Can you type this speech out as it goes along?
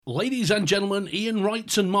Ladies and gentlemen, Ian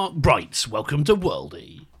Wrights and Mark Brights, welcome to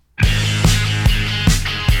Worldy.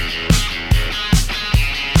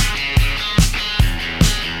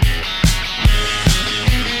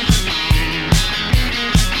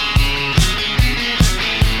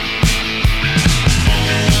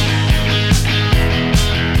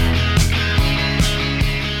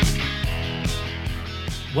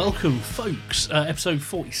 Welcome, folks. Episode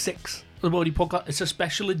 46 of the Worldy Podcast. It's a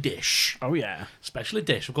special edition. Oh, yeah. Special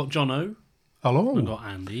edition. We've got Jono. Hello. We've got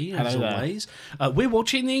Andy, as Hello always. We're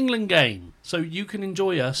watching the England game, so you can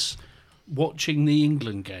enjoy us watching the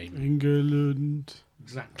England game. England.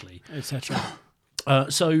 Exactly. Etc.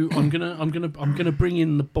 So I'm gonna bring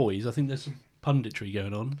in the boys. I think there's some punditry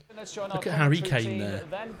going on. Look at Harry Kane there.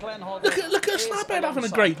 Look at Slabhead having a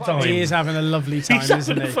great time. He is having a lovely time, He's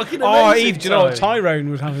isn't having he? a fucking Oh, amazing Eve, do you know what? time. Tyrone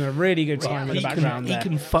was having a really good time in the background He there.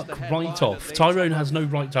 can fuck right off. Tyrone has no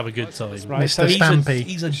right to have a good time. Right, Mr. He's Stampy.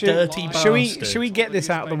 he's a dirty bastard. Should we get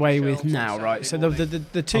this out of the way with now, right? So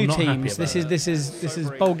the two I'm not happy teams. about This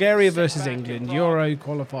is Bulgaria versus England Euro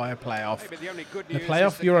qualifier playoff, the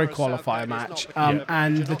playoff Euro qualifier match,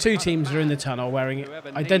 and the two teams are in the tunnel wearing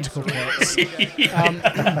identical kits.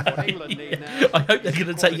 I hope they're going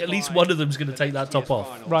to take, at least one of them's going to take that top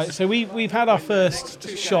off. Right, so we've had our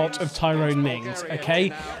first shot of Tyrone Mings,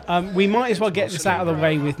 okay? We might as well get this out of the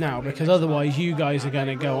way with now, because otherwise you guys are going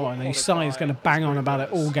to go on, and Si is going to bang on about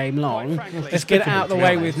it all game long. Let's get it out of the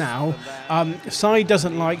way with now. Si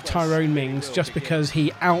doesn't like Tyrone Mings just because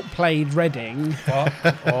he outplayed Reading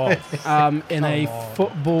in a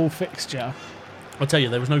football fixture. I'll tell you,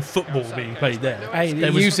 there was no football being played there. Hey, There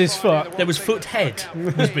he was- used his foot. There was foot-head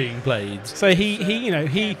was being played. So he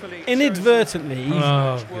inadvertently,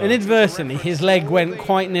 Oh, God. inadvertently, his leg went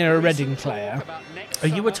quite near a Reading player. Are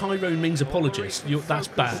you a Tyrone Mings apologist? That's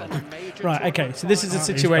bad. Right, okay, so this is a bad.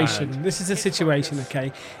 situation.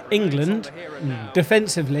 Okay. England,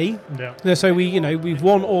 defensively, Yeah. so we've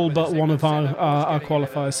won all but one of our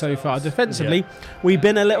qualifiers so far. Defensively, we've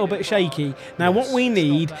been a little bit shaky. Now, what we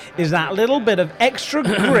need is that little bit of extra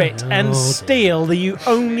grit and steel that you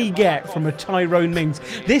only get from a Tyrone Mings.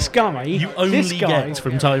 This guy, You only get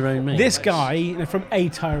from Tyrone Mings. this guy from a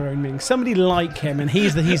Tyrone Mings, somebody like him, and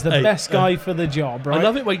he's the Hey, best guy for the job, right? I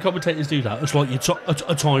love it when commentators do that. It's like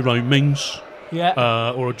a Tyrone Mings.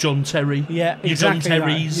 Yeah. Or a John Terry. Yeah, Your exactly. John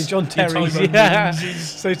Terrys. Your John your Terrys. Tyrone Yeah. Mingses.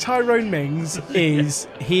 So Tyrone Mings is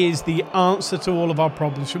the answer to all of our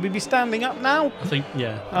problems. Should we be standing up now? I think,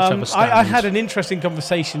 yeah. Let's have a stand. I had an interesting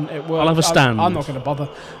conversation at work. I'll have a stand. I'm not going to bother.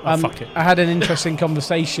 Fuck it. I had an interesting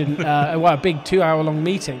conversation, a big 2-hour-long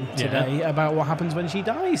meeting Yeah. today about what happens when she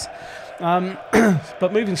dies.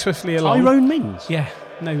 But moving swiftly along. Tyrone Mings? Yeah.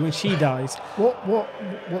 No, when she dies.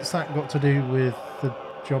 What's that got to do with the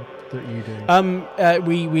job that you do?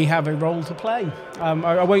 We have a role to play.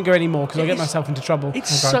 I won't go any more because I'll get myself into trouble.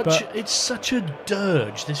 It's such a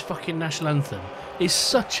dirge, this fucking national anthem. It's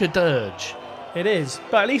such a dirge. It is,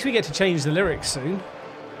 but at least we get to change the lyrics soon.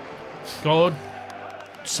 God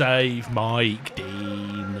save Mike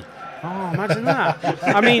Dean. Oh, imagine that!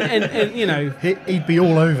 I mean, and He'd be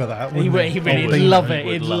all over that. he Wouldn't would he? he'd love it.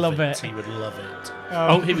 He'd love it. He would love it.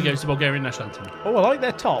 Here we go. It's the Bulgarian national anthem. Oh, I like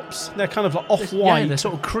their tops. They're kind of like Yeah, off-white. they're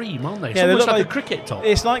sort of cream, aren't they? It's Yeah, they almost look like a like- cricket top.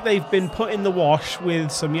 It's like they've been put in the wash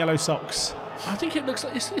with some yellow socks. I think it looks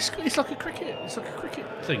like it's like a cricket. It's like a cricket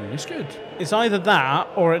thing. It's good. It's either that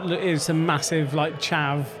or it is a massive like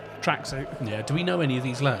chav tracksuit. Yeah. Do we know any of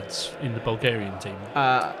these lads in the Bulgarian team?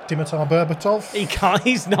 Dimitar Berbatov.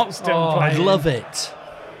 He's not still Oh, playing. I'd love it.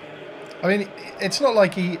 I mean, it's not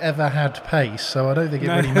like he ever had pace, so I don't think it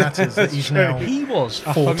No, really matters that he's true. now. He was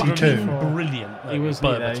 42. fucking brilliant. Though, He was,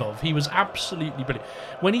 Berbatov. He was absolutely brilliant.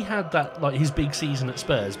 When he had that, like his big season at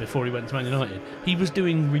Spurs before he went to Man United, he was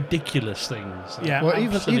doing ridiculous things. Yeah. Well,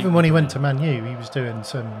 Absolutely even when he went brilliant. to Man U, he was doing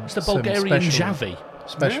some. It's the some Bulgarian special, Xavi.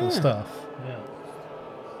 special Yeah. stuff. Yeah.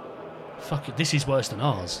 Fuck it. This is worse than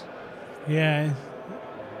ours. Yeah.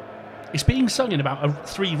 It's being sung in about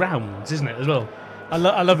 3 rounds, isn't it? As well. I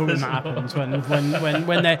love it when that happens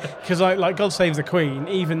when they because like God Save the Queen,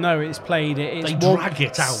 even though it's played, it's They drag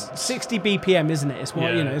it out. 60 BPM, isn't it? It's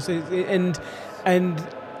what Yeah. and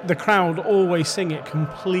the crowd always sing it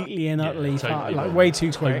completely and utterly totally like wrong. way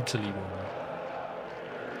too quick. Totally wrong.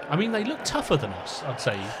 I mean, they look tougher than us, I'd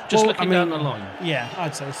say. Just Well, looking I mean, down the line. Yeah,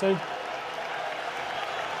 I'd say so.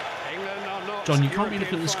 John, you can't be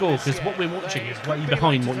looking at the score because what we're watching is way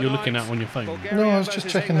behind what you're looking at on your phone. No, I was just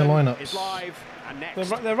checking the lineups.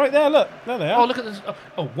 They're right there. Look, there they are. Oh, look at this.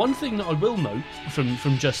 Oh, one thing that I will note from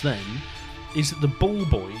just then is that the Ball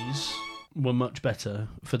Boys were much better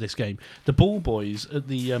for this game. The Ball Boys at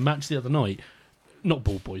the match the other night not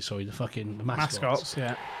ball boys, sorry, the fucking mascots.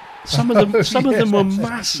 Yeah. Some of them were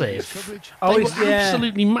massive. Oh, They were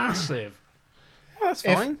absolutely massive. Oh, that's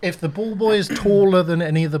fine. If the ball boy is taller than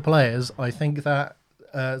any of the players, I think that.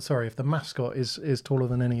 If the mascot is taller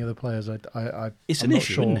than any of the players, It's I'm an not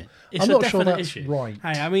issue, sure. isn't it? It's I'm a not sure definite that's issue. right.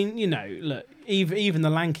 Hey, I mean, look, even the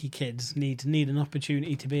lanky kids need an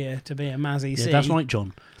opportunity to be a Mazzy Yeah, C. that's right,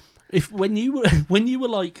 John. If when you were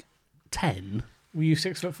like 10, Were you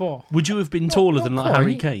 6'4"? would you have been taller than not like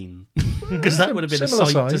Harry quite. Kane? Because that would have been a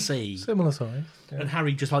Similar sight to size. see. Similar size. Yeah. And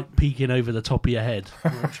Harry just like peeking over the top of your head.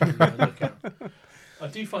 Look at. I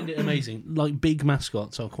do find it amazing. Like big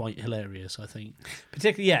mascots are quite hilarious, I think.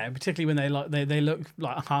 Particularly when they look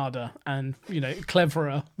like harder and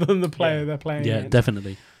cleverer than the player they're playing. Yeah, against.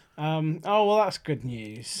 definitely. Oh well, that's good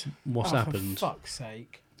news. What's happened? For fuck's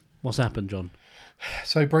sake! What's happened, John?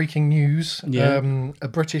 So, breaking news. Yeah. A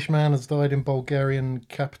British man has died in Bulgarian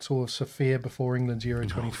capital of Sofia before England's Euro Oh,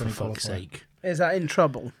 for 2020 fuck's qualifying. sake. Is that in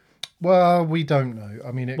trouble? Well, we don't know.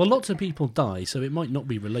 I mean, Well, lots of people die, so it might not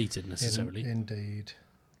be related necessarily. Indeed.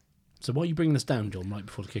 So why are you bringing us down, John, right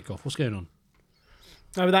before the kick-off? What's going on?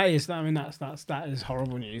 No, but that is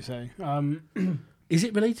horrible news. So, Is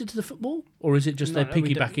it related to the football? Or is it just No, they're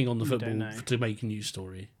we don't- piggybacking on the we don't football know. to make a news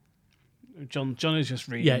story? John is just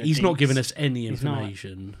reading. Yeah, the he's not deets. giving us any He's not.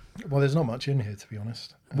 information. Well, there's not much in here, to be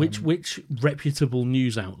honest. Which reputable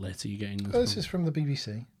news outlet are you getting this This from? is from the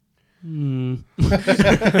BBC. In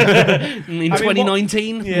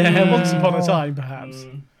 2019? Yeah, once upon a time, perhaps.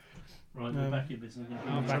 Right, we're back in business.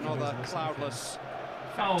 Another cloudless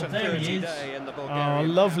Oh, there he is. day in the Oh,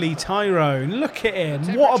 Bulgarian. lovely Tyrone! Look at him.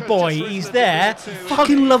 What a boy! He's there.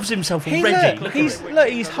 Fucking loves himself already.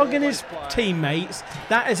 He's hugging his teammates.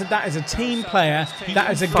 That is a team player.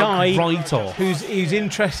 That is a Fuck guy right off. who's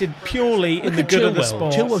interested purely in Look the at good of the Chilwell.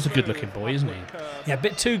 sport. Chilwell's a good-looking boy, isn't he? Yeah, a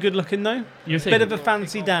bit too good looking though. You think? Bit of a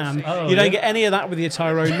fancy Dan. Oh, You don't yeah. get any of that with your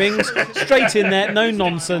Tyrone Mings. Straight in there, no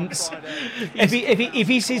nonsense. If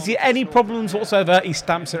he sees any problems whatsoever, he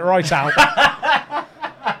stamps it right out.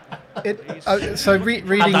 Reading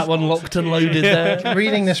Had that one locked and loaded there.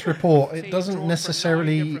 reading this report, it doesn't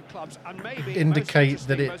necessarily indicate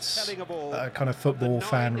that it's kind of football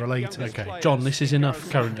fan related. Okay, John, this is enough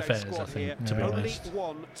current affairs, I think, to be honest.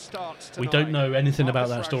 We don't know anything about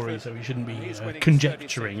that story, so we shouldn't be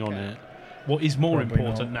conjecturing on it. What is more Probably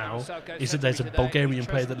important now is that there's a Bulgarian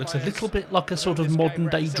player that looks a little bit like a sort of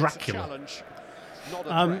modern-day Dracula.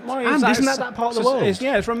 And isn't that part of the world?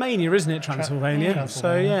 It's Romania, isn't it? Transylvania.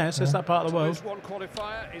 So yeah, it's that part of the world.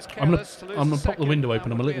 I'm gonna pop the window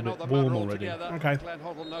open. I'm a little bit warm already. Okay.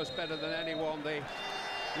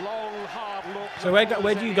 So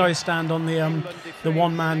where do you guys stand on the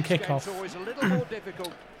one-man kickoff?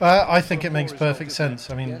 I think it makes perfect sense.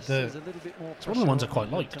 I mean, It's one of the ones I quite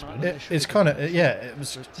liked. To be honest. it's kind of it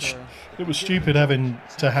was stupid having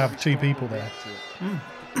to have two people there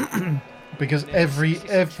because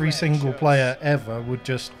every single player ever would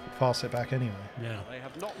just pass it back anyway. Yeah.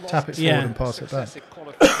 Tap it forward Yeah. and pass it back.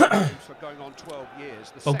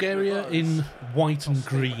 Bulgaria in white and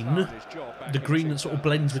green. The green that sort of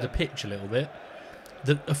blends with the pitch a little bit.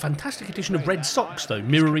 A fantastic addition of red socks, though,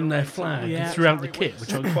 mirroring their flag Yeah. throughout the kit,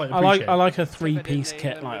 which I quite I appreciate. like a three-piece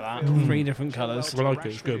kit like that, 3 different colours. I like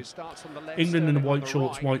it, it's good. England in the white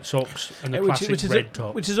shorts, white socks, and the classic Which red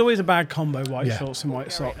top. is always a bad combo, white Yeah. shorts and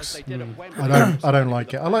white socks. I don't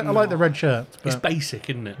like it. I like the red shirt. It's But basic,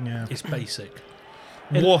 isn't it? Yeah. It's basic.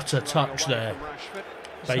 What a touch there.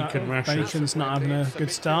 Bacon Rashford. Bacon's not having a good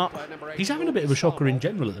start. He's having a bit of a shocker in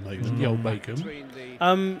general at the moment, the old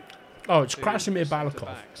Bacon. Oh, it's Krasimir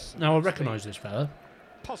Balakov. Now, I recognise this fella.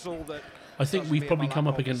 I think we've probably come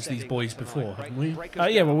up against these boys before, haven't we?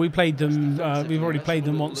 Yeah, well, we played them. We've already played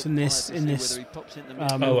them once in this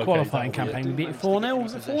okay. qualifying campaign. We beat it 4-0.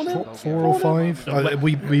 Was it 4-0? 4 or 5.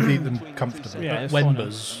 We beat them comfortably. Yeah, it's 4-0.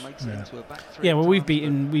 Wembers. Yeah, well, we've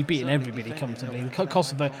beaten everybody comfortably.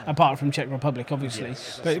 Kosovo, apart from Czech Republic, obviously,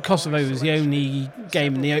 but Kosovo was the only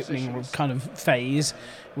game in the opening kind of phase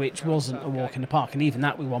which wasn't a walk in the park, and even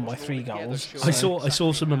that we won by 3 goals. I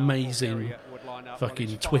saw some amazing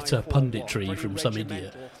fucking Twitter punditry from some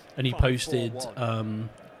idiot, and he posted,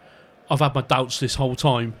 I've had my doubts this whole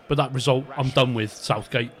time, but that result I'm done with,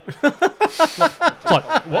 Southgate.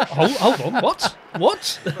 Like, what? Hold on, what?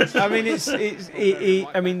 I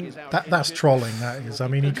mean, That's trolling. That is. I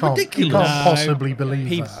mean, he can't ridiculous. possibly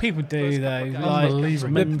believe that. people do though.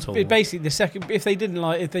 Unbelievable. Mental. Basically, the second, if they didn't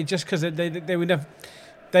like, if they just because they would have.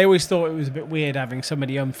 They always thought it was a bit weird having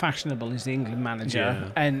somebody unfashionable as the England manager,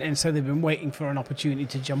 Yeah. and so they've been waiting for an opportunity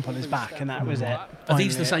to jump on his back, and that was it. Are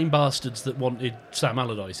these the Finally, same bastards that wanted Sam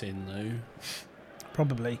Allardyce in, though?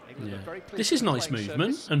 probably. Yeah. This is nice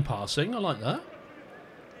movement and passing. I like that.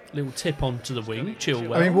 Little tip onto the wing, chill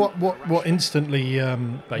well. I mean, what instantly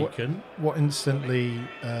Bacon. what instantly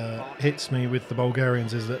hits me with the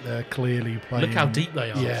Bulgarians is that they're clearly playing. Look how deep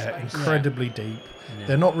they are. Yeah, incredibly deep. Yeah.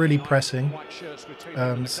 They're not really pressing.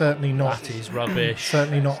 Certainly not. That is rubbish.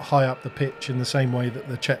 Certainly not high up the pitch in the same way that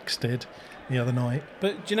the Czechs did the other night.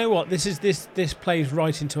 But do you know what? This plays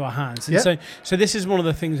right into our hands. And Yeah. so this is one of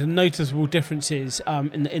the things, and noticeable differences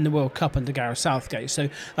in the World Cup under Gareth Southgate. So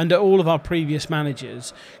under all of our previous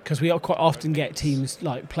managers, because we quite often get teams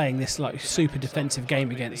like playing this like super defensive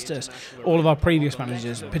game against us. All of our previous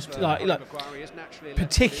managers,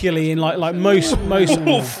 particularly in like most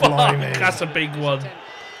Oh, fuck. blimey. That's a big one.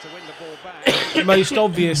 most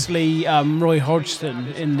obviously Roy Hodgson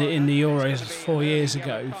in the Euros 3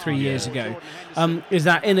 years ago, is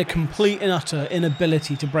that in a complete and utter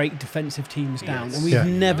inability to break defensive teams down, and we've Yeah.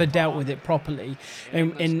 never dealt with it properly.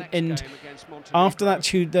 And after that,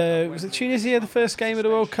 was it Tunisia, the first game of the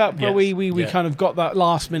World Cup, where Yes. we Yeah. kind of got that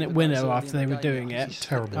last minute winner after they were doing it.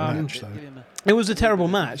 Terrible match though. It was a terrible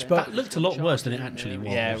match, but That looked a lot worse than it actually was.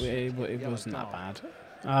 yeah, it wasn't that bad.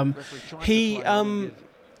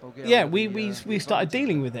 We started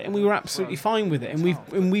dealing with it, and we were absolutely fine with it,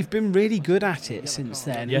 and we've been really good at it since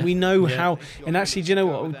then. Yeah. And we know Yeah. how. And actually, do you know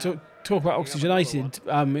what? We'll talk about Oxford United,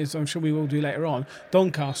 as I'm sure we will do later on.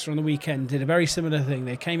 Doncaster on the weekend did a very similar thing.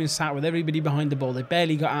 They came and sat with everybody behind the ball. They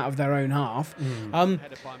barely got out of their own half.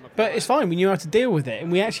 But it's fine. We knew how to deal with it,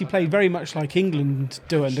 and we actually played very much like England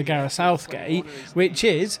do under Gareth Southgate, which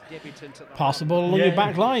is pass the ball along your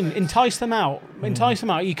back line, entice them out.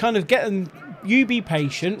 You kind of get them. You be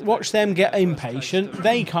patient, watch them get impatient,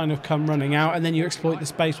 they kind of come running out, and then you exploit the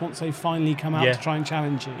space once they finally come out Yeah. to try and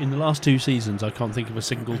challenge you. In the last 2 seasons, I can't think of a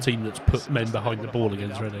single team that's put men behind the ball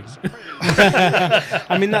against Reading.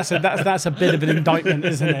 I mean, that's a bit of an indictment,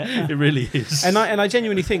 isn't it? It really is. And I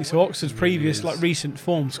genuinely think so. Oxford's previous recent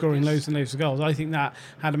form, scoring loads and loads of goals, I think that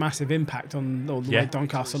had a massive impact on the way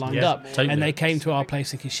Doncaster lined up. Totally. And they came to our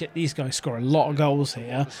place thinking, shit, these guys score a lot of goals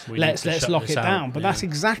here. We Let's need to shut lock this it out. down. But Yeah. that's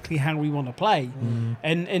exactly how we want to play.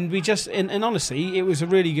 And we just and honestly, it was a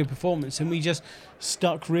really good performance, and we just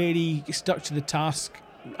stuck to the task.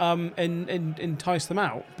 And entice them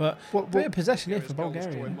out, but bit of possession here for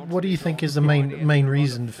Bulgaria. What do you think is the main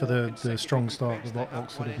reason for the strong start that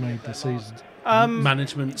Oxford have made this season?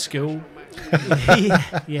 Management skill,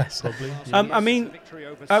 Yes. probably. I mean,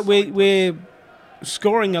 we're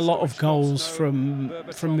scoring a lot of goals from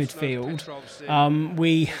midfield.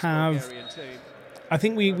 I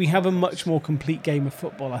think we have a much more complete game of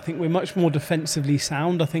football. I think we're much more defensively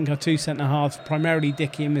sound. I think our 2 centre-halves, primarily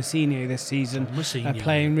Dickey and Mousinho this season, are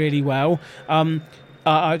playing really well.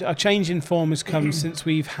 A change in form has come since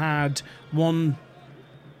we've had one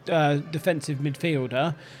defensive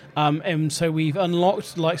midfielder. And so we've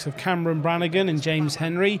unlocked the likes of Cameron Brannigan and James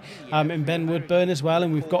Henry and Ben Woodburn as well,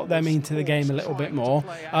 and we've got them into the game a little bit more.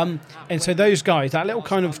 And so those guys, that little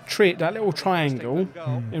kind of that little triangle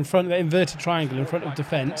in front, the inverted triangle in front of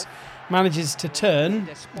defence, manages to turn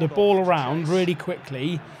the ball around really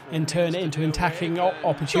quickly and turn it into attacking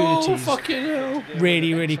opportunities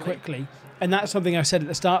really, really quickly. And that's something I said at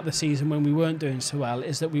the start of the season when we weren't doing so well,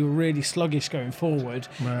 is that we were really sluggish going forward.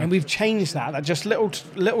 Right. And we've changed that. That just little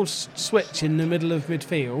switch in the middle of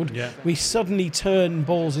midfield, we suddenly turn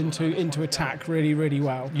balls into attack really, really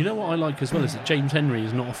well. You know what I like as well is that James Henry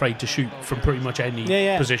is not afraid to shoot from pretty much any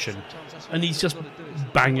position, and he's just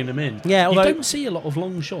banging them in. Yeah, you although don't see a lot of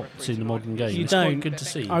long shots in the modern game. You it's don't. quite good to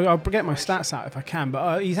see. I'll get my stats out if I can,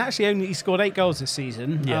 but he's actually he scored 8 goals this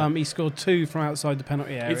season. Yeah. He scored 2 from outside the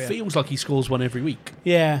penalty area. It feels like he scores one every week.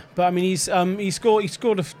 Yeah, but I mean he scored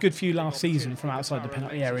a good few last season from outside the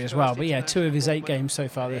penalty area as well. But yeah, 2 of his 8 games so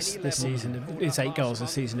far this season, his 8 goals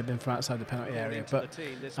this season have been from outside the penalty area. But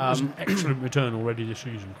Excellent return already this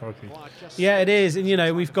season, crikey. yeah, it is, and you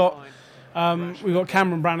know we've got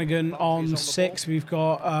Cameron Brannigan on 6. We've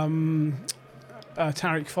got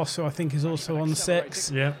Tariq Fosso, I think, is also on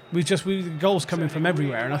 6. Yeah. The goals coming from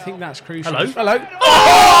everywhere, and I think that's crucial. Hello.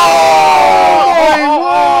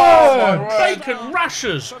 Oh! Bacon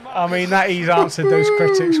Rashers. I mean, that he's answered those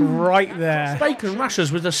critics right there. Bacon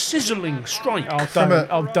Rashers with a sizzling strike Oh, From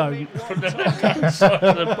don't. from the side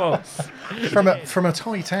of the box. from a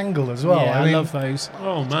tight angle as well. Yeah, I mean, love those.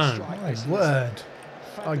 Oh man. my word.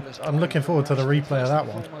 I'm looking forward to the replay of that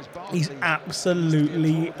one. He's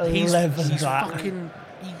absolutely leathered He's that. fucking.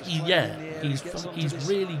 He's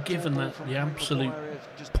really given that the absolute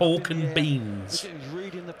pork and beans.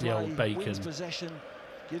 The old Bacon.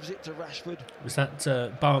 Gives it to Rashford. Was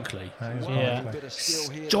that Barkley? That is Yeah.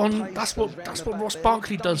 Barkley. John, that's what Ross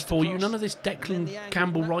Barkley does for you. None of this Declan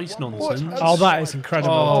Campbell-Rice nonsense. Oh, that is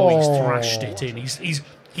incredible. Oh, he's Oh. thrashed it in. He's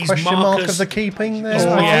Question mark Marcus, of the keeping there. he's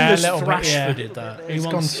Oh, yeah, a Marcus little bit, Thrashford yeah. did that. It's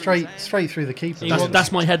gone straight through the keeper.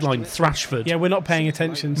 That's my headline, Thrashford. Yeah, we're not paying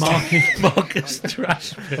attention. So Marcus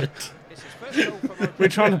Thrashford. we're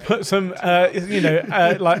trying to put some,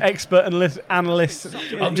 like expert analysts.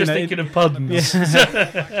 I'm just thinking of puns.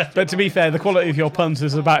 But to be fair, the quality of your puns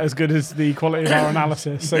is about as good as the quality of our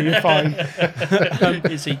analysis, so you're fine.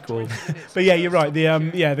 It's equal. But yeah, you're right.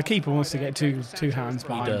 The keeper wants to get two hands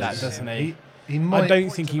behind that, does. doesn't he? He might. I don't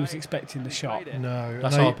think he was expecting the shot. No,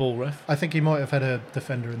 That's no, our ball, ref. I think he might have had a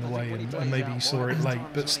defender in the way, and maybe he saw it late.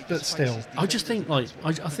 But still, I just think, I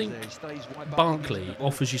think Barkley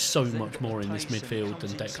offers you so much more in this midfield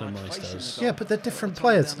than Declan Rice does. yeah. But they're different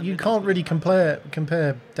players. You can't really compare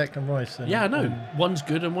Declan Rice. And, Yeah, I know. One's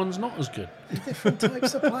good and one's not as good. different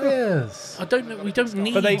types of players. I don't know. We don't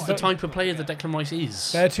need But the type of player that Declan Rice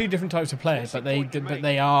is. They're two different types of players, but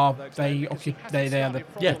they are They playing the occupy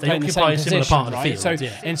same a similar position, part of the right? field. So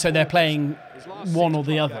yeah. and so they're playing one or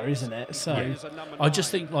the other, isn't it? So I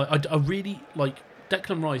just think I really like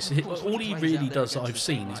Declan Rice. All he really does that I've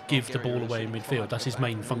seen is give the ball away in midfield. That's his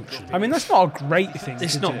main function. I mean, that's not a great thing.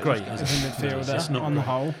 It's to not do great, as is a it? midfielder. No, it's not on the great.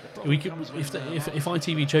 whole. We could, if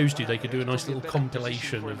ITV chose to, they could do a nice little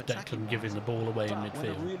compilation of Declan giving the ball away in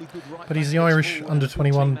midfield. But he's the Irish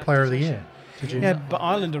under-21 Player of the Year. Did you? Yeah, but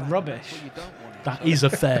Ireland are rubbish. That is a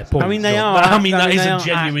fair point. I mean, they John. are. I mean, that is they a are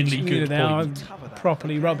genuinely actually, good they point. are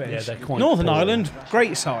properly rubbish. Yeah, they're quite Northern poor. Ireland,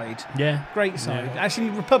 great side. Yeah. Great side. Actually,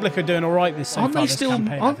 Republic are doing all right this so Aren't far they this still?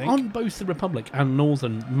 campaign, I think. Aren't both the Republic and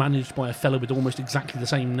Northern managed by a fellow with almost exactly the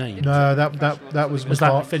same name? No, that was Was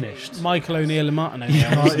that McCart- finished? Michael O'Neill and Martin O'Neill.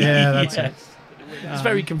 Oh, yeah, that's Yeah. it. It's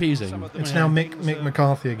very confusing. It's now Mick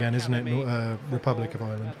McCarthy again, isn't it? Republic of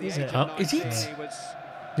Ireland. Is it? Is it?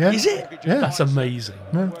 Yeah. Is it? Yeah. That's amazing.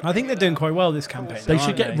 I think they're doing quite well this campaign. They aren't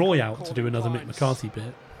should get Roy out to do another Mick McCarthy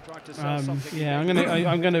bit. Yeah,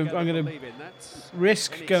 I'm gonna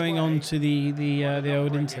risk going on to the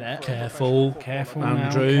old internet. Careful. Careful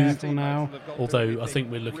Andrew. now. Careful now. Although I think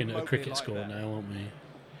we're looking at a cricket score now, aren't we?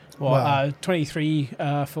 Well, 23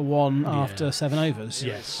 for one Yeah. after 7 overs.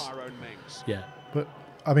 Yes. Yeah. But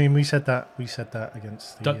I mean, we said that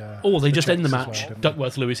against the. They just end the Czechs as match. well, didn't we?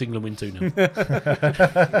 Duckworth, Lewis, England win 2-0.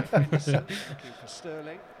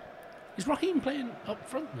 Is Raheem playing up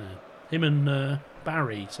front now? Him and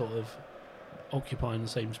Barry sort of occupying the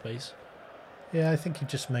same space. Yeah, I think he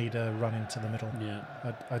just made a run into the middle. Yeah.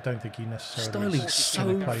 I don't think he necessarily. Sterling's is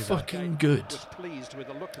gonna so play that. fucking good.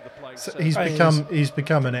 So He he's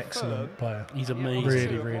become an excellent player. He's amazing.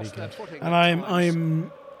 Really, really good. And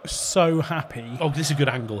I'm so happy. Oh, this is a good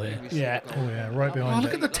angle here. Yeah. Oh yeah, right Oh, behind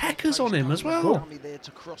look it. at the techers on him as well. There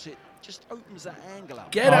to cross it, just opens that angle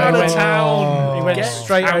up. Get Oh, out he of went- town. He went Get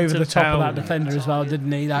straight out over the top town. of that defender as well,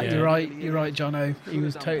 didn't he? That Yeah. You're right, Jono. He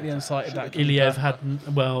was totally unsighted. That keeper.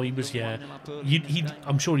 Iliev he was, yeah.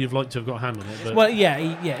 I'm sure you'd like to have got a hand on it, but. Well, yeah.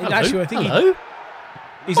 Hello. Actually, I think Hello.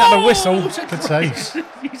 he's had a whistle. it's a Good great- save.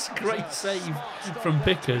 It's a great save from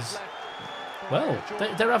Pickers. Well,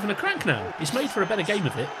 they're having a crack now. It's made for a better game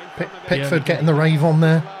of it. Pickford getting the rave on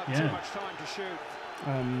there. Yeah.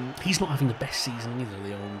 He's not having the best season either,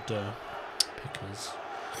 the old Pickers.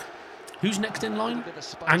 Who's next in line?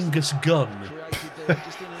 Angus Gunn.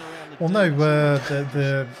 Well, no,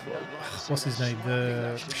 the what's his name?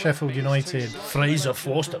 The Sheffield United. Fraser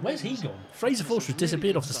Forster. Where's he gone? Fraser Forster has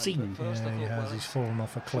disappeared off the scene. Yeah, he has. He's fallen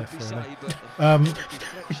off a cliff, really.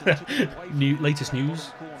 Latest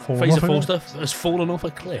news. Fallen Fraser off a- Forster has fallen off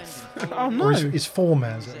a cliff. Oh no! Or his form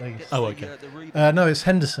has, at least. Oh, okay. No, it's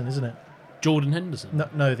Henderson, isn't it? Jordan Henderson.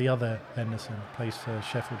 No, the other Henderson plays for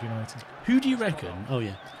Sheffield United. Who do you reckon? Oh,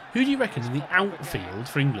 yeah. Who do you reckon in the outfield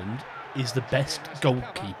for England is the best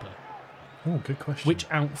goalkeeper? Oh, good question. Which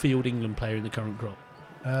outfield England player in the current crop?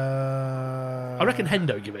 I reckon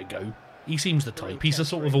Hendo give it a go. He seems the type. He's a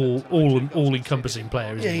sort of all-encompassing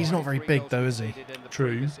player, isn't Yeah, he? he's not very big though, is he?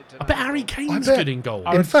 True. I bet Harry Kane's bet- good in goal.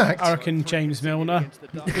 In fact, I reckon James Milner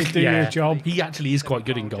is doing a job. He actually is quite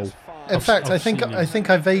good in goal. I I've think seen him. I think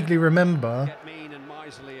I vaguely remember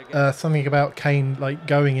something about Kane like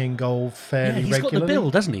going in goal Yeah, fairly he's got regularly. the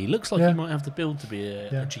build, doesn't he? Looks like Yeah. he might have the build to be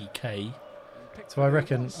a Yeah. GK. So I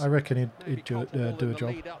reckon he'd do a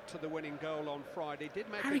job.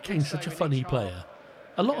 Harry Kane's such a funny player.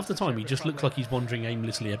 A lot of the time, he just looks like he's wandering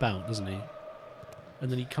aimlessly about, doesn't he?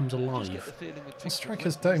 And then he comes alive.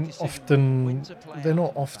 Strikers they're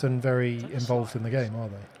not often very involved in the game, are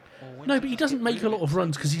they? No, but he doesn't make a lot of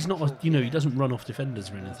runs because he's not, he doesn't run off defenders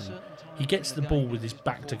or anything. He gets the ball with his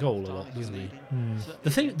back to goal a lot, doesn't he? The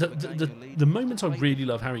thing, the moment I really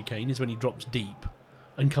love Harry Kane is when he drops deep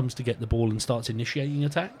and comes to get the ball and starts initiating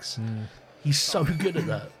attacks. He's so good at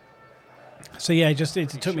that. So yeah, it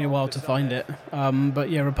took me a while to find it. But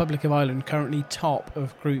yeah, Republic of Ireland currently top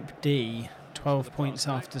of Group D, 12 points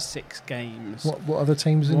after 6 games. What other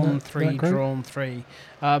teams in Won that 3, group? drawn 3.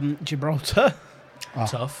 Gibraltar,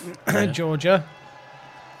 Tough. Yeah. Georgia,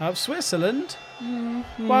 Switzerland.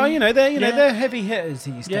 Well, they're heavy hitters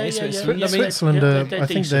these days. Yeah, yeah. Switzerland. I mean, Switzerland, they're I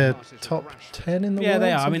think decent. they're top 10 in the world. Yeah,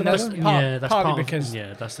 they are. I mean, something that's like that? part- that's partly part because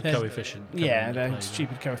of, that's the there's- coefficient. yeah, they're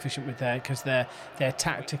stupid coefficient with there because they're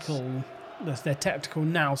tactical. That's their tactical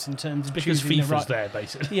nous in terms of Because choosing the FIFA's right. there,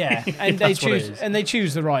 basically. Yeah, and they That's what it choose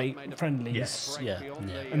is. the right friendlies. Yes, yeah.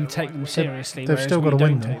 And take them seriously. they've whereas still we got to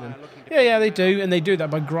win don't take them. Yeah, they do, and they do that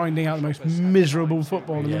by grinding out the most miserable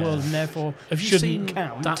football in the Yeah. world, and therefore Have you shouldn't seen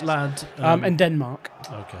count. that lad? And Denmark.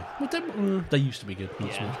 Okay. Well, they used to be good.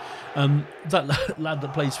 Not so Yeah. much. That lad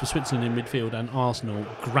that plays for Switzerland in midfield and Arsenal,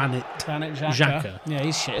 Granit Granit Xhaka. Xhaka. Yeah,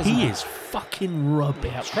 he's shit. Isn't He is fucking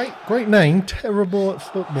rubbish. Great name, terrible at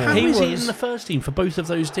football. How He is he was- in the first team for both of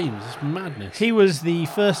those teams? It's madness. He was the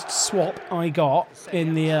first swap I got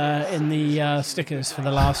in the stickers for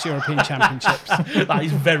the last European Championships. That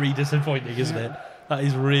is very disappointing, isn't it? That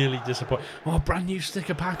is really disappointing. Oh, brand new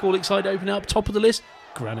sticker pack, all excited, opening up, top of the list.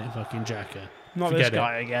 Granit fucking Xhaka. Not Forget this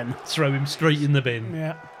guy again. Throw him straight in the bin.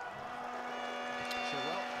 Yeah.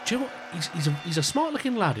 Do you know what? He's a smart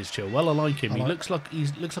looking lad, is Chilwell. I like him. I He like- looks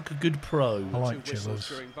like a good pro. I like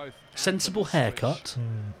Chillers. Sensible haircut.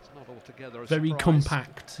 Very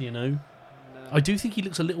compact, I do think he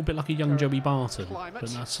looks a little bit like a young Joey Barton, but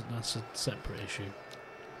that's a separate issue.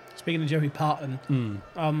 Speaking of Joey Parton,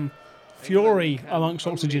 Mm. Fury amongst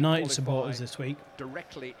Oxford United supporters this week.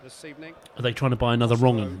 Are they trying to buy another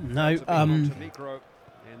wrong 'un? No,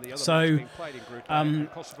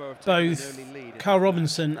 both Carl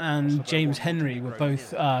Robinson and James Henry were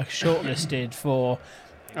both shortlisted for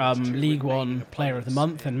League One Player of the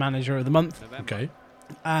Month and Manager of the Month, Okay.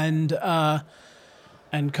 and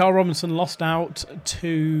Carl Robinson lost out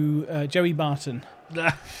to Joey Barton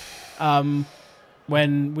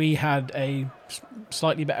when we had a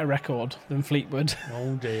slightly better record than Fleetwood.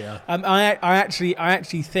 Oh dear. I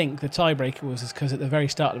actually think the tiebreaker was because at the very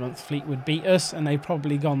start of the month Fleetwood beat us, and they've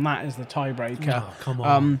probably gone that as the tiebreaker. Oh, come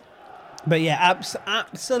on. But yeah,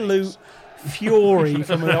 absolute fury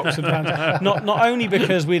from the Oxford fans. Not only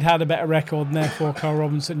because we'd had a better record and therefore Carl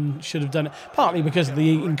Robinson should have done it, partly because of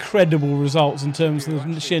the incredible results in terms of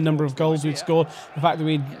the sheer number of goals we'd scored, the fact that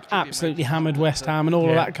we'd absolutely hammered West Ham and all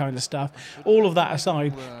of that kind of stuff. All of that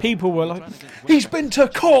aside, people were like, he's been to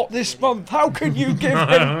court this month, how can you give him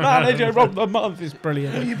Manager of the Month? It's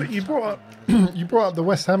brilliant. But you brought up the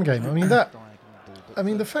West Ham game. I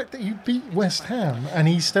mean the fact that you beat West Ham and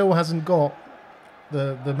he still hasn't got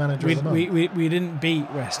the manager of the month. We didn't beat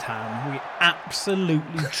West Ham. We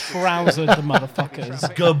absolutely trousered the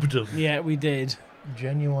motherfuckers. Gubbed them. Yeah, we did.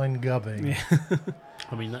 Genuine gubbing. Yeah.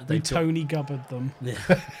 I mean, that We they've got, Tony Gubbered them. yeah.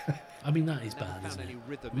 I mean, that is bad, isn't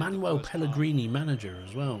it? Manuel Pellegrini, manager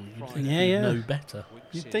as well. You'd think Yeah, he'd yeah. know better.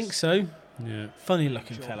 You'd think so. Yeah. Funny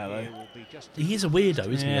looking fellow though. He is a weirdo,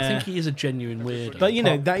 isn't he? I Yeah. think he is a genuine weirdo. But you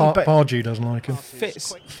know that Pardew doesn't like him.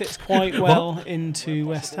 fits quite well into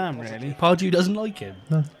West Ham really. Pardew doesn't like him.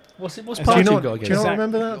 No. What's Do you Pardew Do you got not against him?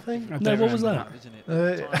 remember that thing? I No, don't what was remember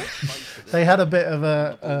that? They had a bit of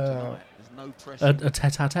a A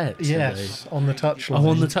tete-a-tete. yes on the touchline. Oh,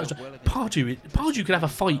 on the touch. Pardew could have a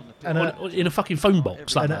fight in a fucking phone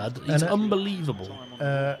box. That lad, he's unbelievable.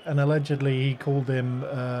 And allegedly he called him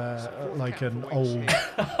like an old,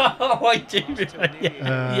 Oh, I do.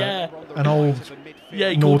 Yeah, an old yeah.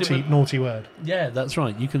 He called him naughty word. yeah, that's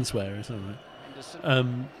right. You can swear, it's all right.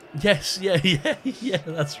 Yes, yeah.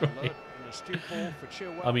 That's right.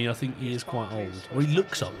 I mean, I think he is quite old. Well, he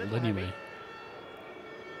looks old anyway.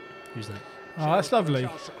 Who's that? Oh, that's lovely.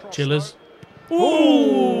 Chillers.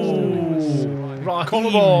 Ooh! Raheem.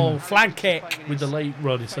 Corner ball, flag kick. With the late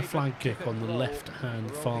run, it's a flag kick on the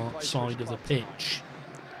left-hand far side of the pitch.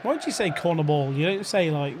 Why do you say corner ball? You don't say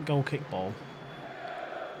like goal kick ball.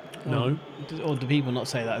 No. Or do people not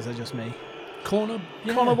say that? Is that just me? Corner.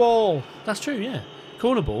 Yeah. Corner ball. That's true. Yeah.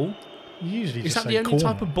 Corner ball. You usually Is just that say the only corner.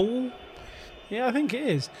 type of ball? Yeah, I think it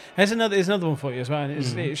is. There's another one for you as well. And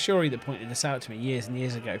it's Shuri that pointed this out to me years and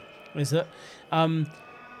years ago. Is that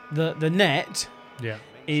the net Yeah.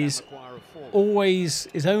 is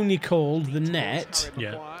only called the net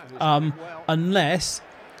Yeah. unless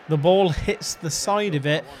the ball hits the side of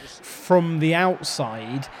it from the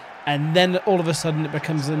outside and then all of a sudden it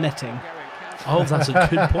becomes the netting. Oh, that's a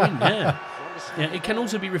good point. Yeah. Yeah. It can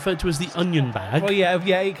also be referred to as the onion bag. Well, yeah,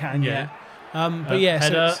 it can, yeah. But yeah,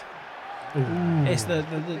 header. so it's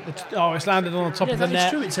it's landed on the top of the that is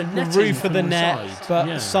net, true. It's a the netting roof of the from the net, side. but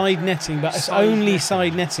Yeah. side netting. But it's Side only netting.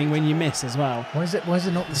 side netting when you miss as well. Why is it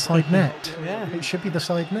not the side net? Yeah. It should be the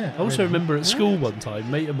side net. I also really. remember at school one time,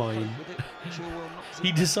 mate of mine,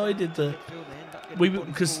 he decided that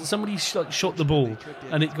because somebody shot the ball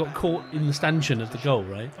and it got caught in the stanchion of the goal,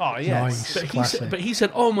 right? Oh yeah. Nice. Classic. He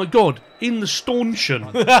said, "Oh my God, in the stanchion."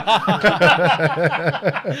 And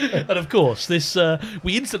of course, this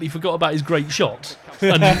we instantly forgot about his great shot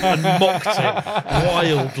and mocked him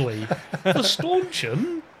wildly. The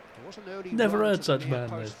stanchion. Never heard such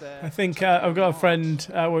madness. I think I've got a friend,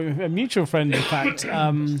 a mutual friend, in fact,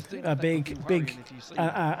 a big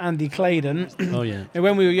Andy Claydon. Oh yeah. And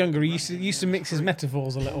when we were younger, he used to mix his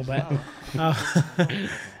metaphors a little bit.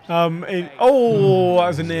 That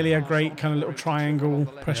was nearly a great kind of little triangle,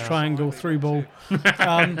 press triangle through ball.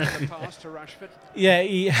 Yeah,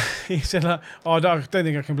 he said, I don't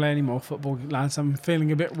think I can play any more football, lads. I'm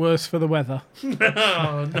feeling a bit worse for the weather.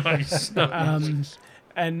 Oh, nice.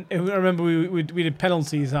 And I remember we did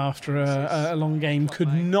penalties after a long game.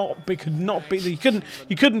 Could not be. You couldn't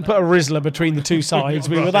put a Rizzler between the two sides.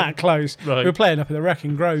 We were that close. Right. We were playing up at the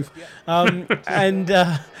Wrecking Grove, and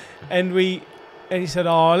he said,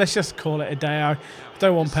 "Oh, let's just call it a day. I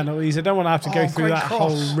don't want penalties. I don't want to have to go through great that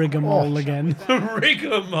cross. whole rigmarole again."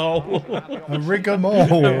 Rigmarole. A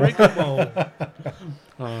rigmarole. Rigmarole.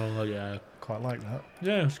 Oh yeah. Quite like that.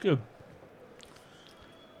 Yeah, it's good.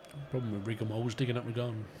 Problem with rigmarole is digging up my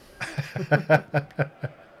gun.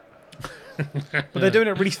 But they're doing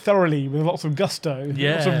it really thoroughly with lots of gusto,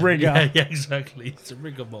 Yeah, lots of rigor. Yeah, exactly. It's a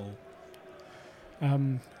rigmarole.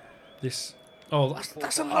 This. Oh,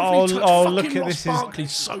 that's a lovely touch. oh, Fucking look at Ross this,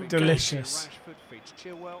 Barkley's so delicious. Good.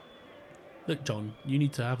 Look, John, you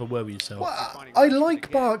need to have a word with yourself. Well, I like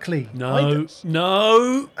Barkley. No,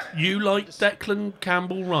 you like Declan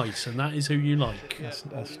Campbell-Rice, and that is who you like.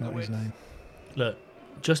 That's not his name. Look,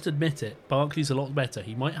 just admit it. Barkley's a lot better.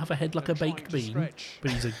 He might have a head like a baked bean,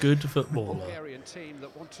 but he's a good footballer.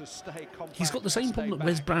 He's got the same problem that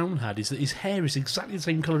Wes Brown had, is that his hair is exactly the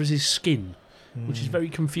same colour as his skin, which is very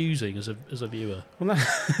confusing as a viewer. Well,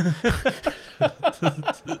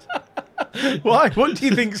 why? What do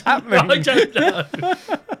you think's happening? I don't know.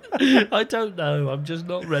 I don't know. I'm just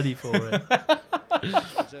not ready for it.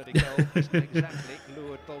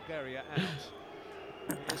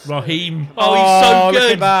 Raheem. Oh, he's so look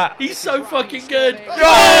good. at that. He's so fucking good. Who's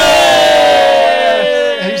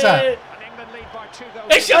that?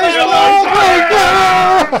 It's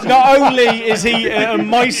Not only is he a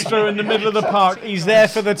maestro in the middle of the park, he's there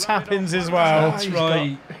for the tap-ins as well. That's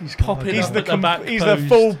right. He's Popping He's up the at the back he's the post.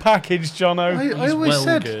 full package, Jono. I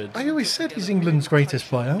always said he's England's greatest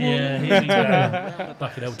player. Yeah, he's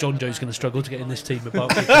fucking hell. John Joe's going to struggle to get in this team with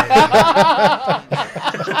Barkley.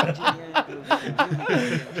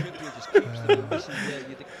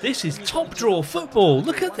 This is top draw football.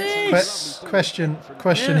 Look at this. Question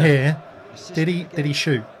Yeah. here. Did he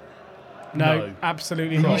shoot? No,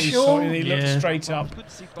 absolutely Are you not. sure? He looked Yeah. straight up.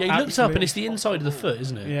 Yeah, he looks up and it's the inside of the foot,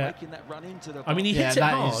 isn't it? Yeah. I mean, he hits it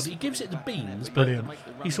that hard. is- He gives it the beans, but Brilliant.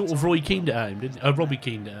 he sort of Roy Keaned it at him, didn't Robbie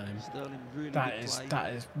Keaned it at him.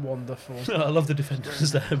 That is wonderful. I love the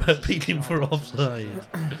defenders there, but appealing for offside.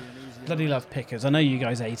 Bloody love Pickers. I know you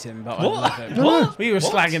guys hate him, but What? I love him. What? We were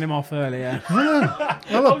What? slagging him off earlier. I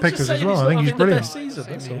love Pickers as well. I think he's The brilliant. best season,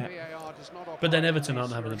 that's all. Yeah. But then Everton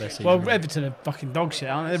aren't having the best season. Well, Everton are fucking dog shit,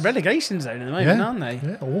 aren't they? They're relegation zone at the moment, Yeah. aren't they?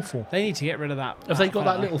 Yeah, awful. They need to get rid of that. Have they got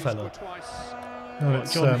that fella. little fella? No,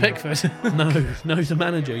 it's, Jordan Pickford? No, the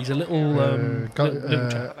manager. He's a little, little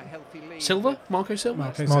chap. Silva? Marco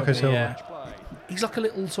Silva? Marco Silva. Yeah. He's like a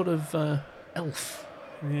little sort of elf.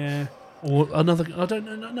 Yeah. Or another, I don't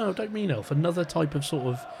know, no, I don't mean elf. Another type of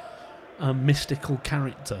sort of mystical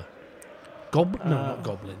character. Goblin? No, not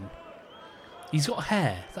goblin. He's got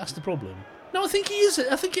hair. That's the problem. No, I think he is.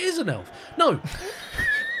 I think it is an elf. No.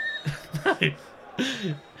 No.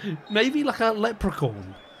 Maybe like a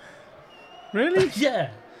leprechaun. Really?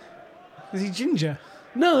 Yeah. Is he ginger?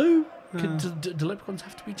 No. Do leprechauns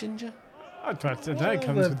have to be ginger? I don't know. It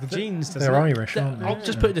comes with the genes, doesn't They're it? Irish, aren't they? I'll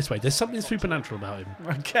just put it this way: there's something supernatural about him.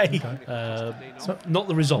 Okay. Not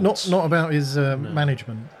the results. Not about his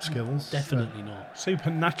management skills. Definitely not.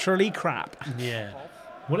 Supernaturally crap. Yeah.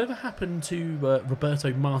 Whatever happened to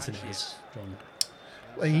Roberto Martinez, John?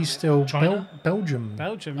 He's still China? Belgium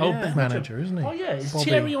Belgium, Oh, yeah. Belgium. manager, isn't he? Oh yeah, is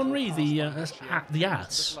Bobby. Thierry Henry the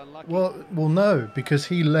ass? Well, no, because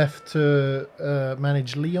he left to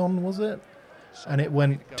manage Lyon, was it? and it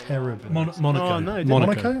went terribly. Monaco. Oh, no, did it?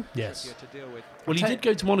 Monaco? Yes. Well, he did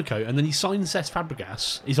go to Monaco, and then he signed Cesc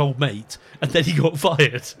Fabregas, his old mate, and then he got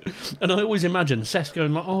fired. And I always imagine Cesc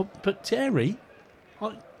going like, "Oh, but Thierry,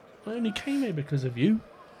 I only came here because of you,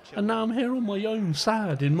 and now I'm here on my own,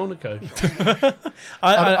 sad in Monaco."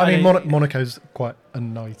 I mean, Monaco's quite a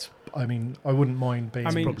nice. I mean, I wouldn't mind being.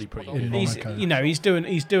 Probably pretty in good. He's, Monaco.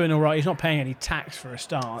 he's doing all right. He's not paying any tax for a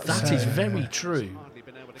start. That is so- very true.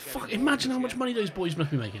 Fuck! Imagine how much money those boys must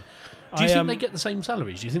be making. Do you think they get the same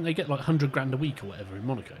salaries? Do you think they get like 100 grand a week or whatever in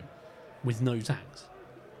Monaco, with no tax?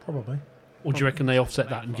 Probably. Or do you reckon they offset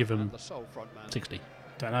that and give them 60?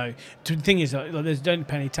 Don't know. The thing is, like, they don't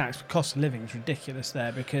pay any tax. The cost of living is ridiculous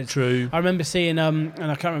there because True. I remember seeing and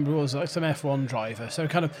I can't remember what it was, like some F1 driver, so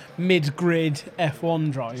kind of mid-grid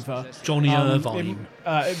F1 driver. Johnny Irvine.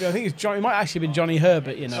 I think it's Johnny. It might actually be Johnny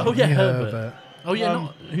Herbert. You know. Oh yeah, Yeah, Herbert. Oh yeah, Um,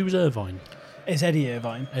 who was Irvine? It's Eddie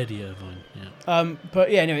Irvine. Eddie Irvine. Yeah.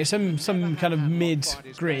 But yeah, anyway, some kind of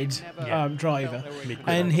mid-grid driver,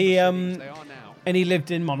 and he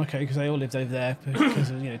lived in Monaco because they all lived over there because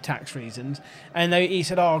of tax reasons. And he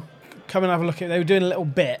said, "Oh, come and have a look at." They were doing a little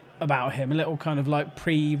bit about him, a little kind of like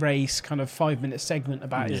pre-race kind of 5-minute segment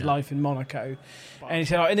about his life in Monaco. And he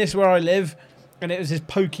said, "Oh, and this is where I live," and it was his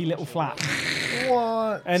pokey little flat.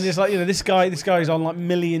 What? And it's like this guy's on like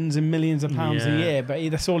millions and millions of pounds a Yeah. year, but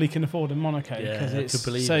that's all he can afford in Monaco Yeah, because I it's could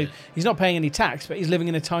believe so it. he's not paying any tax, but he's living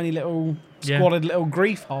in a tiny little Yeah. squalid little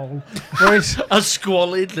grief hole. Whereas A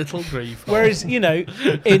squalid little grief. Whereas, in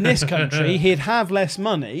this country, he'd have less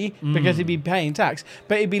money because he'd be paying tax,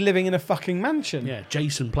 but he'd be living in a fucking mansion. Yeah,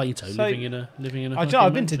 Jason Plato So- living in a.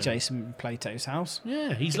 I've been to mansion. Jason Plato's house.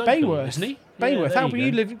 Yeah, he's local, Bayworth, isn't he? Bayworth. Yeah, How there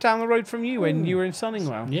you go. lived down the road from you when you were in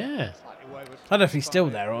Sunningwell? Yeah, I don't know if he's still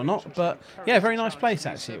there or not, but yeah, very nice place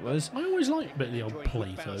actually it was. I always liked a bit of the old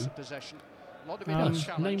Plato. That's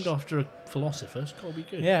named after a philosopher. It's got to be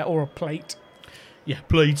good. Yeah, or a plate. Yeah,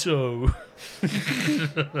 Plato.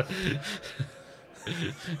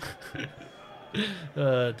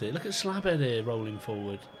 Dear. Look at Slabhead here rolling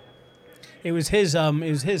forward. It was his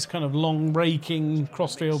kind of long raking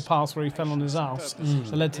crossfield pass where he fell on his ass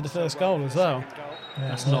that led to the first goal as well.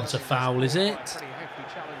 That's not a foul, is it?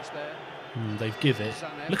 They've give it.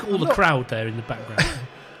 Look at all the crowd there in the background.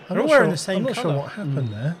 I'm They're not all wearing sure, the same I'm not sure colour. what happened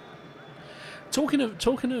there. Talking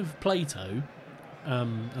of Plato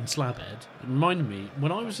and Slabhead, it reminded me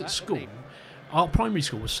when I was at school. Our primary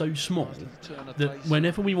school was so small that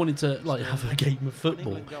whenever we wanted to have a game of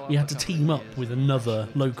football, we had to team up with another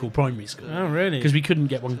local primary school. Oh, really? Because we couldn't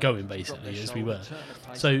get one going, basically, as we were.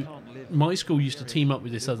 So my school used to team up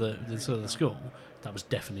with this other school. That was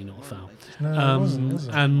definitely not a foul. No, it wasn't, was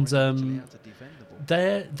it? And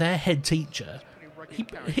their head teacher,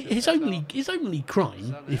 his only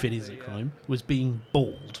crime, if it is a crime, was being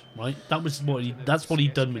bald. Right, that's what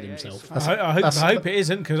he'd done with himself. I hope it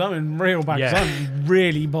isn't because I'm in real bad. 'Cause Yeah. I'm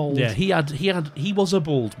really bald. Yeah, he was a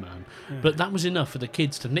bald man, but that was enough for the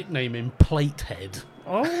kids to nickname him Platehead.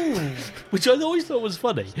 Oh, Which I always thought was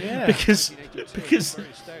funny, Yeah. because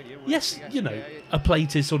yes, a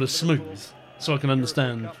plate is sort of smooth, so I can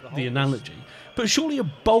understand the analogy. But surely a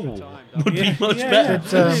bowl would be much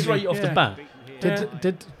better straight off the bat.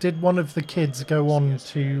 Did one of the kids go on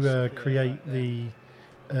to create the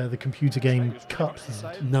computer game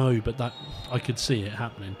Cuphead? No, but that I could see it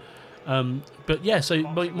happening. But yeah, so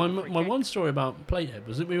my one story about Platehead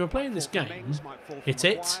was that we were playing this game. Hit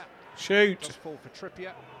it. shoot!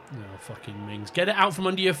 Oh, fucking Mings. Get it out from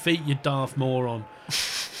under your feet, you daft moron.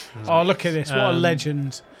 Oh, look at this! What a Um,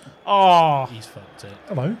 legend! Oh, He's fucked it.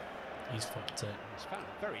 Hello. He's fucked it.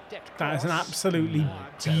 that is an absolutely No,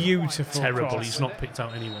 terrible. beautiful Terrible. cross. He's not picked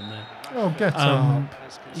out anyone there. Oh, get Um,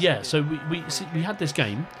 up. Yeah, so we had this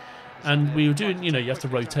game, and we were doing, you have to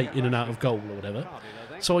rotate in and out of goal or whatever.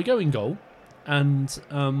 So I go in goal, and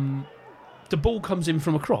the ball comes in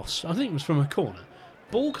from a cross. I think it was from a corner.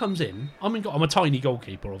 Ball comes in. I'm a tiny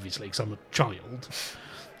goalkeeper, obviously, because I'm a child.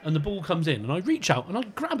 And the ball comes in, and I reach out and I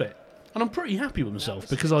grab it. And I'm pretty happy with myself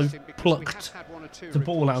because I've plucked the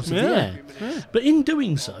ball out of the air. But in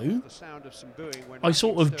doing so, I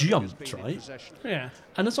sort of jumped, right? Yeah.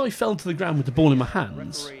 And as I fell to the ground with the ball in my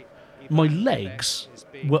hands, my legs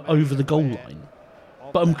were over the goal line.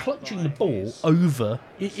 But I'm clutching the ball over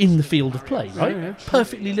in the field of play, right? Yeah.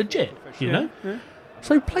 Perfectly legit, you know?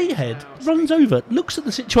 So Platehead runs over, looks at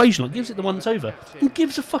the situation, gives it the once over, and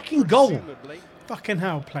gives a fucking goal. Fucking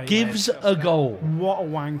hell, play. Gives a goal. What a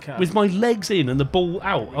wanker. With my legs in and the ball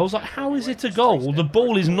out. I was like, how is it a goal? The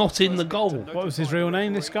ball is not in the goal. What was his real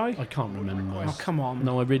name, this guy? I can't remember. Oh, come on.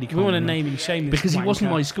 No, I really can't We want to remember. name and shame this Because he wasn't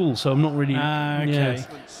wanker. my school, so I'm not really... Okay. Yeah.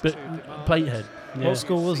 But Platehead, Yeah. What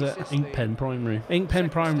school was it? Ink Pen Primary. Ink Pen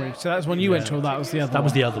Primary. So that's one you went to, or that was the other one? That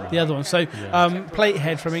was the other one. The other one. So,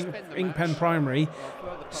 Platehead from Ink Pen Primary.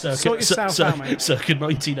 Sort yourself out, mate. Circa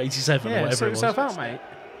 1987 or Yeah, whatever sort it was. yourself out, mate.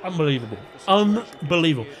 Unbelievable.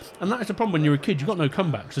 Unbelievable. And that's the problem when you're a kid, you've got no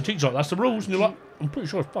comebacks. The teacher's like, that's the rules, and you're like, I'm pretty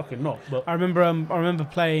sure it's fucking not. But I remember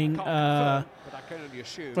playing when I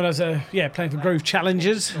was playing for Grove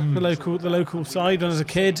Challengers, the local side when I was a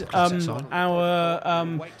kid. The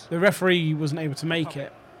referee wasn't able to make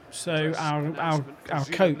it, so our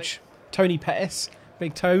coach Tony Pettis,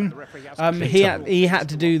 Big Tone, he had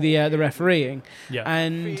to do the refereeing,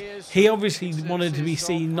 and he obviously wanted to be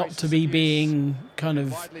seen not to be being kind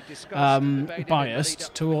of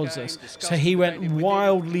biased towards us, so he went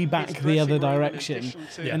wildly back the other direction.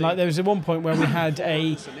 And like there was at one point where we had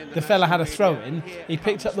the fella had a throw in, he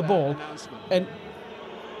picked up the ball, and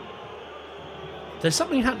there's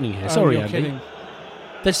something happening here. Sorry, you're Andy. kidding.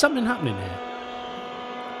 There's something happening here.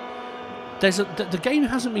 The game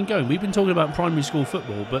hasn't been going. We've been talking about primary school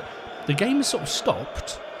football, but the game has sort of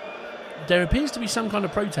stopped. There appears to be some kind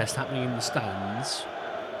of protest happening in the stands.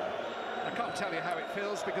 I can't tell you how it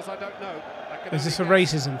feels because I don't know. Is this a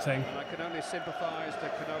racism thing? I can only sympathise. I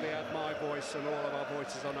can only add my voice and all of our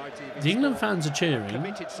voices on ITV. The England fans are cheering.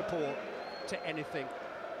 Committed support to anything.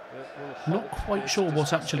 Not quite sure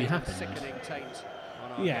what's actually happened.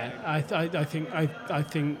 Yeah, I think.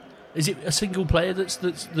 Is it a single player that's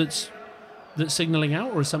signalling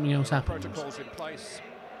out, or has something else happened? Protocols in place.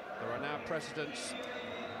 There are now precedents.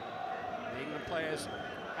 The England players,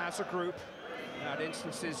 as a group, had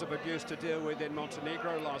instances of abuse to deal with in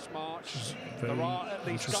Montenegro last March. There are at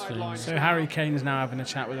least guidelines. So Harry Kane's now having a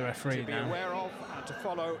chat with the referee to be now. aware of and to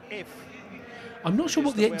follow if. I'm not sure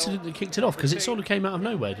what the incident that kicked it off, because it sort of came out of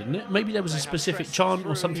nowhere, didn't it? Maybe there was a specific chant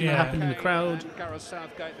or something that happened in the crowd. Gareth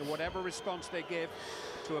Southgate, whatever response they give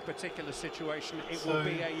to a particular situation, it will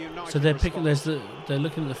be a united So they're picking. response. They're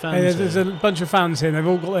looking at the fans. There's a bunch of fans here. They've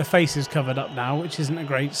all got their faces covered up now, which isn't a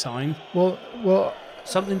great sign. Well,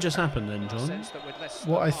 Something just happened then, John.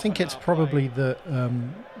 I think it's probably that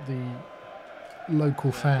the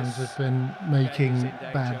local fans have been making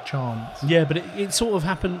bad chants. Yeah, but it sort of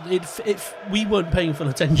happened. We weren't paying full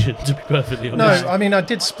attention, to be perfectly honest. No, I mean I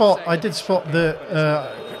did spot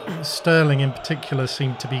that Sterling in particular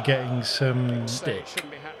seemed to be getting some stick.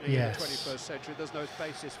 Yes.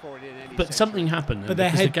 But something happened. But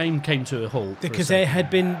because the game came to a halt. Because there had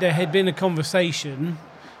been a conversation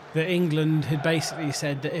that England had basically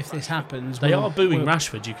said that if this happens, they are booing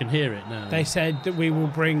Rashford. You can hear it now. They said that we will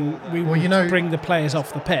bring the players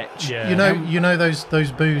off the pitch. Yeah. You know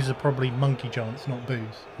those boos are probably monkey chants, not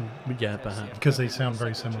boos. Yeah, perhaps because they sound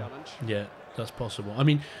very similar. Yeah, that's possible. I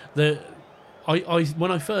mean,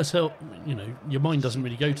 when I first heard, your mind doesn't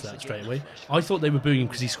really go to that straight away. I thought they were booing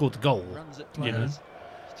because he scored the goal,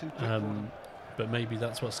 but maybe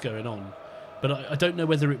that's what's going on. But I don't know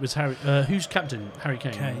whether it was Harry. Who's captain? Harry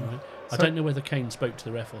Kane. Right? I don't know whether Kane spoke to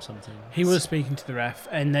the ref or something. He was speaking to the ref,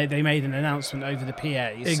 and they made an announcement over the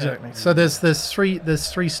PA. Exactly. So there's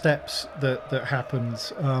three steps that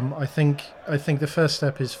happens. I think the first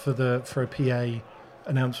step is for a PA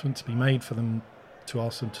announcement to be made for them to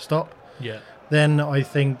ask them to stop. Yeah. Then I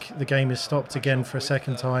think the game is stopped again for a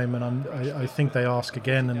second time, and I think they ask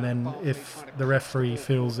again, and then if the referee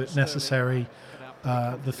feels it necessary,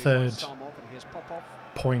 the third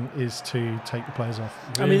point is to take the players off.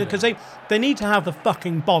 I mean, because they need to have the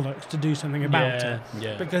fucking bollocks to do something about it.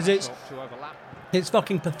 Yeah. Because it's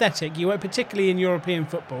fucking pathetic. Particularly in European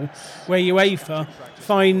football, where UEFA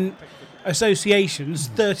fine associations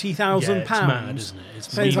 £30,000. It's mad, isn't it?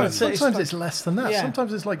 Sometimes it's less than that. Yeah.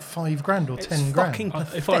 Sometimes it's like $5,000 or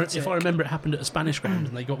 $10,000. If I remember, it happened at a Spanish ground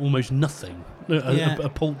and they got almost nothing, a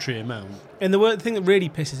paltry amount. And the thing that really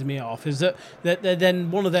pisses me off is that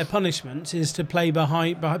then one of their punishments is to play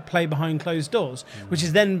behind closed doors, which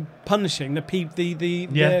is then punishing their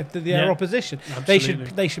opposition. Absolutely.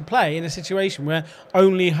 They should play in a situation where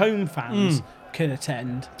only home fans can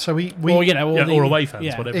attend. So or away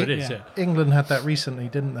fans, whatever it is. Yeah. England had that recently,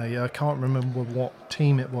 didn't they? I can't remember what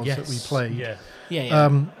team it was that we played.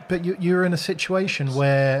 Yeah. But you're in a situation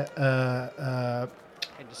where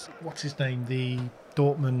what's his name? The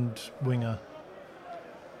Dortmund winger.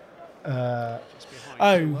 I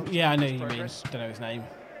know who you mean. Don't know his name.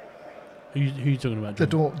 Who are you talking about, John?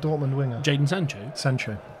 The Dortmund winger. Jadon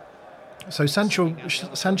Sancho. So Sancho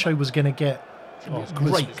was going to get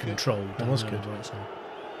great control. That was good.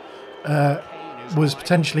 Was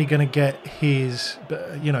potentially going to get his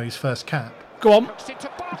first cap. Go on.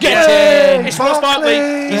 Get in! It's Ross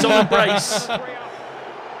Barkley. He's on the brace.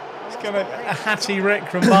 Got a Hattie Rick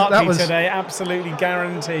from Barkley was- today, absolutely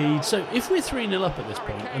guaranteed. So if we're 3-0 up at this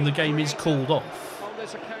point and the game is called off,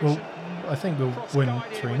 Well, I think we'll win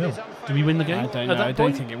 3-0. do we win the game? I don't at know. that I don't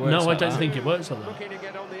point? think it works No, I like don't that. think it works like that.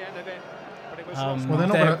 Well,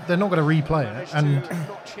 they're not going to replay it, and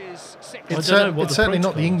it's, don't know what it's the certainly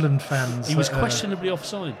not the protocol- England fans. He was that, questionably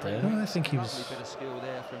offside there. No, I think he was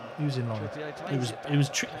in line. It was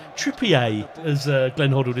Trippier, as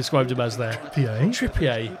Glenn Hoddle described him as there. PA.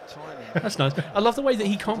 Trippier. That's nice. I love the way that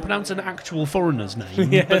he can't pronounce an actual foreigner's name,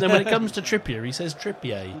 but then when it comes to Trippier, he says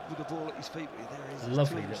Trippier.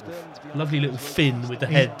 Lovely little fin with the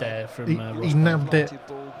head there from He Ross nabbed it.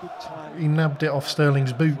 He nabbed it off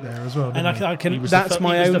Sterling's boot there as well. And Didn't I He can. was That's the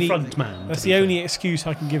my he was only. the front man. That's to be the fair. only excuse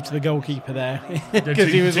I can give to the goalkeeper there, The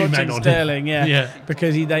because he was two men watching on him. Sterling. Yeah, Yeah.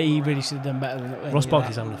 because he really should have done better than Ross that.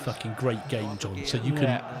 Barkley's having a fucking great game, John. So you can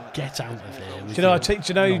Yeah. get out of here. With Do you know? your Do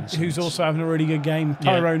you know nonsense. who's also having a really good game?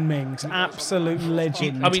 Yeah. Tyrone Mings, absolute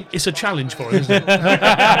legend. I mean, it's a challenge for him, isn't it?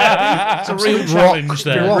 It's a real Rock- challenge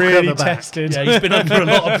there. rock at really the back. tested. Yeah, he's been under a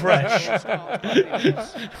lot of pressure.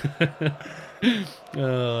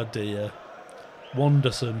 Oh dear.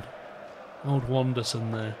 Wanderson. Old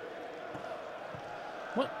Wanderson there.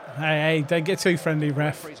 Hey, don't get too friendly,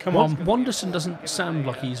 ref. Come on. Wanderson doesn't sound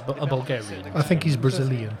like he's a Bulgarian. I think he's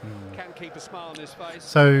Brazilian. Can keep a smile on his face.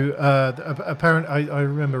 So apparently, I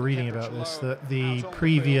remember reading about this that the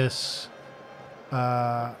previous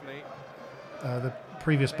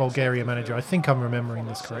Bulgaria manager, I think I'm remembering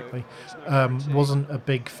this correctly, wasn't a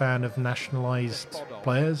big fan of nationalised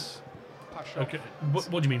players. Okay. What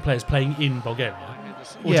do you mean, players playing in Bulgaria?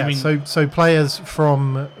 Or do you Yeah, mean- so players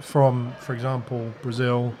from for example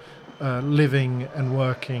Brazil, living and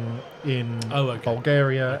working in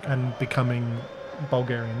Bulgaria and becoming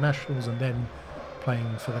Bulgarian nationals and then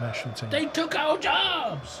playing for the national team. They took our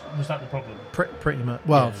jobs. Was that the problem? Pretty much.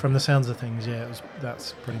 Well, Yeah. from the sounds of things, yeah,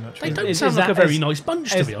 that's pretty much. They it. don't Is sound like that- a very is- nice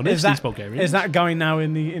bunch, to is- be is honest. that- These Bulgarians. Is that going now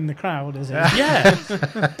in the crowd? Is it? Yeah,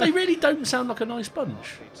 they really don't sound like a nice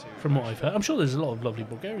bunch, from what I've heard. I'm sure there's a lot of lovely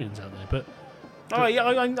Bulgarians out there, but Oh, yeah,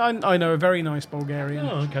 I know a very nice Bulgarian.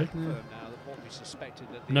 oh, okay.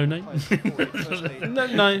 No name.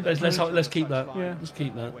 No. Let's keep that. Yeah. Let's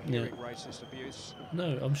keep that. Yeah.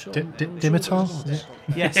 No, I'm sure. Dimitar?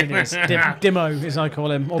 Yeah. Yes, it is. Dimo, as I call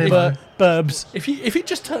him, or Dimo. Burbs. If it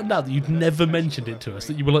just turned out that you'd never mentioned it to us,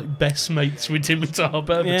 that you were like best mates with Dimitar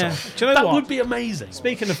Berbatov, Yeah. Do you know that what? would be amazing.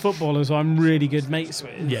 Speaking of footballers, who I'm really good mates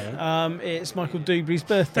with. Yeah. It's Michael Dewberry's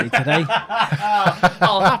birthday today.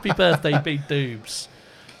 Oh, happy birthday, Big Doobs.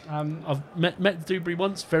 I've met Dewberry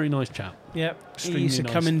once. Very nice chap. Yep. He Extremely used to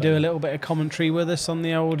nice come and do fella. a little bit of commentary with us on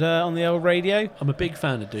the old radio. I'm a big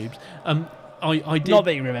fan of Doobs. I did. Not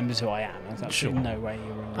that he remembers who I am. There's absolutely Sure. no way you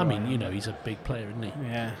remember. I who mean, am. you know, he's a big player, isn't he?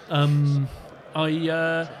 Yeah.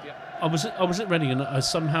 I was at Reading and I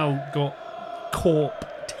somehow got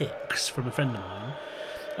corp ticks from a friend of mine,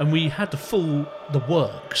 and we had the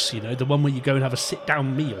works, you know, the one where you go and have a sit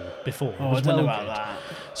down meal before. Oh, It I was don't know well about good. that.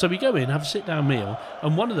 So we go in, have a sit down meal,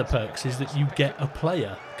 and one of the perks is that you get a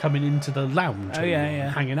player coming into the lounge, Oh, with yeah, you, yeah,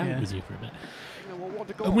 hanging out yeah. with you for a bit.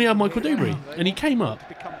 And we had Michael Dewberry, and he came up,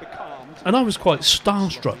 and I was quite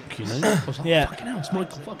starstruck, you know. I was like, Yeah. fucking hell, it's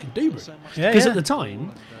Michael fucking Dewberry. Yeah, Because yeah. at the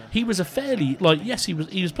time, he was a fairly, yes, he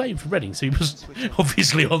was playing for Reading, so he was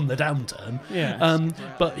obviously on the downturn. Yeah.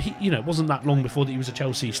 But he, it wasn't that long before that he was a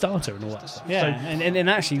Chelsea starter and all that stuff. Yeah, So, and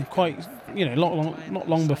actually quite, not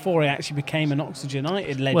long before he actually became an Oxford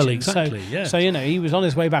United legend. Well, exactly, So, yeah. So, he was on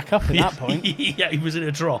his way back up at that point. yeah, he was in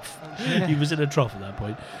a trough. He was in a trough at that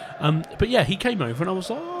point. But yeah, he came over and I was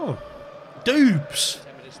like, oh, Doobs.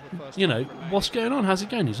 What's going on? How's it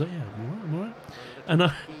going? He's like, yeah, I'm all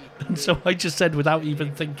right. And so I just said without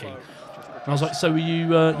even thinking, I was like, so are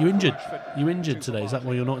you injured? You injured today? Is that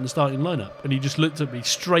why you're not in the starting lineup? And he just looked at me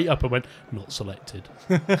straight up and went, not selected.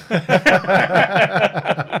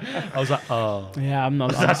 I was like, oh. Yeah, I'm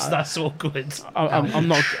not. That's awkward. I'm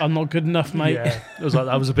not good enough, mate. Yeah, it was like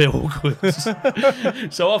that was a bit awkward.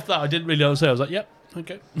 So after that, I didn't really know what to say. I was like, "Yep,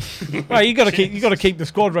 okay." Well, you got to keep the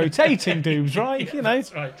squad rotating, dudes, right?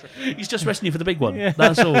 That's right. He's just resting you for the big one. Yeah.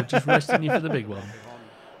 That's all. Just resting you for the big one.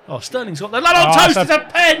 Oh, Sterling's got the lad on toast. it's It's a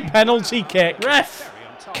pen. penalty kick. Ref.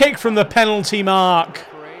 Kick from the penalty mark.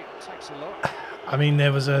 I mean,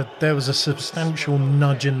 there was a substantial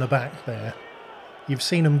nudge in the back there. You've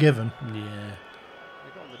seen them given. Yeah.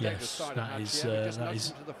 Yes, that is. I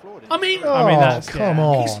I mean, that's- come yeah.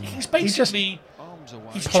 on. he's just basically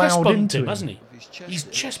he's ploughed chest bumped into him, him. hasn't he? He's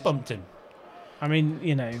chest bumped him. I mean,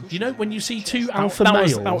 You know, when you see two alpha that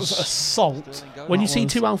males, was assault. when you That see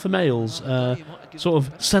was- two alpha males sort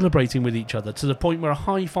of celebrating with each other to the point where a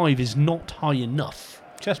high five is not high enough,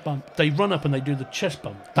 Chest bump. They run up and they do the chest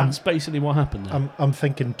bump. That's basically what happened there. I'm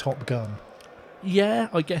thinking Top Gun. Yeah,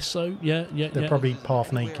 I guess so. Yeah. They're probably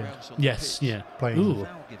half naked. Yes, yeah. Playing. Ooh.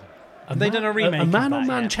 Have they done a remake A of that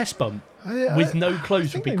man-on-man yet? chest bump with no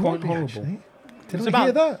clothes would be quite horrible. Did It's I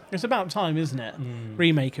hear that? It's about time, isn't it?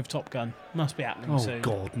 Remake of Top Gun. Must be happening Oh, soon.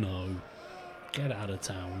 God, no. Get out of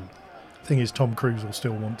town. Thing is, Tom Cruise will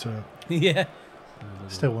still want to Yeah.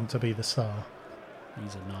 be the star.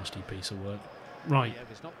 He's a nasty piece of work. Right.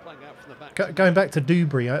 Going back to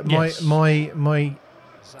Dewberry, Yes. my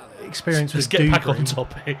experience Let's with get Dewberry, back on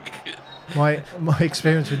topic. my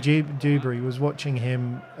experience with Dewberry was watching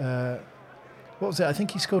him. What was it? I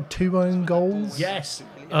think he scored 2 own goals. Yes.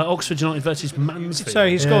 Oxford United versus Mansfield. So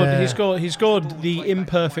he Yeah. scored the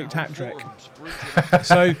imperfect hat trick.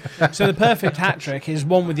 so the perfect hat trick is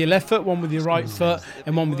one with your left foot, one with your right foot,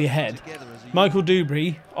 and one with your head. Michael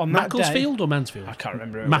Dewberry on that day. Macclesfield or Mansfield? I can't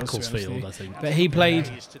remember. Who it was, to be honest with Macclesfield, you. I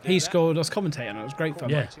think. But he scored. I was commentating on it. It was great fun.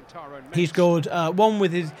 Yeah. He scored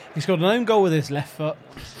He scored an own goal with his left foot,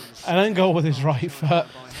 an own goal with his right foot,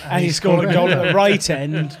 and he scored a goal at the right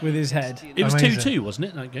end with his head. It was Amazing. 2-2, wasn't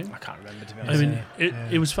it, that game? I can't remember, to be I honest. mean,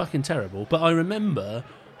 it was fucking terrible. But I remember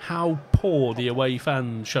how poor the away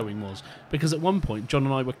fan showing was. Because at one point, John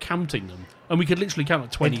and I were counting them. And we could literally count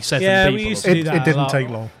like 27 Yeah, we people. used to do that It a didn't lot. take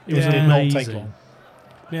long. It Yeah. did not take Amazing. long.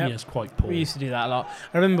 Yeah. Yes, quite poor. We used to do that a lot.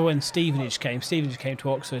 I remember when Stevenage came. Stevenage came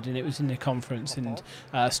to Oxford, and it was in the conference, and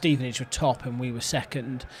Stevenage were top, and we were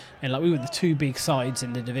second, and like we were the two big sides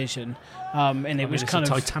in the division. And it was it's kind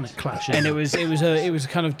a of titanic clash. and isn't it was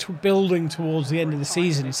kind of building towards the end of the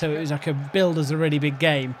season, so it was like a build as a really big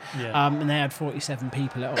game. Yeah. And they had 47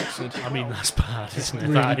 people at Oxford. I mean, that's bad, isn't it?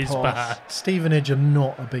 really That is poor. bad. Stevenage are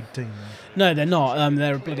not a big team. No, they're not.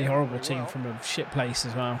 They're a bloody horrible team from a shit place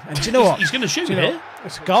as well. And do you know what? He's going to shoot Do you know here. what?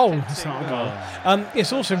 It's a goal. It's not a goal.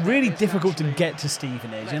 It's also really difficult to get to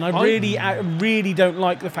Stevenage, and I really don't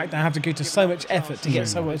like the fact that I have to go to so much effort to get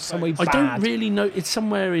somewhere I bad. don't really know. It's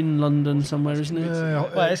somewhere in London, somewhere, isn't it?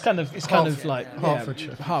 Well, it's kind of like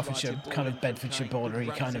Hertfordshire. Hertfordshire, kind of Bedfordshire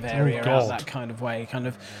bordery kind of area, God. out that kind of way.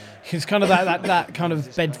 It's kind of that kind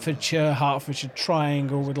of Bedfordshire, Hertfordshire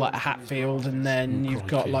triangle with like Hatfield, and then you've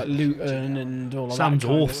got crikey. like Luton and all of Sounds that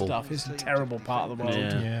kind awful. of stuff. It's a terrible part of the world.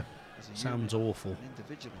 Yeah. Yeah. Sounds awful.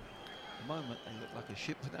 Individual. At the moment, they look like a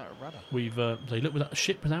ship without a rudder. We've they look without a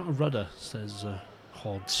ship without a rudder, says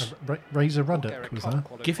Hodds. Razor Ruddock was there.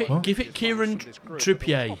 Give it Kieran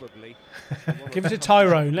Trippier. Give it to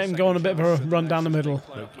Tyrone. Let him go on a bit of a run down the middle.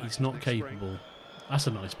 Look, he's not capable. That's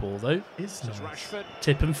a nice ball though. It's nice. Rashford.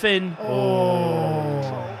 Tip and fin.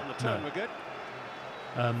 On the turn, No. we're good.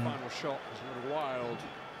 Final shot was a little wild.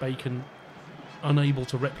 Bacon unable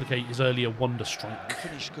to replicate his earlier wonder The strike.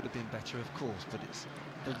 finish could have been better, of course, but it's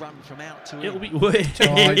the run from out to It'll in. be weird.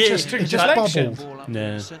 it just deflection. bubbled. Ball up Yeah. to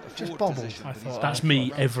the centre Just forward bubbled. position, I but he's thought- That's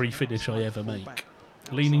me every finish I ever make.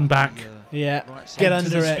 Leaning back, Yeah, right side. get to under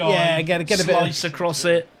the it. sky, Yeah, get a bit slice of across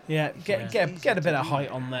it. get a bit of height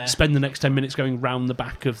on there. Spend the next 10 minutes going round the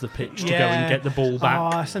back of the pitch to go Yeah. and get the ball Oh,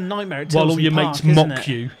 back, it's a nightmare at while all Tilsley your Park, mates isn't mock it?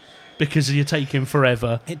 you because you're taking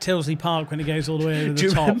forever. At Tilsley Park when it goes all the way over Do you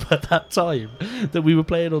the top. remember that time that we were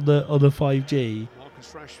playing on the 5G,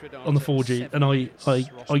 Marcus Rashford on the 4G, and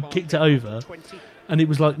I kicked it over, and it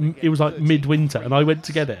was like midwinter, and I went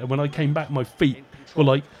to get it, and when I came back, my feet were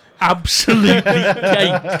like absolutely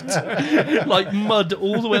caked, like mud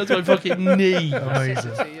all the way up to my fucking knee.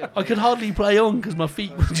 Amazing. I could hardly play on because my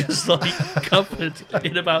feet were just like covered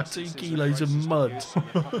in about 2 kilos of mud.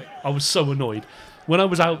 I was so annoyed. When I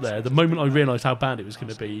was out there, the moment I realised how bad it was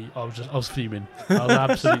going to be, I was fuming. I was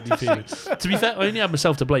absolutely fuming. To be fair, I only had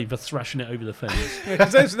myself to blame for thrashing it over the fence.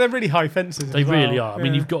 Because they're really high fences. They as well. really are. I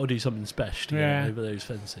mean, Yeah. you've got to do something special to Yeah. get over those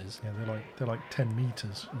fences. Yeah, they're like 10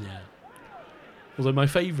 meters. Yeah. Although my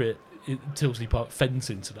favourite Tilsley Park fence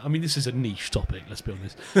incident, I mean, this is a niche topic, let's be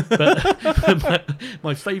honest. But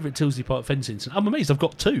my favourite Tilsley Park fence incident, I'm amazed I've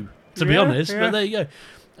got 2, to be Yeah, honest. yeah. But there you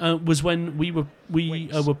go. Was when we were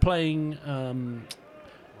playing.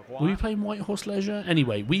 Were we playing White Horse Leisure?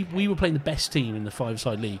 Anyway, we were playing the best team in the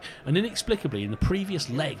 5-side league, and inexplicably in the previous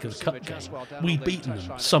leg of the cup game, we'd beaten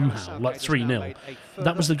them somehow, like 3-0.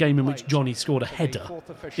 That was the game in which Johnny scored a header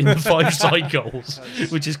in the 5-side goals,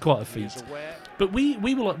 which is quite a feat. But we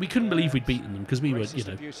were like, we couldn't believe we'd beaten them because we were,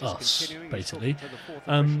 us basically.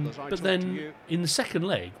 But then in the second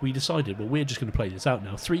leg, we decided, well, we're just going to play this out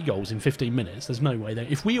now. 3 goals in 15 minutes. There's no way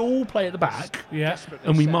if we all play at the back, Yeah.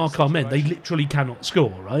 and we mark our men, they literally cannot score,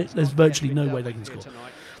 right? There's virtually no way they can score.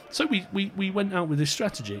 So we went out with this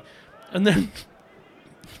strategy. And then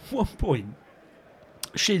at one point,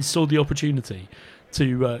 Shiz saw the opportunity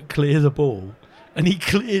to clear the ball and he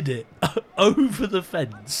cleared it over the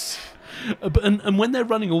fence. And when they're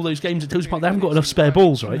running all those games at Tills Park, they haven't got enough spare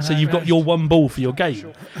balls, right? So you've got your one ball for your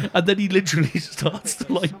game. And then he literally starts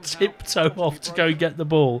to like tiptoe off to go get the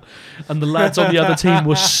ball. And the lads on the other team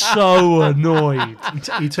were so annoyed.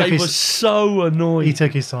 They were so annoyed. He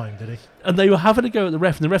took his time, did he? And they were having a go at the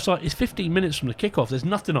ref, and the ref's like, it's 15 minutes from the kickoff, there's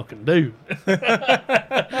nothing I can do.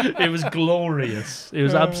 It was glorious. It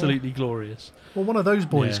was absolutely glorious. Well, one of those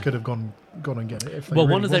boys could have gone and get it. If they Well,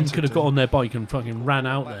 really one of them wanted could have to. got on their bike and fucking ran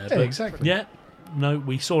out there. Yeah, but exactly. Yeah, no,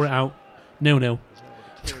 we saw it out. 0-0.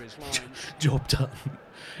 Job done.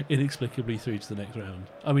 Inexplicably through to the next round.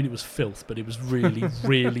 I mean, it was filth, but it was really,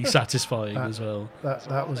 really satisfying as well.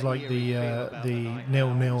 That was like the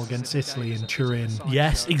 0-0 against Italy in Turin.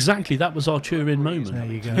 Yes, exactly. That was our Turin moment. There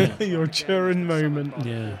you go. Your Turin moment.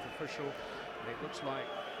 Yeah.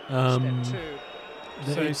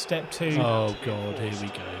 So step 2. Oh God, here we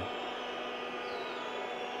go.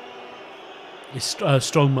 Is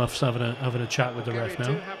Strongmuff's having a chat with the ref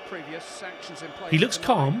now? He looks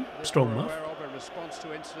calm, Strongmuff.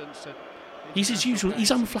 He's his usual.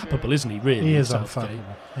 He's unflappable, isn't he? Really, He is in unflappable. Southgate?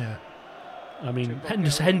 Yeah. I mean,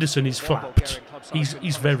 Henderson is flapped. He's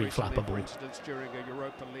very flappable.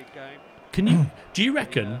 Do you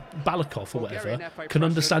reckon Balakov or whatever can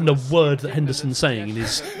understand a word that Henderson's saying in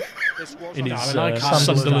his I can't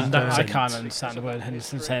Sunderland understand, I accent? can't understand the word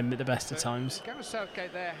Henderson's saying at the best of times.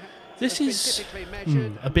 This is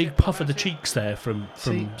a big puff of the cheeks there from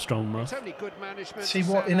Strongmuff. See,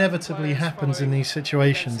 what inevitably happens in these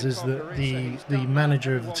situations is that the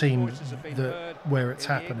manager of the team where it's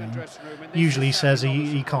happening usually says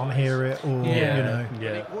he can't hear it, or you know. Yeah.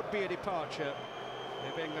 It would be a departure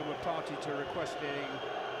if England were party to requesting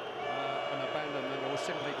an abandonment or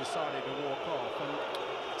simply decided to walk off.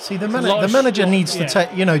 And See, the manager needs to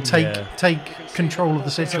take control of the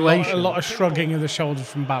A situation. lot of shrugging of the shoulders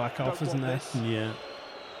from Balakov, isn't there? Yeah.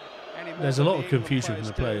 There's a lot of confusion from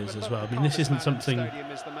the players as well. I mean, this isn't something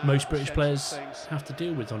most British players have to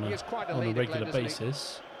deal with on a regular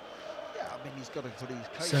basis.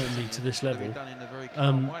 Certainly to this level.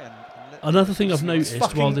 Another thing I've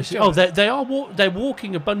noticed while this they're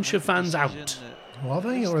walking a bunch of fans out. Are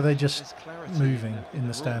they, or are they just moving in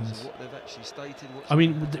the stands? I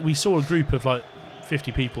mean, we saw a group of like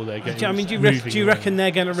 50 people there getting. I mean, do you moving reckon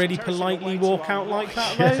they're going to really politely walk out like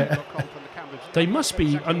that, though? They must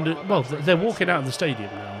be under. Well, they're walking out of the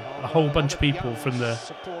stadium now. A whole bunch of people from the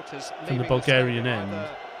Bulgarian end.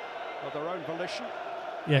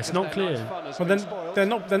 Yeah, it's not clear. Well, then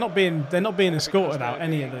they're not being escorted out.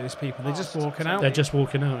 Any of those people, they're just walking out. They're just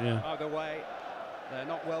walking out. Yeah. Either way, they're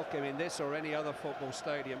not welcome in this or any other football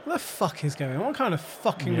stadium. What the fuck is going on? What kind of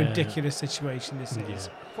fucking ridiculous situation this is?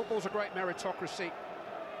 Football's a great meritocracy.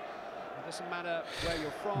 It doesn't matter where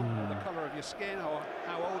you're from, or the colour of your skin, or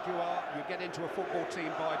how old you are. You get into a football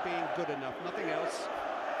team by being good enough. Nothing else.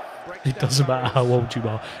 It doesn't matter how old you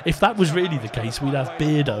are. If that was really the case, we'd have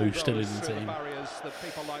Beardo still in the team.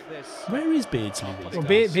 Where is Beardsley? Well,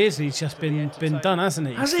 Beardsley's just been done, hasn't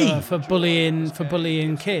he? Has he? For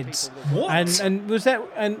bullying kids. What? And was that?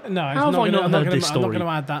 And no, How have I not heard this I'm not story? going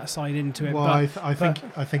to add that side into it. Well, but,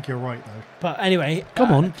 I think you're right though. But anyway,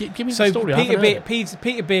 Come on, give me the story.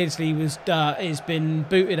 Peter Beardsley has been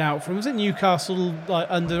booted out from, was it Newcastle, like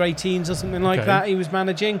under 18s or something like that? He was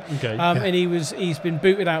managing, Okay. and he's been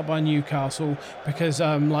booted out by Newcastle because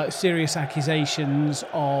like serious accusations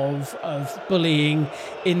of bullying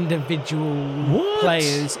individual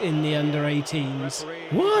players in the under 18s.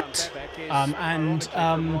 What?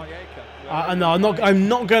 No, I'm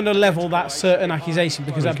not going to level that certain accusation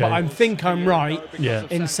because but I think I'm right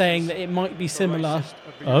in saying that it might be similar.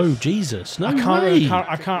 Oh Jesus! No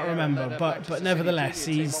I can't remember, but nevertheless,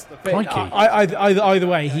 he's. Either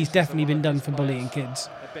way, he's definitely been done for bullying kids.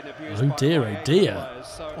 Oh dear!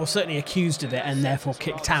 Or certainly accused of it and therefore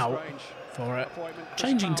kicked out for it.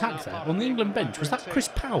 Changing tack there on the England bench, was that Chris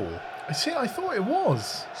Powell? I thought it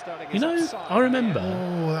was. You know, I remember.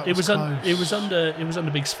 Oh, that it was close. it was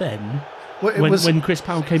under Big Sven Well, it was when Chris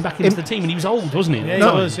Powell came back into the team, and he was old, wasn't he? Yeah,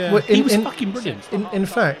 No, he was. Yeah. well, He was fucking brilliant. In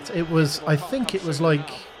fact, it was. I think it was like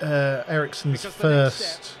Ericsson's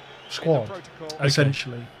first squad,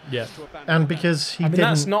 essentially. Yeah. And because he I mean, didn't.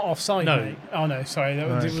 that's not offside, No. mate. Oh no, sorry, that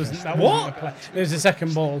Right, wasn't. okay. That What? wasn't a play. It was a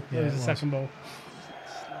second ball. Yeah, It was it a was. second ball.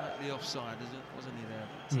 Slightly offside, wasn't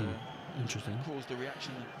he there? Interesting. Caused the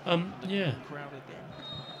reaction. Yeah. Crowd again.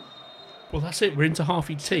 Well, that's it. We're into half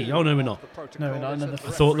tea. Oh, no, we're not. No, not another.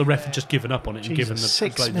 I thought the ref had just given up on it and given Jesus, the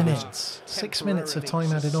 6 blow the minutes. 6 minutes of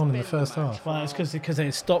time added on in the first half. Well, it's because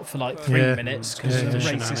they stopped for like 3 Yeah. minutes because Yeah, of the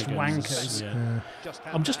yeah. racist wankers. Yeah.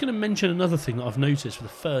 I'm just going to mention another thing that I've noticed for the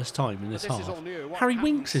first time in this half. Harry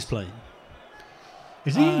Winks is playing.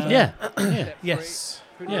 Is he? Yeah. Yeah. Yes.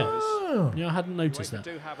 Yeah. Oh. Yeah, I hadn't noticed that.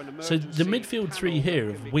 So the midfield three here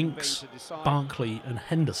of Winks, Barkley and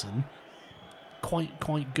Henderson,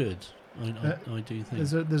 quite good. I do think.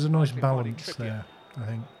 There's a nice balance there, I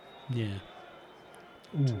think. Yeah.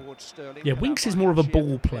 Yeah, Winks is more of a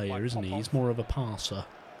ball player, isn't he? He's more of a passer.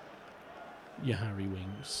 Yeah, Harry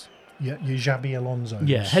Winks. Yeah, your Xabi Alonso.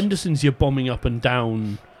 Yeah, Henderson's your bombing up and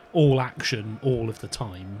down, all action, all of the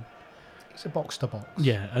time. It's a box to box.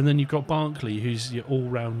 Yeah, and then you've got Barkley, who's your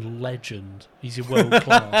all-round legend. He's your world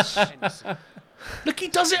class. Look, he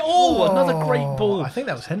does it all. Another great ball. I think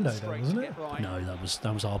that was Hendo, though, wasn't it? No, that was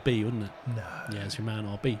RB, wasn't it? No. Yeah, it's your man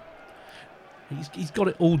RB. He's got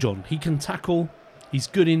it all, John. He can tackle. He's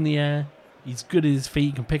good in the air. He's good at his feet.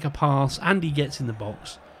 He can pick a pass, and he gets in the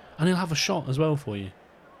box, and he'll have a shot as well for you.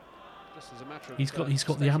 He's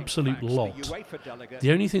got the absolute lot.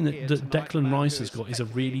 The only thing that Declan Rice has got is a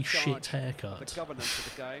really shit haircut. The governance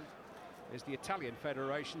of the game is the Italian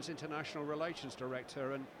Federation's international relations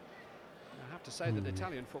director, and I have to say that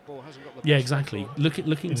Italian football hasn't got the Yeah, best exactly. record.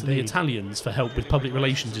 Looking to the Italians for help with public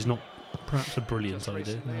relations is not perhaps a brilliant Just idea.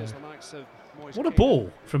 recently, as the likes of Moise What a Kean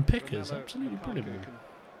ball from and Pickers! Ronaldo Absolutely brilliant Lukaku ball. can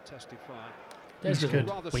testify. There's He's little good.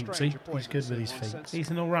 Rather Winksy. strange He's good with his appointments in feet. one sense. He's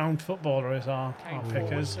an all-round footballer, is our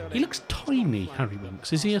Pickers. He looks tiny, Harry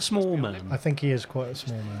Winks. Is he a small I man? think he is quite a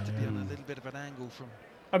small man. To be Yeah. on a little bit of an angle from.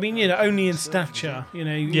 I mean, only in stature. He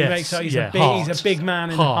Yes, makes out he's yeah, he's a big man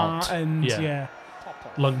in the heart, heart, and yeah. yeah.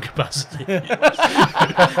 Lung capacity.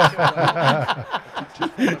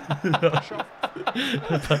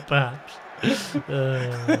 Perhaps.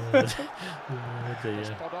 Oh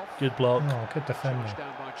dear. Good block. Oh, good defender.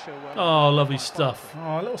 Oh, lovely stuff.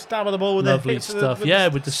 Oh, a little stab of the ball with Lovely the stuff. Yeah,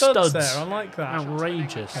 with the studs. there. I like that.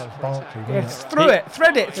 Outrageous. That was Barkley, Yeah, wasn't it? through it,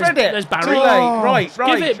 thread it. There's Barry. Too late.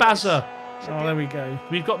 Right. Give it, Bazza. Oh, there we go.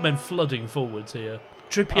 We've got men flooding forwards here.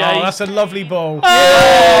 Trippier. Oh, that's a lovely ball.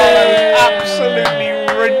 Absolutely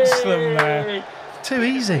rinsed them there. Too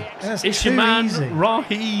easy. That's It's too your man, easy.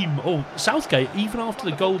 Raheem. Oh, Southgate, even after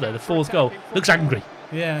the goal there, the fourth goal, looks angry.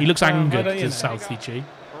 Yeah. He looks Well, angered, I don't- does Southie G.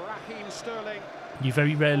 You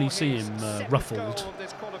very rarely see him ruffled.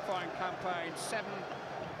 This qualifying campaign, 7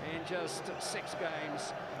 in just 6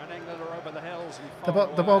 games, and England are over the hills.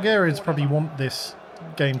 The Bulgarians probably want this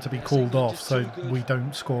game to be called off so we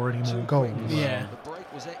don't score any more goals. Yeah. The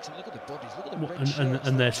break was excellent. Look at the bodies. Look at the What- red and- shirts.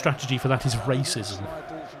 and their strategy for that is racism. Slide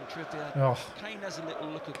ball from Trippier. Oh, Kane has a little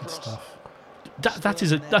look good across. stuff.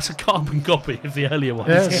 That's a carbon copy of the earlier one.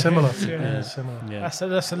 Yeah, it's similar. Yeah. Yeah, it's similar. Yeah.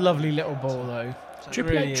 That's a lovely little ball though.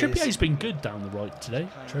 really is. Trippier's been good down the right today.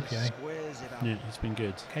 Trippier. Squares it up. Yeah, he's been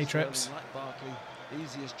good. K-Trips. Like Barkley,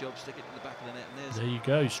 easiest job, stick it to the back of the net, and There you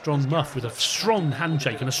go. Strong muff with a strong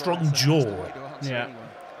handshake and a strong jaw. Yeah.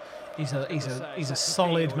 He's a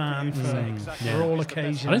solid man for all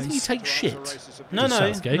occasions. I don't think he takes shit. No, does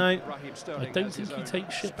Southgate. no. I don't think he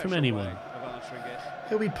takes shit from anyone.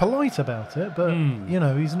 He'll be polite about it, but Mm.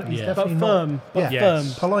 he's Yeah. definitely But firm. not. But Yeah, firm.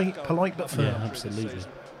 Yes. polite but firm. Yeah, absolutely.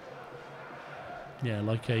 Yeah,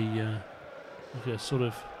 like a sort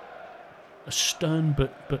of a stern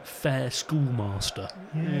but fair schoolmaster.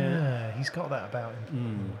 Yeah, he's got that about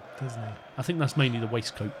him, doesn't he? I think that's mainly the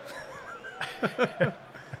waistcoat.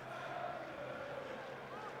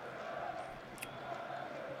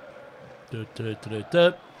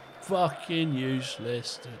 Fucking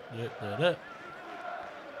useless.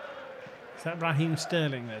 Is that Raheem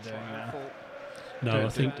Sterling they're doing now? No, I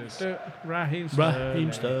think Raheem Sterling.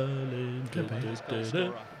 Raheem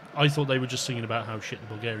Sterling. I thought they were just singing about how shit the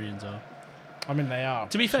Bulgarians are. I mean, they are.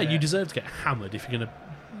 To be fair, Yeah. you deserve to get hammered if you're going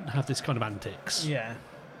to have this kind of antics. Yeah.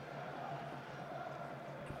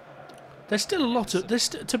 There's still a lot of.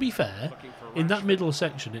 To be fair, in that middle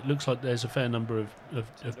section, it looks like there's a fair number of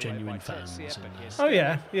genuine fans in there. Oh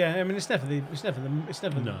yeah, yeah. I mean, it's never the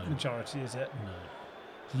No. majority, is it? No.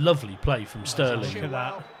 Lovely play from Sterling. Look at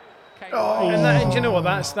that. Oh. And do you know what?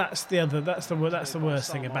 That's the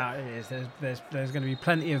worst thing about it is there's going to be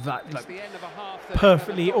plenty of that like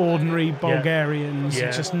perfectly ordinary Bulgarians,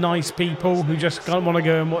 Yeah. just nice people who just don't want to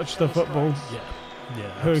go and watch the football, Yeah,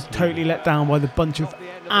 who are absolutely. totally let down by the bunch of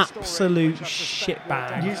absolute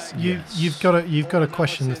shitbags. You've got to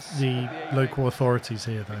question the local authorities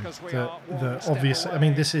here, though. The obvious. I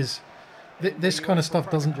mean, this kind of stuff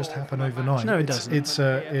doesn't just happen overnight. No, it doesn't. It's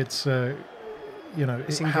it It's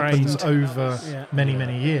happens ingrained. over Yeah.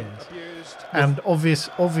 many years. and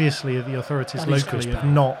obviously the authorities That is locally Chris have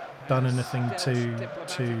Bale. not done anything to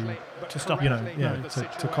stop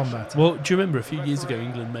to combat it. Well, do you remember a few years ago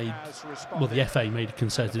England the FA made a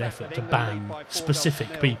concerted effort to ban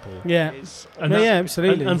specific people? Yeah, And yeah,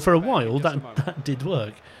 absolutely. And for a while that did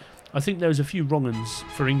work. I think there was a few wrong uns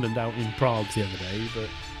for England out in Prague the other day,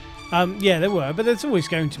 but yeah, there were, but there's always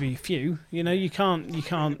going to be a few. You know, you can't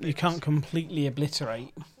completely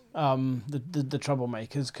obliterate the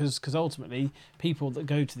troublemakers because ultimately people that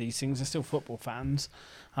go to these things are still football fans,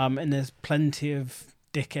 and there's plenty of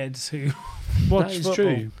dickheads who watch that is football.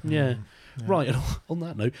 true. Yeah. Right. And on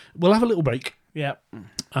that note, we'll have a little break. Yeah,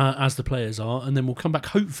 As the players are, and then we'll come back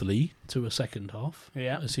hopefully to a second half.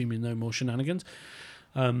 Yeah. Assuming no more shenanigans.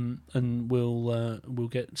 And we'll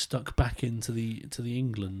get stuck back into the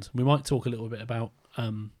England. We might talk a little bit about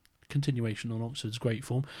continuation on Oxford's great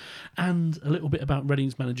form, and a little bit about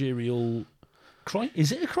Reading's managerial.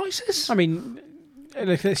 Is it a crisis? I mean,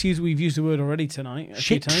 we've used the word already tonight. A few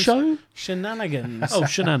Shit times. show. Shenanigans. Oh,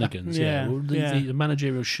 shenanigans. Yeah, Well, yeah. the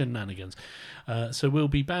managerial shenanigans. So we'll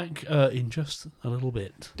be back in just a little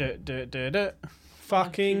bit.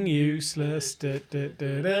 Fucking useless.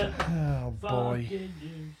 Oh boy.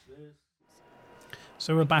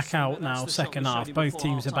 So we're back out now, second half. Both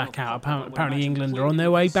teams are back out. Apparently England are on their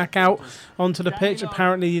way back out onto the pitch.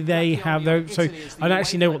 Apparently they have those. So I don't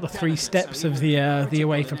actually know what the 3 steps of the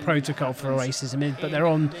UEFA protocol for racism is, but they're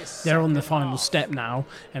on the final step now.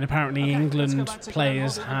 And apparently England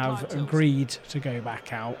players have agreed to go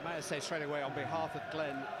back out. May I say straight away on behalf of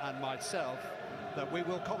Glenn and myself that we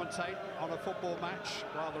will commentate on a football match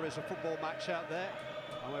while there is a football match out there,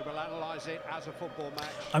 and we will analyse it as a football match.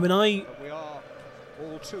 I mean, But we are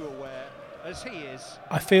all too aware, as he is.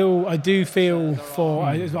 I do feel for.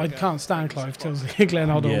 I can't stand Clive Tilsley, Glenn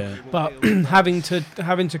Hoddle, Yeah. but having to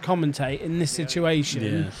commentate in this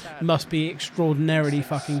situation must be extraordinarily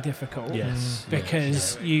fucking difficult. Yes.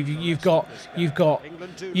 Because you've got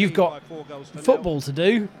England do lead by 4 goals to football to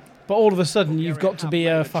do, but all of a sudden you've got to be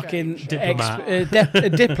a fucking Diplomat. a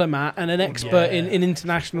diplomat and an expert Yeah. in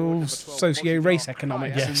international socio-race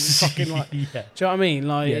economics. Yes. And fucking like, do you Yeah. know what I mean?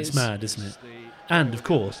 Like, Yeah, it's mad, isn't it? And of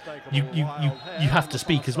course, you have to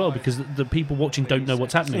speak as well because the people watching don't know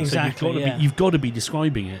what's happening. Exactly, so yeah. you've got to be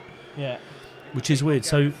describing it, Yeah. which is weird.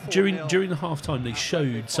 So during the half time, they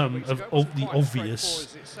showed some of the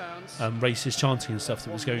obvious racist chanting and stuff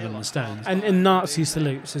that was going on in the stands. And Nazi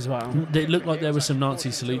salutes as well. It looked like there were some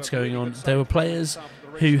Nazi salutes going on. There were players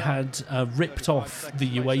who had ripped off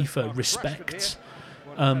the UEFA respect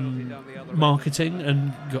marketing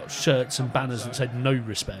and got shirts and banners that said "No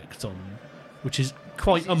respect" on them, which is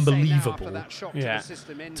quite unbelievable. Yeah.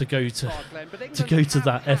 To go to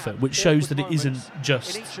that effort, which shows that it isn't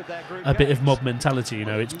just a bit of mob mentality. You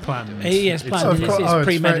know, it's planned. Yeah, it's planned. It's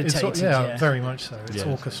premeditated. Yeah, very much so. It's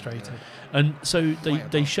Yeah. orchestrated. And so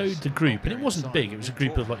they showed the group, and it wasn't big. It was a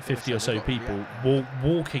group of like 50 or so people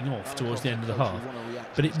walking off towards the end of the half.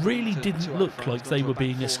 But it really didn't look like they were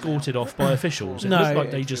being escorted off by officials. It No. looked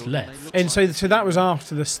like they just left. And so that was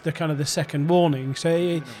after the kind of the second warning.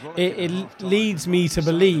 So it leads me to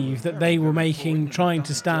believe that they were trying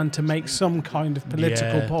to stand to make some kind of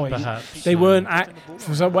political Yeah, point. perhaps, They yeah. weren't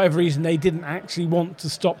for whatever reason they didn't actually want to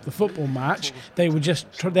stop the football match. They were just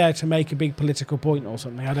there to make a big political point or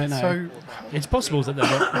something. I don't know. So It's possible that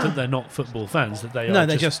they're not football fans. That they No, are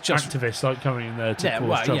they're just just- activists like coming in there to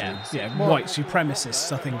cause trouble. white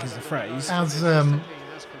supremacists, I think is the phrase.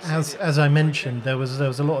 as I mentioned, there was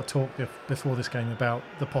a lot of talk before this game about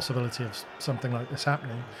the possibility of something like this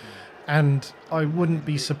happening, and I wouldn't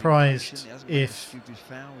be surprised if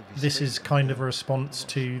this is kind of a response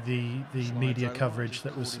to the media coverage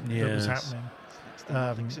that was Yes. happening.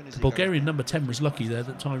 The Bulgarian number 10 was lucky there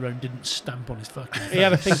that Tyrone didn't stamp on his fucking face. He had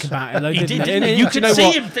to think about it, though. He didn't did, he? didn't he? And You do could know see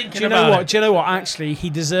what? him thinking Do you know about what? it. Do you know what? Actually, he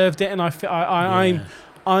deserved it, and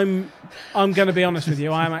I'm going to be honest with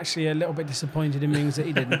you. I am actually a little bit disappointed in Mings that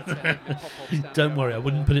he didn't. Don't worry, I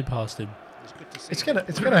wouldn't put it past him. It's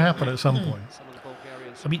gonna happen at some point.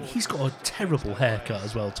 I mean, he's got a terrible haircut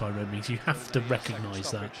as well, Tyrone Mings. You have to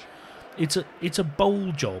recognise that. It's a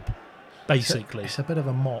bowl job, basically. It's a bit of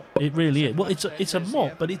a mop. It really is. Well, it's a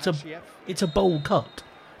mop, but it's a bowl cut.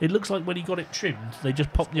 It looks like when he got it trimmed, they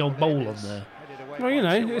just popped the old bowl on there. Well, you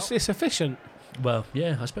know, it's efficient. Well,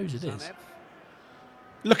 yeah, I suppose it is.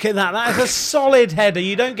 Look at that. That is a solid header.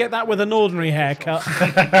 You don't get that with an ordinary haircut.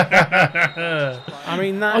 I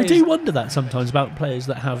mean, I do wonder that sometimes about players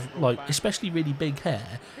that have, like, especially really big hair.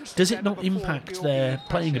 Does it not impact their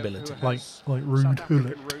playing ability? Like Ruud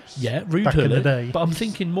Gullit. Yeah, Ruud Back in the Gullit, day. but I'm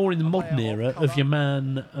thinking more in the modern era of your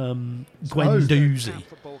man Guendouzi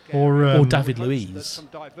Or David Luiz.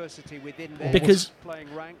 Because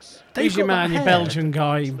Who's your man, your Belgian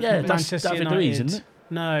guy? Yeah, that's Manchester David United. Luiz, isn't it?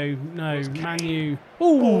 No, Manu.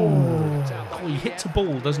 Oh, he hits a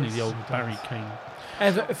ball, doesn't he, the old Barry Kane?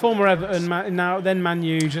 Former Everton, then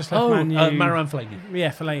Manu, just left Manu. Marouane Fellaini. Yeah,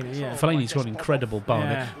 Fellaini, yeah. Fellaini's got an incredible bar.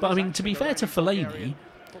 Yeah. But I mean, to be fair to Fellaini,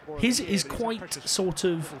 his is quite sort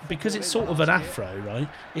of, because it's sort of an afro, right?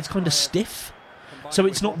 It's kind of stiff. So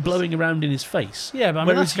it's not blowing around in his face. Yeah, but I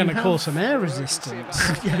mean, Whereas that's going to you cause some air resistance.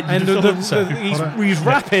 And He's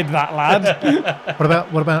rapid, that lad.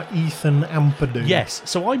 what about Ethan Ampadu? Yes,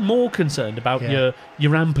 so I'm more concerned about Yeah.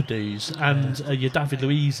 your Ampadus and your David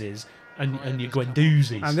Luizes and your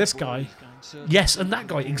Guendouzis. And this guy. Yes, and that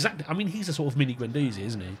guy, exactly. I mean, he's a sort of mini Guendouzi,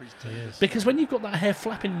 isn't he? He is. Because when you've got that hair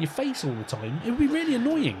flapping in your face all the time, it would be really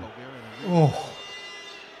annoying. Oh,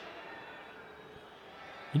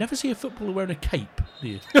 You never see a footballer wearing a cape, do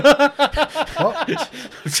you? what?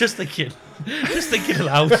 Just thinking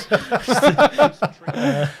aloud.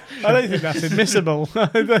 I don't think that's admissible.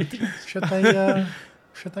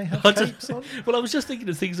 Should they have I don't- capes on? Well, I was just thinking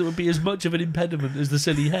of things that would be as much of an impediment as the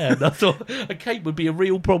silly hair. And I thought a cape would be a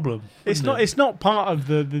real problem. It's wouldn't not. it? It's not part of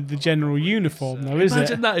the general uniform, though, is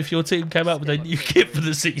Imagine it? that if your team came out with a new kit for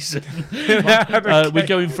the season. Okay. We're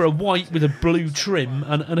going for a white with a blue trim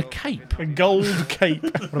and a cape. A gold cape.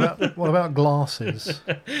 What about glasses?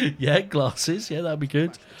 Yeah, glasses. Yeah, that'd be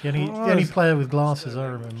good. The only player with glasses I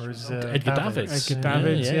remember is Edgar Davids. Edgar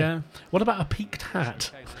Davids, yeah. What about a peaked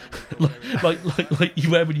hat? like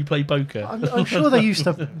you wear when you play poker. I'm sure they used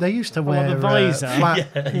to wear the visor. flat.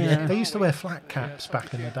 Yeah. They used to wear flat caps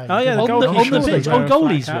back in the day. Oh, yeah, the on goal- the, I'm on sure the they pitch. wear Oh, a flat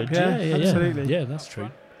goalies cap, would. yeah, Yeah, absolutely. Yeah, that's true.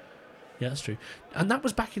 Yeah, that's true. And that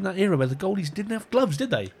was back in that era where the goalies didn't have gloves,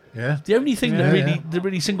 did they? Yeah. The only thing Yeah, that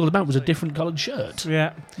really singled them out was a different coloured shirt.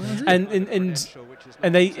 Yeah, That's it.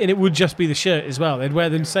 and it would just be the shirt as well. They'd wear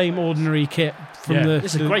the same ordinary kit from Yeah, the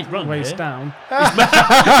it's a great run waist here. down.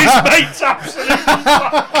 His mate's absolutely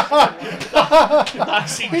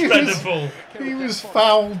That's incredible. He was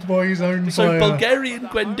fouled by his own So player. Bulgarian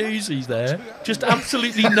Guendouzi's there just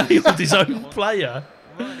absolutely nailed his own player.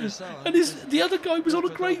 And the other guy was on a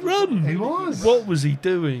great run. He was. What was he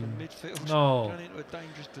doing? Oh,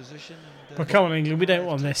 But come on, England, we don't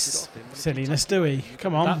want this silliness, do we?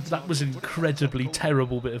 Come on. that was an incredibly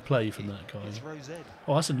terrible bit of play from that guy.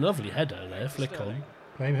 Oh, that's a lovely header there, flick on.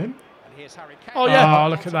 Blame him. Oh, yeah. Oh,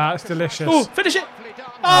 look at that. It's delicious. Oh, finish it.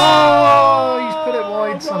 Oh, he's put it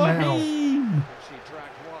wide somehow. Raheem.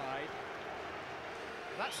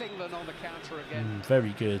 That's England on the counter again.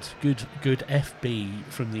 Very good. Good FB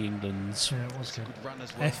from the Englands. Yeah, it was good.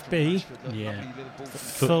 FB. Yeah.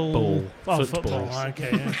 Full. Oh, football.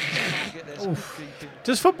 Okay. Yeah.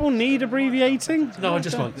 Does football need abbreviating? No, I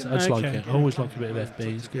just like it. I Okay. always like a bit of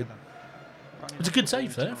FB. It's good. It's a good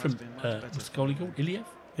save there from what's the goalie called? Iliev?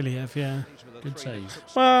 Iliev, yeah. Good save.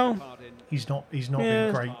 Well, He's not Yeah.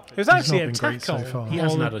 been great. It was He's actually not a been great so tackle. far. He More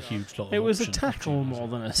hasn't than- had a huge lot of it was a options, tackle actually. more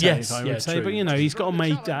than a save, Yes, I yeah, would say. true. But you know, he's got to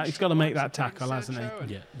make that. He's got to make that tackle, hasn't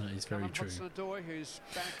he? Yeah, that is very true.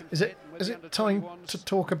 Is it time to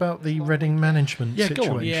talk about the Reading management Yeah, go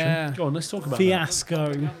situation? on. Yeah. Go on, let's talk about that.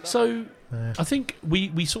 Fiasco. So, Yeah. I think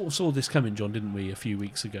we sort of saw this coming, John, didn't we, a few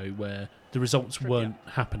weeks ago, where the results weren't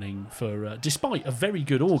happening for, despite a very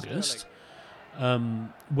good August,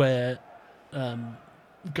 where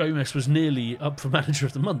Gomez was nearly up for Manager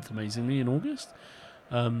of the Month, amazingly, in August,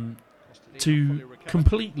 to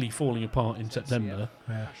completely falling apart in September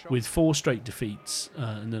Yeah. with 4 straight defeats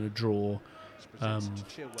and then a draw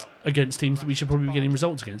against teams that we should probably be getting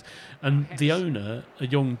results against. And the owner,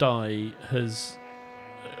 Yong Dai, has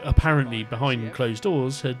apparently behind closed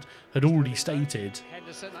doors had already stated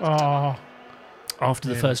Oh, after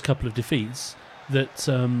the Yeah. first couple of defeats that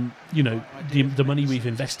the money we've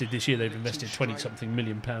invested this year, they've invested 20-something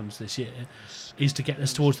million pounds this year, is to get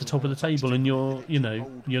us towards the top of the table, and you're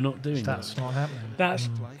not doing That's that. not happening.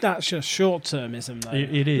 that's just short-termism, though.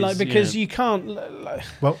 It is, like because yeah. you can't.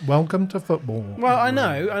 Well, welcome to football. Well, I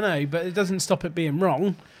know, but it doesn't stop it being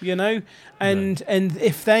wrong, you know. And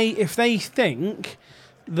if they think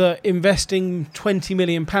that investing £20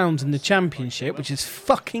 million in the Championship, which is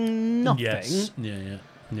fucking nothing, Yes.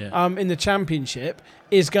 Yeah. in the Championship,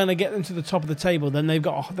 is going to get them to the top of the table, then they've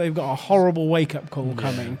got a horrible wake up call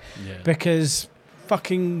coming, Yeah. because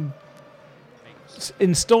fucking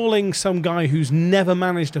installing some guy who's never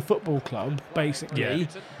managed a football club, basically,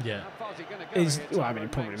 Yeah. is, well, I mean, he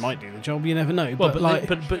probably might do the job. You never know. Well,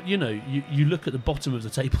 but but you know, you look at the bottom of the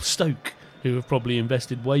table, Stoke, who have probably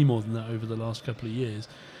invested way more than that over the last couple of years,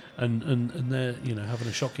 and they're having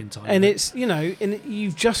a shocking time. And it's and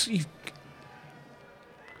you've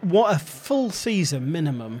what a full season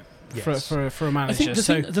minimum for a manager. I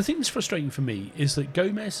think the thing that's frustrating for me is that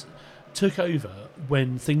Gomez took over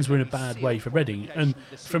when things were in a bad way for Reading, and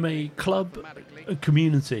from a club, a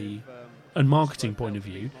community, and marketing point of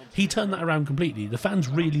view, he turned that around completely. The fans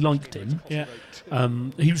really liked him. Yeah.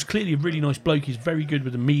 He was clearly a really nice bloke. He's very good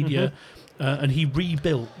with the media. And he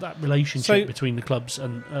rebuilt that relationship between the clubs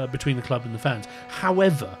and between the club and the fans.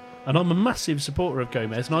 However, and I'm a massive supporter of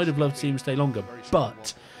Gomez, and I'd have loved to see him stay longer.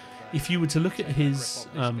 But if you were to look at his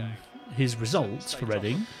results for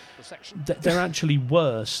Reading, they're actually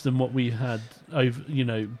worse than what we had over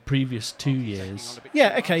previous 2 years.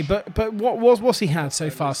 Yeah, okay, but what's he had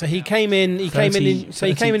so far? So he came in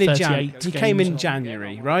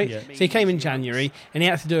January, right? Yeah. So he came in January, and he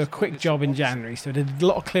had to do a quick job in January. So he did a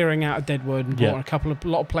lot of clearing out of deadwood and brought a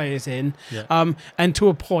lot of players in, and to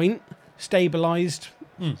a point stabilised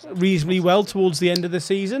reasonably well towards the end of the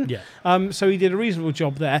season. Yeah. So he did a reasonable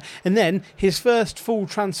job there. And then his first full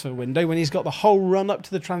transfer window, when he's got the whole run up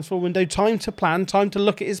to the transfer window, time to plan, time to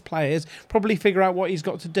look at his players, probably figure out what he's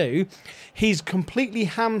got to do, he's completely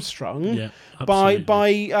hamstrung by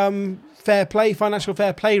financial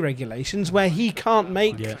fair play regulations, where he can't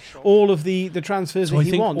make all of the transfers that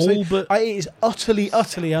he wants. It is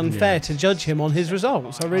utterly unfair to judge him on his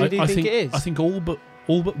results. I really do think it is. I think all but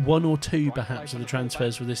one or two, perhaps, of the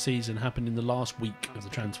transfers for this season happened in the last week of the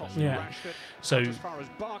transfer window. Yeah.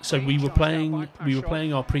 So we were playing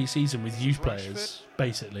our pre-season with youth players,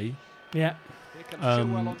 basically. Yeah.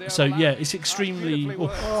 It's extremely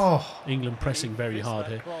England pressing very hard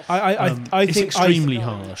here. I think it's extremely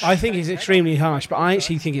harsh. I think it's extremely harsh, but I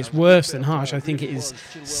actually think it's worse than harsh. I think it is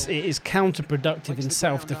counterproductive and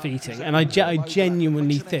self-defeating, and I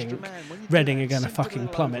genuinely think Reading are going to fucking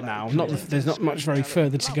plummet now. There's not much very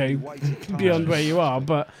further to go beyond where you are,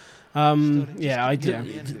 but.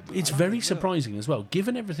 It's very surprising as well.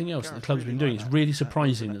 Given everything else that the club's been doing, it's really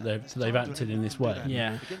surprising that they've acted in this way.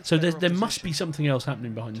 Yeah. So there must be something else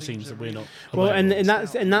happening behind the scenes that we're not. Well, and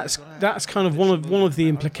that's kind of one of the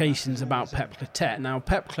implications about Pep Clotet. Now,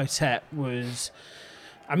 Pep Clotet was.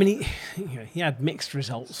 I mean, he had mixed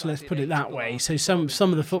results, let's put it that way. So some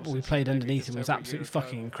of the football we played underneath him was absolutely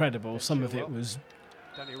fucking incredible. Some of it was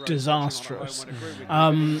disastrous,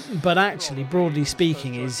 but actually, broadly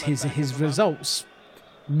speaking, his results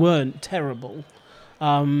weren't terrible.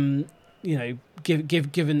 Given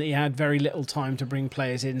that he had very little time to bring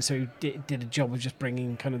players in, so he did a job of just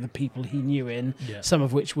bringing kind of the people he knew in. Some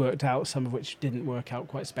of which worked out, some of which didn't work out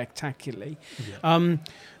quite spectacularly.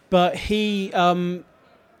 But he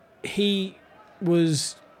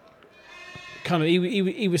was kind of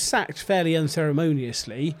he was sacked fairly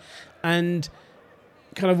unceremoniously, and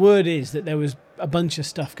kind of word is that there was a bunch of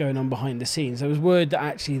stuff going on behind the scenes. There was word that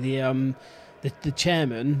actually the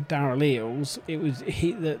chairman, Darryl Eales,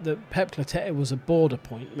 the Pep Clotet was a board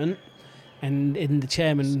appointment, and the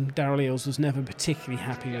chairman, Darryl Eales, was never particularly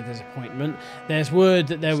happy with his appointment. There's word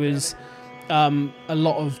that there was a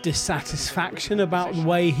lot of dissatisfaction about the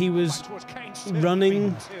way he was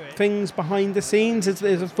running things behind the scenes as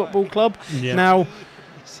a football club. Yeah. Now,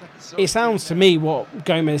 it sounds to me what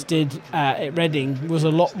Gomez did at Reading was a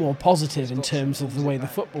lot more positive in terms of the way the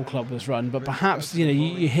football club was run, but perhaps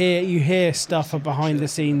you hear stuff behind the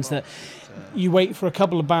scenes that you wait for a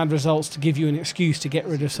couple of bad results to give you an excuse to get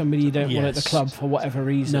rid of somebody you don't want at the club for whatever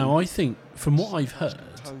reason. Now, I think from what I've heard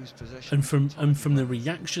and from the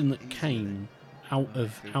reaction that came out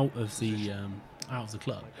of the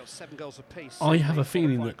club, I have a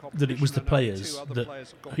feeling that it was the players that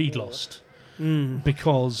he'd lost.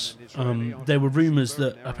 Because there were rumours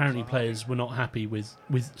that apparently players were not happy with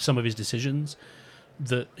some of his decisions,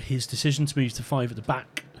 that his decision to move to 5 at the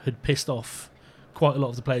back had pissed off quite a lot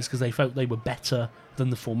of the players because they felt they were better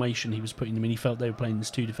than the formation he was putting them in. He felt they were playing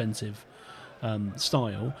this too defensive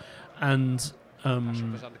style, and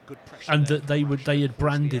that they had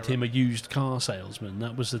branded him a used car salesman.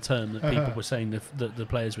 That was the term that people were saying that the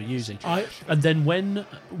players were using. And then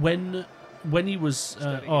when he was,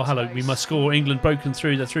 hello, we must score. England broken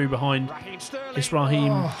through. They're through behind. It's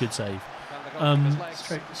Raheem. Good save.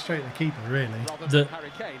 Straight to the keeper, really.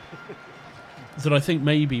 that I think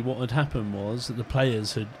maybe what had happened was that the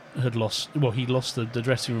players had lost. Well, he lost the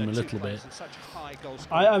dressing room a little bit.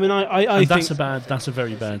 I And think that's a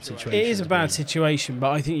very bad situation. it is a to bad be. situation,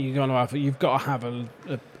 but I think you've got to have a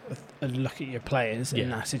look at your players in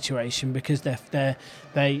Yeah. that situation, because they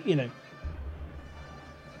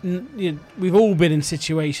we've all been in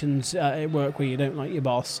situations at work where you don't like your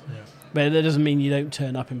boss, Yeah. but that doesn't mean you don't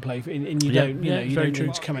turn up and play, and you Yeah, don't yeah, you very don't true.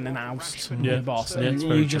 need to come in and oust Yeah. your boss, Yeah, and it's you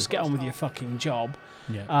very just true. get on with your fucking job.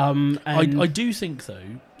 Yeah. And I do think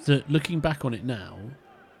though that looking back on it now,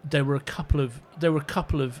 there were a couple of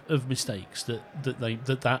mistakes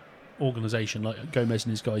that organisation like Gomez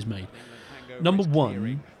and his guys made. Number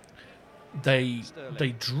one, they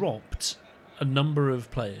dropped a number of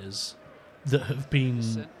players that have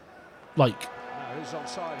been like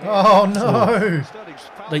Oh no!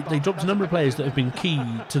 they dropped a number of players that have been key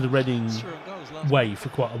to the Reading way for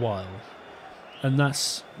quite a while, and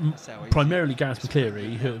that's primarily Gareth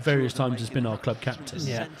McCleary, who at various times has been our club captain.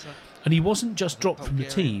 Yeah. And he wasn't just dropped from the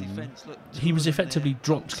team; he was effectively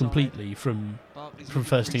dropped completely from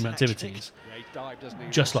first team activities,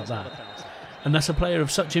 just like that. And that's a player of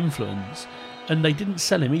such influence, and they didn't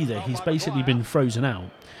sell him either. He's basically been frozen out.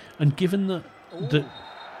 And given that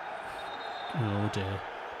oh dear,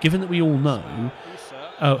 given that we all know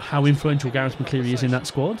how influential Gareth McCleary is in that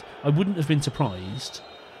squad, I wouldn't have been surprised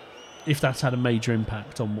if that's had a major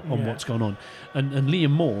impact on what's gone on. And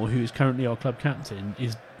Liam Moore, who is currently our club captain,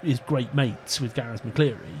 is great mates with Gareth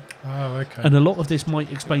McCleary. Oh, okay. And a lot of this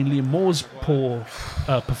might explain Liam Moore's poor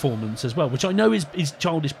performance as well, which I know is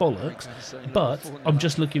childish bollocks, but I'm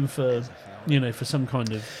just looking for some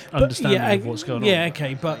kind of understanding of what's going on. Yeah,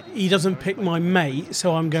 okay, but he doesn't pick my mate,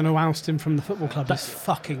 so I'm going to oust him from the football club. That's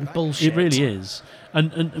fucking bullshit. It really is.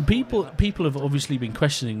 And people have obviously been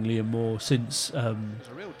questioning Liam Moore since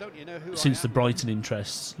the Brighton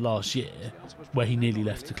interests last year, where he nearly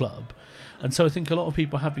left the club. And so I think a lot of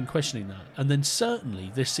people have been questioning that. And then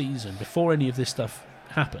certainly this season, before any of this stuff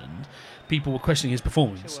happened, people were questioning his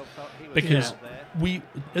performance. Because we,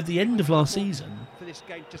 at the end of last season,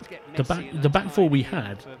 the back four we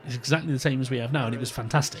had is exactly the same as we have now, and it was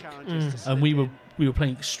fantastic. And we were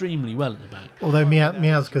playing extremely well at the back. Although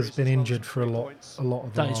Miazga's been injured for a lot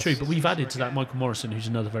of That is true, but we've added to that Michael Morrison, who's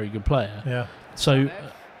another very good player. Yeah. So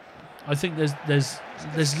I think there's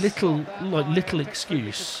little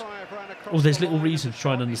excuse, or there's little reason to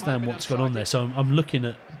try and understand what's gone on there. So I'm looking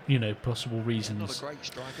at possible reasons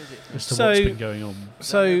as to what's been going on.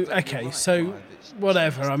 So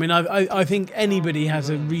whatever. I mean, I think anybody has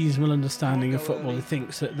a reasonable understanding of football who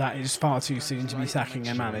thinks that is far too soon to be sacking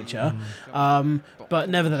a manager. But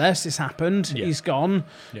nevertheless, this happened. Yeah. He's gone.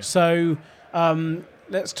 Yeah. So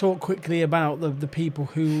let's talk quickly about the people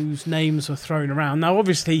whose names were thrown around. Now,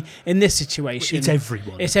 obviously, in this situation, It's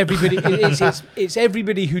everyone. It's everybody. it's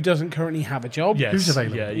everybody who doesn't currently have a job. Yes. Who's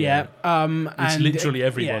available? Yeah. It's It's literally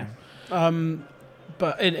everyone. Yeah.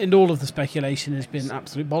 But in all of the speculation has been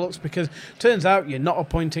absolute bollocks, because turns out you're not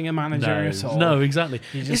appointing a manager at all. No, exactly.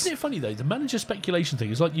 You just- Isn't it funny though? The manager speculation thing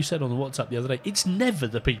is like you said on the WhatsApp the other day. It's never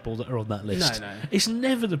the people that are on that list. No. It's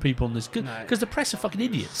never the people on this because the press are fucking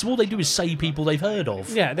idiots. So all they do is say people they've heard of.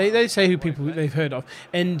 Yeah, they say who people they've heard of,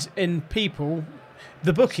 and people,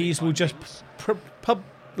 the bookies will just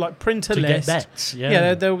print a To list. get bets.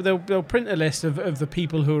 Yeah, they'll print a list of the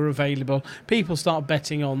people who are available. People start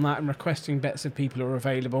betting on that and requesting bets of people who are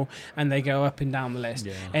available, and they go up and down the list.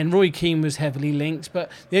 Yeah. And Roy Keane was heavily linked, but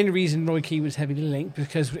the only reason Roy Keane was heavily linked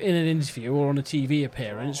because in an interview or on a TV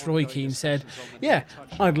appearance, Roy Keane said, "Yeah,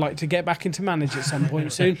 I'd like to get back into manage at some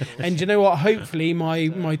point soon, and you know what? Hopefully, my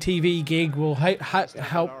TV gig will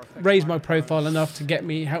help raise my profile enough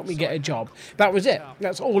to help me get a job." That was it.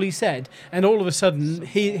 That's all he said, and all of a sudden,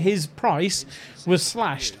 his price was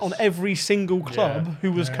slashed on every single club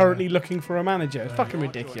who was currently looking for a manager. It's fucking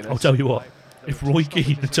ridiculous. I'll tell you what. If Roy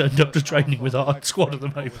Keane had turned up to training with our squad at the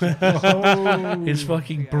moment, his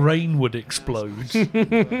fucking brain would explode.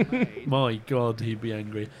 My God, he'd be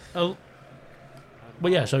angry. Oh,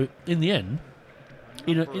 but yeah. So in the end,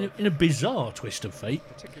 in a bizarre twist of fate,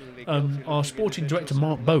 our sporting director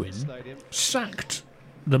Mark Bowen sacked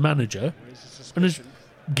the manager and has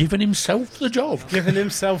given himself the job. Giving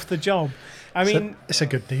himself the job. I mean, it's a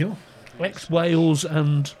good deal. Ex-Wales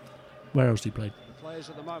and where else he played?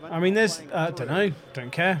 there's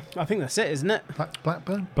don't care. I think that's it, isn't it?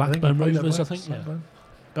 Blackburn. Blackburn he played at Rovers, I think, yeah. Blackburn.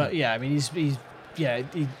 But yeah, I mean,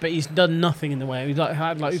 he's done nothing in the way. He's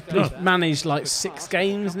managed like 6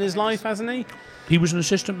 games in his life, hasn't he? He was an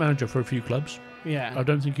assistant manager for a few clubs. Yeah. I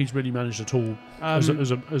don't think he's really managed at all as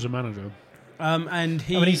a manager. And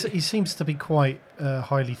he he seems to be quite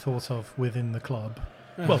highly thought of within the club.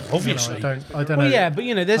 Well, obviously. I don't know. Well, yeah, but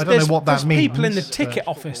I don't there's know what that people in the means, ticket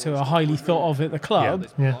but- office who are highly thought of at the club.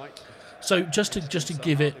 Yeah. So just to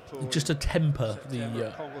give it, just to temper the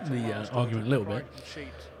argument a little bit,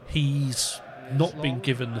 he's not been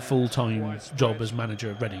given the full-time job as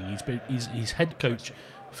manager at Reading. He's head coach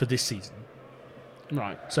for this season.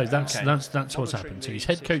 Right. So that's what's happened. So he's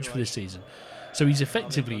head coach for this season. So he's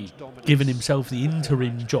effectively given himself the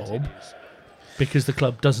interim job because the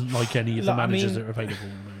club doesn't like any of the Look, I managers mean- that are available.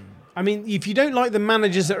 I mean, if you don't like the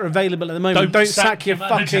managers that are available at the moment, don't sack your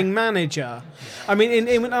fucking manager. I mean,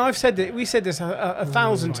 I've said that we said this a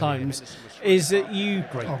thousand times. Is that you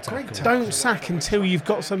Great don't sack until you've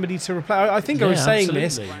got somebody to replace? I think I was Yeah, saying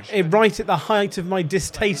absolutely. this right at the height of my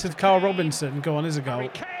distaste of Carl Robinson. Go on, is a goal.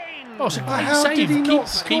 Oh, it's a great How save. did he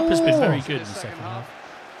not Keeper's been score? very good in the second half.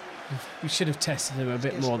 We should have tested him a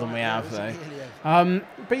bit more than we have, though.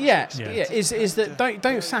 But yeah, is that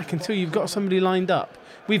don't sack until you've got somebody lined up.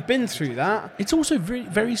 We've been through that. It's also very,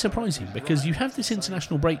 very surprising because you have this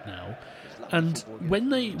international break now, and when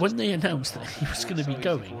they announced that he was going to be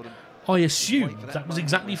going, I assumed that was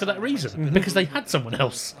exactly for that reason because they had someone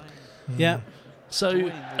else. Yeah.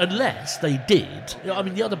 So unless they did, I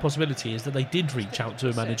mean, the other possibility is that they did reach out to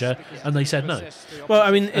a manager and they said no, Well,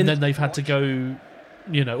 I mean, and then they've had to go,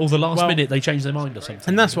 or the last minute they changed their mind or something.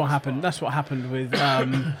 and that's what happened. That's what happened with.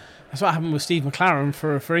 That's what happened with Steve McLaren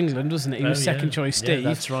for England, wasn't it? He was second choice Steve. Yeah,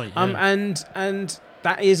 that's right. Yeah. And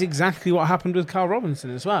that is exactly what happened with Carl Robinson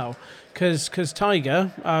as well, because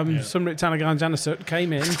Tiger, Sumrit Tanagan Janasut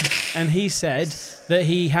came in, and he said that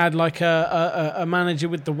he had like a manager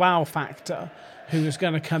with the wow factor, who was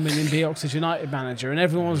going to come in and be Oxford United manager, and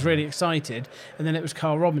everyone was really excited. And then it was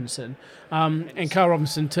Carl Robinson. And Carl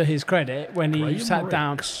Robinson, to his credit, when he sat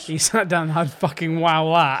down and had fucking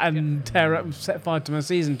wow that and tear up and set fire to my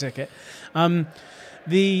season ticket.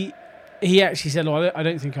 He actually said, "Oh, I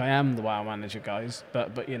don't think I am the WoW manager, guys."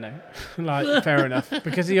 But like fair enough,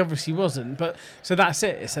 because he obviously wasn't. But so that's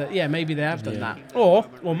it. It's maybe they have done that, or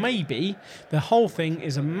maybe the whole thing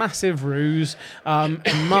is a massive ruse. And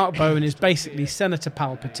Mark Bowen is basically Senator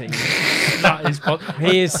Palpatine. That is,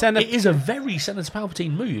 He is Senator. it is a very Senator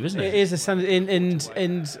Palpatine move, isn't It it? is a Senator in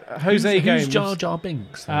Jose Gomez. Who's Jar Jar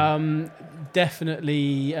Binks? then?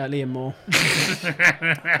 Definitely Liam Moore.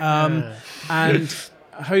 And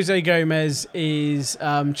Jose Gomez is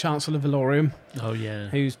Chancellor Valorium, Oh yeah.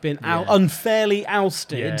 who's been Yeah. unfairly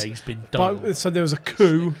ousted. Yeah, he's been done. So there was a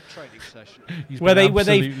coup He's where been they've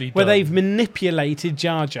absolutely done. manipulated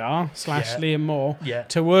Jar Jar / Liam Moore Yeah.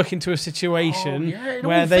 to work into a situation Oh, yeah, it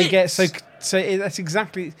where all they get fits. that's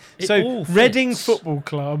exactly It so. all Reading fits. Football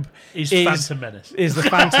Club is Phantom Menace. is the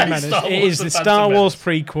Phantom Menace. Star It Wars, is the the Phantom Star Wars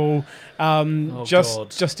Menace. prequel.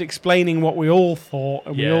 God. Just explaining what we all thought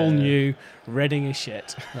and we all Yeah. knew. Reading is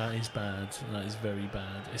shit. That is bad. That is very bad.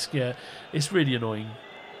 It's really annoying.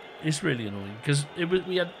 It's really annoying because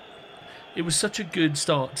it was such a good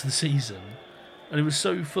start to the season, and it was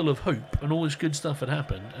so full of hope, and all this good stuff had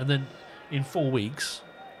happened, and then in 4 weeks,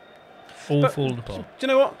 all But- fallen apart. Do you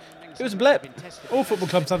know what? It was a blip. All football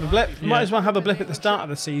clubs have a blip. You might Yeah. as well have a blip at the start of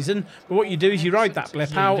the season. But what you do is you ride that blip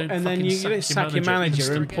Yeah, you out, don't and then fucking you don't sack your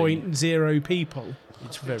manager and point 0 people.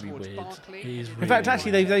 It's very weird. It is really In fact,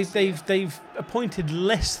 actually, weird. they've appointed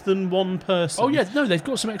less than one person. Oh yeah, no, they've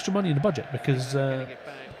got some extra money in the budget because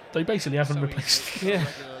they basically haven't replaced. yeah,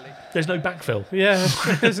 There's no backfill. yeah.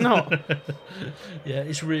 It's not. Yeah,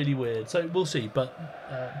 it's really weird. So we'll see. But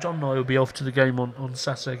John and I will be off to the game on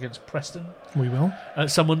Saturday against Preston. We will.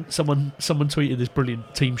 Someone tweeted this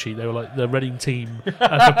brilliant team sheet. They were like the Reading team for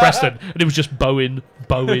Preston, and it was just Bowen.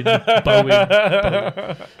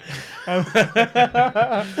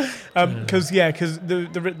 Because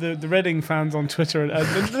the Reading fans on Twitter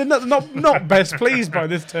they're not best pleased by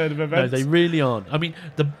this turn of No, events. they really aren't. I mean,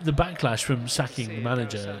 the backlash from sacking the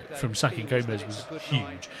manager, from sacking Gomez, was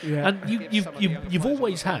huge. Yeah. And you've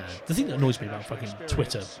always had the thing that annoys me about fucking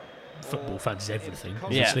Twitter. Football fans is everything,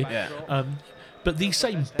 obviously. Yeah. But these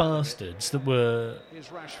same bastards that were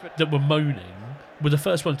moaning were the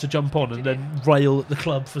first ones to jump on and then rail at the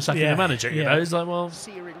club for sacking Yeah, the manager. You yeah. know, it's like, well,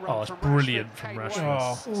 it's brilliant from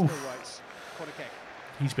Rashford. Oh.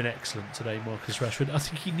 He's been excellent today, Marcus Rashford. I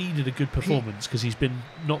think he needed a good performance because he's been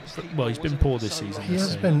he's been poor this season. He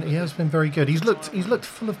has been very good. He's looked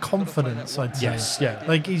full of confidence, I'd say. Yes, yeah.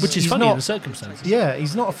 Like Which is funny in the circumstances. Yeah,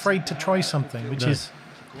 he's not afraid to try something, which is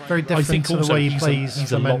very I different think to the also way he he's plays he's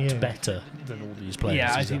for a Man lot U. better than all these players.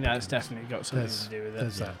 Yeah, I he's think up that's definitely got something to do with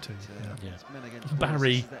There's it. that too. Yeah. Yeah.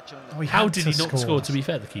 Barry, Oh, he how had did to he not score? To be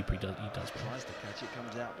fair, the keeper he does well. Tries to catch it,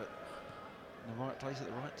 comes out, but in the right place at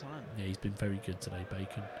the right time. Yeah, he's been very good today,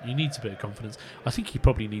 Bacon. He needs a bit of confidence. I think he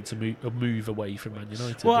probably needs to move away from Man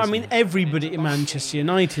United. Well, I doesn't mean, he? everybody at Manchester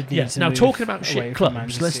United needs Yes. to Now, move talking about away shit from clubs,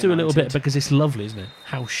 Manchester let's do a little bit United. because it's lovely, isn't it?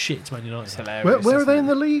 How shit Man United It's are. hilarious. Where are they isn't in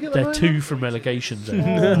the it? league at the They're moment? 2 from relegation zone.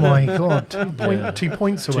 Oh my god! 2 Yeah.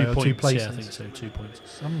 points away, 2 or 2 points, places. yeah, I think so. 2 points.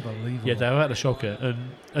 It's unbelievable. Yeah, they're at a shocker,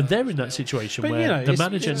 and they're in that situation But, where you know, the it's-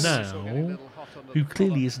 manager it's- now, who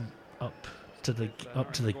clearly isn't up to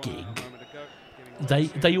the gig,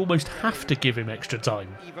 they almost have to give him extra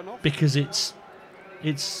time because it's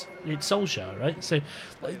Solskjaer, right? So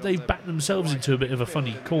they've backed themselves into a bit of a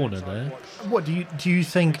funny corner there. What do you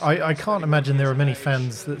think? I can't imagine there are many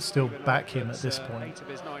fans that still back him at this point.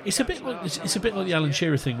 It's a bit like the Alan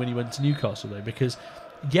Shearer thing when he went to Newcastle, though, because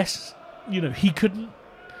yes, you know, he couldn't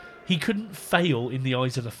fail in the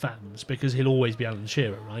eyes of the fans because he'll always be Alan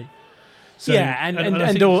Shearer, right? So, yeah, I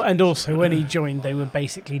and think- also when he joined, they were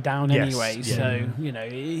basically down Yes, anyway. yeah. So you know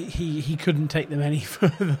he couldn't take them any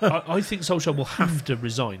further. I think Solskjaer will have to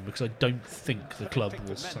resign because I don't think the club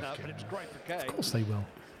will suck him. Of course they will.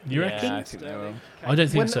 You reckon? I think they will. I don't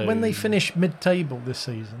think so. When they finish mid-table this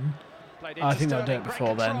season, I think they'll do it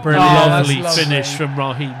before then. Brilliant. Oh, that's Lovely lovely. finish from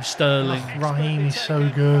Raheem Sterling. Raheem is so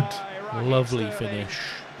good. Lovely finish.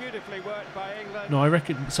 No, I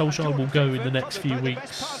reckon Solskjaer will go in the next few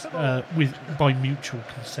weeks by mutual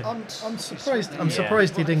consent. I'm surprised. I'm Yeah.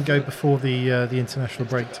 surprised he didn't go before the international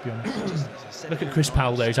break. To be honest, Look at Chris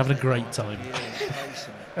Powell there; he's having a great time.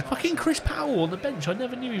 Fucking Chris Powell on the bench. I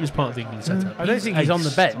never knew he was part of the England setup. I don't think he's on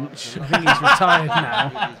the bench. I think he's retired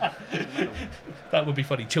now. That would be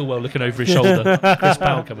funny. Chilwell looking over his shoulder. Chris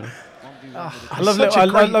Powell coming in. I love Such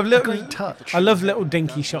little, a I love little, great touch. I love little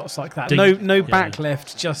dinky shots like that. Dink, no yeah.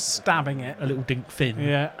 backlift, just stabbing it. A little dink fin.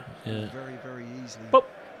 Yeah. Yeah. Very, very easily. Pop.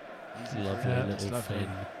 Easily. Lovely Yeah, it's little lovely. fin.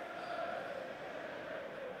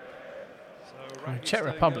 Czech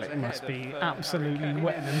Republic must be absolutely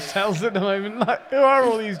wetting themselves at the moment. Like, who are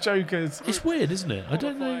all these jokers? It's weird, isn't it? I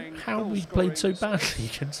don't know how we played so badly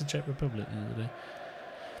against the Czech Republic the other day.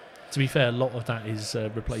 To be fair, a lot of that is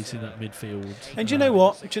replacing that midfield. And do you know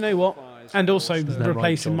what? And also Isn't that right,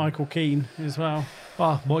 replacing John? Michael Keane as well.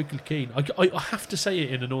 Michael Keane. I have to say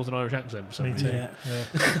it in a Northern Irish accent for some Me reason. too.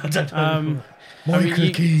 Yeah. I don't know. Michael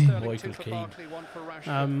you- Keane, Michael Keane.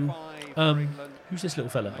 Um, Who's this little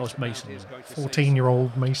fella? Oh, it's Mason.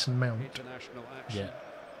 14-year-old Mason Mount. Yeah.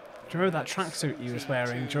 Do you remember that tracksuit he was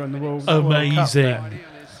wearing during the World Cup Amazing. there?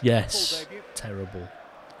 Yes. Terrible.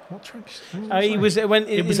 What tracks? He was when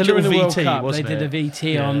It was a during little the World VT, Cup. They wasn't did a it?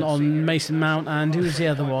 VT Yeah. on Mason Mount, and who was the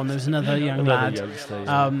other one? There was another young Another lad. youngster,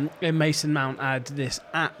 yeah. And Mason Mount had this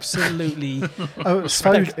absolutely Oh, it was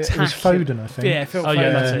Foden. It was Spectacular. Foden, I think. yeah, Phil Oh, Foden. yeah,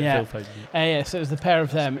 that's it. yeah. Phil Foden, Yeah, so it was the pair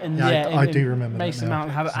of them, and Yeah, yeah, I and do remember that Mason now.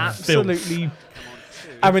 Mount had Filth. absolutely.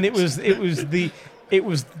 I mean, it was the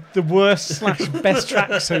worst / best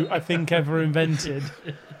tracksuit I think ever invented.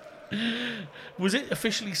 Was it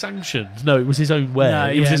officially sanctioned? No, it was his own wear. No,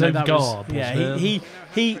 it was his own that garb. yeah, wasn't it?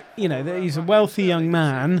 he, you know, he's a wealthy young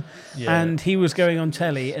man, Yeah. and he was going on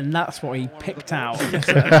telly, and that's what he picked out.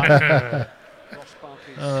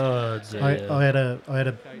 Oh dear. I had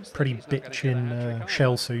a pretty bitchin'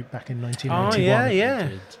 shell suit back in 1991. Oh, yeah, yeah.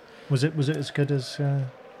 Did. Was it as good as?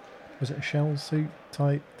 Was it a shell suit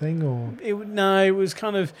type thing or? It was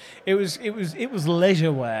kind of it was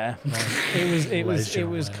leisure wear. It was Leisure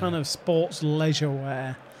wear. kind of sports leisure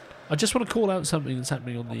wear. I just want to call out something that's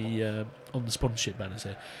happening on the sponsorship banners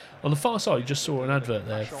here. On the far side, you just saw an advert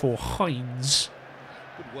there for Heinz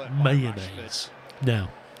mayonnaise. Now,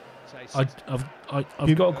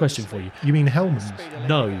 I've got a question for you. You mean Hellman's?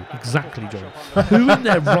 No, exactly, John. Who in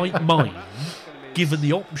their right mind, given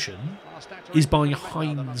the option, is buying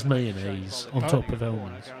Heinz mayonnaise on top of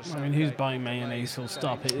Hellman's? I mean, who's buying mayonnaise? Full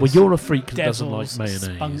stop. It Well, is you're a freak that doesn't like devil's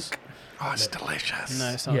mayonnaise. spunk. Oh, it's delicious. No,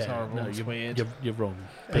 it sounds Yeah, horrible. no, it's weird. You're wrong.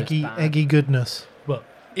 Eggy, bad. eggy goodness. Well,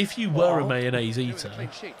 if you were a mayonnaise eater,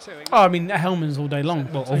 Oh, I mean, Hellman's all day long.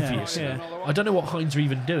 well, obviously, Yeah. I don't know what Heinz are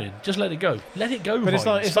even doing. Just let it go. Let it go. But it's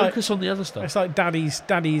Heinz. like- it's like- Focus on the other stuff. It's like Daddy's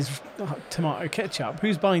tomato ketchup.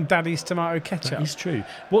 Who's buying Daddy's tomato ketchup? That is true.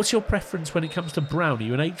 What's your preference when it comes to brownie?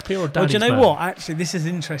 You an HP or a Well, Daddy's do you know man? what? Actually, this is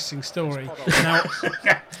an interesting story. Now,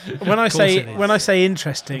 when I Of course it is. say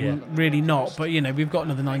interesting, Yeah. really not. But you know, we've got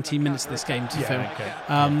another 19 minutes of this game to film.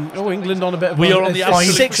 okay. England on a bit of We a, are on the a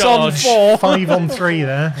absolute 6-on-4. 5-on-3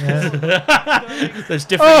 there. Yeah. There's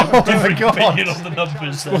different, Oh, different my God. opinion on the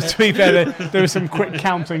numbers there. Well, to be fair, there was some quick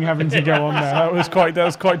counting having to go on there. That was quite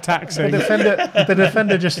The taxing.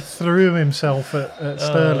 defender just threw himself at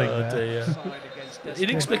Sterling Oh, there. dear.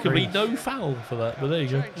 Inexplicably, no foul for that, but there you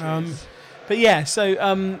go. But yeah,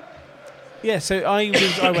 so Yeah, so I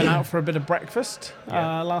went out for a bit of breakfast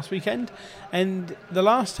last weekend, and the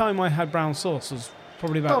last time I had brown sauce was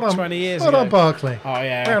probably about 20 years Well ago. done, Barkley. Oh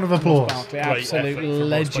yeah, Round of applause. Barkley, Great absolute effort from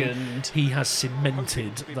legend. He has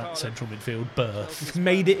cemented that central midfield berth.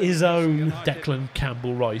 Made it his own. Declan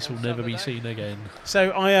Campbell-Rice will never be seen again.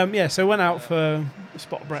 So I so went out for a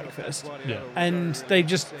spot breakfast, Yeah. and they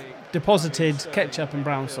just deposited ketchup and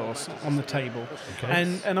brown sauce on the table,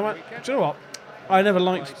 Okay. and I went, do you know what? I never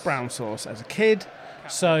liked brown sauce as a kid,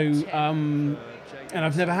 so and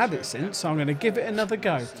I've never had it since. So I'm going to give it another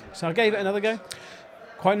go. So I gave it another go.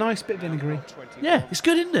 Quite nice, bit vinegary. Yeah, it's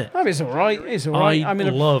good, isn't it? Oh, it's all right. It's all right. I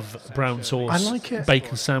love brown sauce. I like it.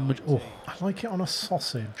 Bacon sandwich. Oh, I like it on a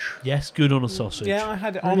sausage. yes, good on a sausage. yeah, I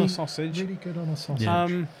had it on a sausage. Really good on a sausage.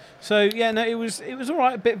 Yeah. So yeah, no, it was all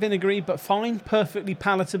right. A bit vinegary, but fine, perfectly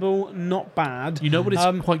palatable, not bad. You know what is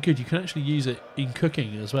Um, quite good? You can actually use it in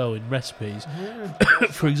cooking as well, in recipes.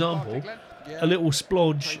 For example, a little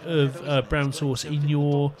splodge of brown sauce in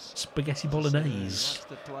your spaghetti bolognese.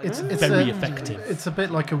 It's Very effective. It's a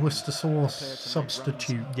bit like a Worcester sauce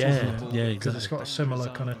substitute. Yeah, isn't it? yeah, Because it's exactly. got a similar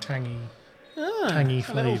kind of tangy A little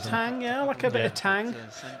flavour. tang, yeah, I like a bit Yeah. of tang.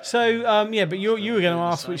 So yeah, but you were going to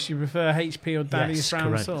ask which you prefer, HP or Daddy's Yes, brown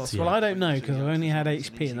correct, sauce. yeah. Well, I don't know because I've only had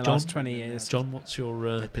HP in the John? last 20 years. John, what's your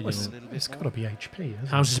opinion on it? It's got to be HP, isn't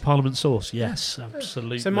Houses of Parliament sauce? Yes,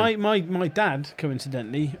 absolutely. So my dad,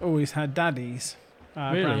 coincidentally, always had Daddy's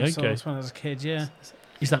Really? brown Okay. sauce when I was a kid. Yeah,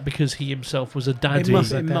 Is that because he himself was a daddy it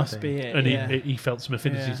must Daddy. be it. and yeah. he felt some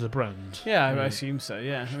affinity Yeah. to the brand? Yeah, I assume so.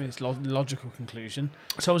 Yeah, I mean it's logical conclusion.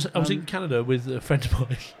 So I was in Canada with a friend of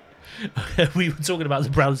mine. We were talking about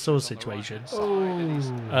the brown sauce situation.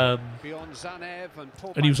 Oh, Beyond Zanev and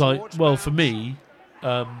And he was like, "Well, for me,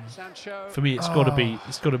 Sancho. it's got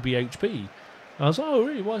to be HP." I was like, "Oh,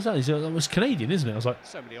 really? Why is that?" He said, "That was Canadian, isn't it?" I was like,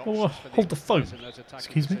 So many "Oh, options for hold the phone. defenders in those attacking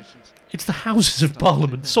Excuse me? positions. It's the Houses of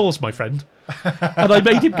Parliament sauce, my friend." And I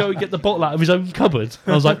made him go and get the bottle out of his own cupboard.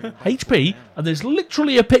 And I was like, "HP," and there's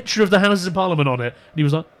literally a picture of the Houses of Parliament on it. And he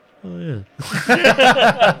was like, "Oh yeah."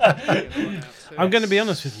 I'm going to be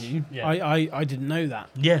honest with you. Yeah. I didn't know that.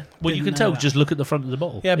 Yeah, well, you Didn't can know tell. that. Just look at the front of the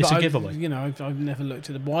bottle. Yeah, It's but a giveaway. I've never looked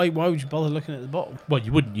at the. Why would you bother looking at the bottle? Well,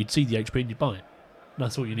 you wouldn't. You'd see the HP and you'd buy it.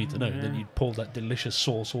 That's all you need to know. Yeah. Then you'd pour that delicious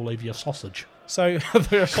sauce all over your sausage. So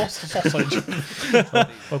the sausage.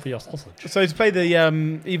 Over your sausage. So to play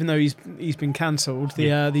the even though he's been cancelled,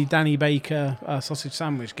 the Danny Baker sausage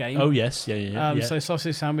sandwich game. Oh yes, yeah. So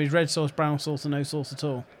sausage sandwich, red sauce, brown sauce, and no sauce at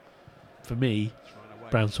all. For me,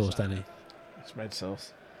 brown sauce, Danny. It's red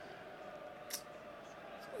sauce.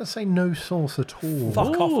 Let's say no sauce at all.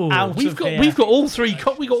 Fuck off Ooh, out we've of got here. we've got all three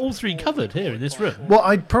covered here in this room. Well,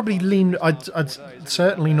 I'd probably lean. I'd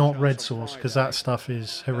certainly not red sauce because that stuff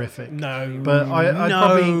is horrific. No, But I'd no,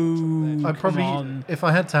 probably, come probably, on. if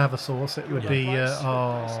I had to have a sauce, it would Yeah. be.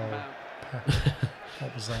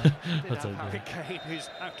 What was that? I don't know. Harry Kane, who's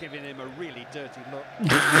out giving him a really dirty look.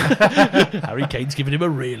 Harry Kane's giving him a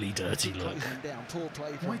really dirty look.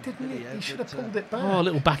 Why didn't he? He should have pulled it back. Oh, a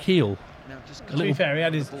little back heel. To be fair, he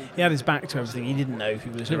had his back to everything. He didn't know if he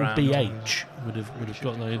was A little around. BH would have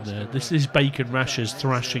got that in there. This is Bacon Rashers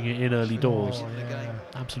thrashing it in early doors.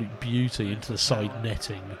 Absolute beauty into the side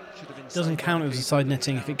netting. Doesn't count as a side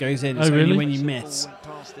netting if it goes in. Oh, It's only really? when you miss.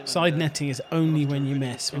 Side netting is only when you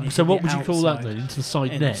miss. When you So hit what the would you call that outside. then? Into the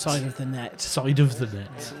side In net? the side of the net. Side of the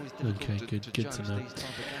net. Okay, good to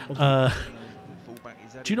know.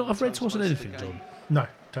 Do you not have red sauce in anything, John? No,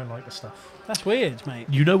 don't like the stuff. That's weird, mate.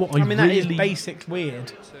 You know what I I mean, really... that is basic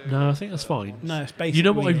weird. No, I think that's fine. No, it's basic. You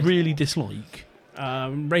know what weird. I really dislike?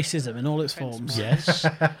 Racism in all its forms. Yes.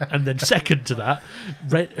 And then second to that,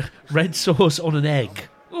 red sauce on an egg.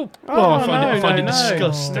 Oh, I find it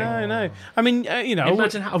disgusting. No. I mean,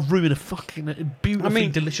 Imagine how to ruin a fucking beautifully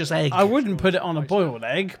delicious egg. I wouldn't put it on a boiled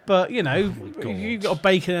egg, but God. you've got a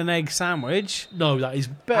bacon and egg sandwich. No, that is A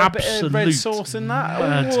bit absolute of red sauce in that. Oh,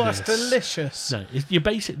 madness. that's delicious. No, you're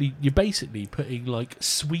basically putting like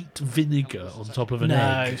sweet vinegar on top of an No,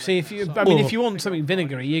 egg. see if you want something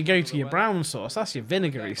vinegary, you go to your brown sauce. That's your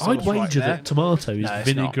vinegary sauce. I'd wager right there. that tomato is No, it's not.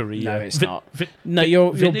 vinegary. No, it's not.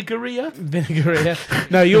 No, vinegary. vinegary.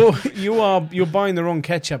 No, you're buying the wrong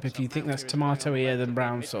ketchup if you think that's tomatoier than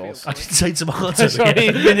brown sauce. I didn't say tomato. Sorry,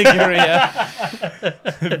 vinegary.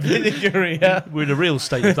 Vinegary. We're in a real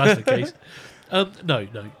state if that's the case. No.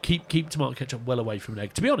 Keep tomato ketchup well away from an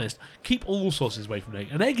egg. To be honest, keep all sauces away from an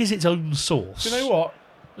egg. An egg is its own sauce. Do you know what?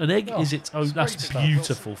 An egg is its own. That's great stuff.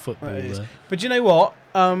 beautiful football That is. there. But do you know what?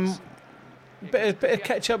 Bit of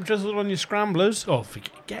ketchup drizzled on your scramblers. Oh,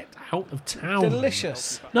 get out of town.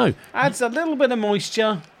 Delicious. No, Adds a little bit of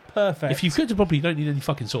moisture. perfect. If you cooked them properly, you don't need any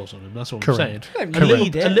fucking sauce on them. That's what Correct. I'm saying. You don't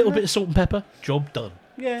need it. A little bit of salt and pepper, job done.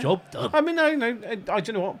 yeah. Job done. I mean, no, I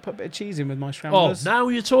don't know what. Put a bit of cheese in with my Oh, scramblers. now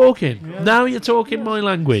you're talking. Yeah. Now you're talking my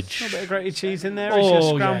language. A bit of grated cheese in there. It's just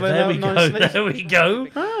Oh, yeah, scramble it there up we go. nicely. There we go.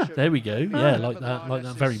 Ah. There we go. Yeah, like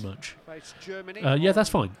that very much. Yeah, that's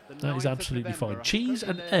fine. That is absolutely fine. Cheese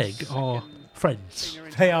and egg are friends.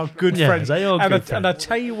 They are good Yeah, friends. they are and good and I friends.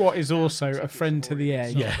 tell you what is also a friend to the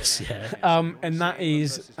egg. Yes, yeah. And that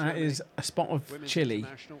is a spot of chili.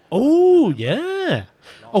 Oh, yeah.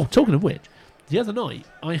 Oh, talking of which, the other night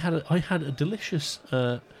I had a delicious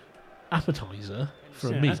appetizer for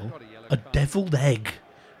a Yeah. meal, a deviled egg.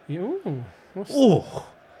 Ooh, what's Oh,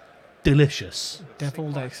 delicious.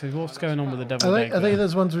 deviled egg? So what's going on with the deviled egg? Are they there?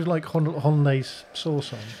 those ones with like hollandaise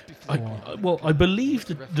sauce on? I believe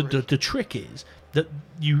the trick is that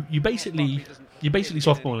you basically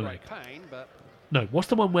soft boil an egg. No, what's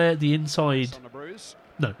the one where the inside?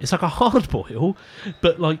 No, it's like a hard boil,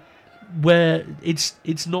 but like where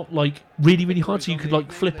it's not like really hard, so you could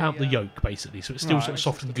like flip out the yolk basically, so it's still Right. sort of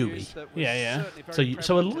soft and gooey. Yeah. So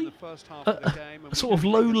a sort of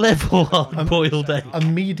low level hard boiled egg. A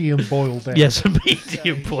medium boiled egg. Yes, a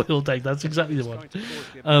medium boiled egg. That's exactly the one.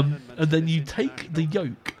 And then you take the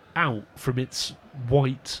yolk out from its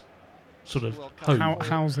white sort of home.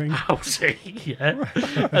 Housing. Housing, yeah.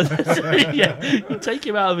 And then, yeah. You take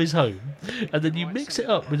him out of his home, and then you mix it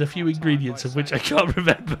up with a few ingredients of which I can't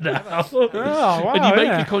remember now. Oh, wow, And you make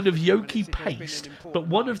yeah. a kind of yolky paste, but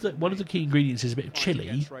one of the key ingredients is a bit of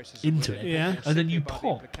chili into it. Yeah. And then you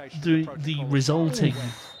pop the resulting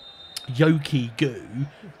yolky goo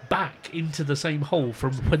back into the same hole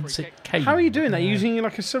from whence it came. How are you doing that? Using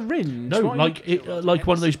like a syringe? No, What are you- like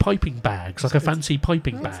one of those piping bags, like a fancy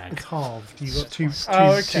piping bag. Halved. You got two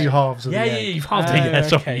okay. halves of Yeah, the yeah, egg. you've halved it. Yeah,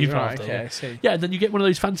 sorry, okay, you've right, halved it. okay, Yeah. I see. Yeah, and then you get one of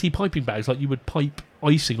those fancy piping bags, like you would pipe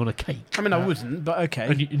icing on a cake. I mean, I wouldn't, but okay.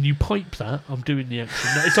 And you pipe that. I'm doing the action.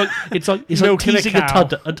 No, it's like Milking a teasing a cow.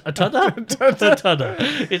 tudder. A tudder? A tudder.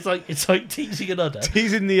 It's like teasing an udder.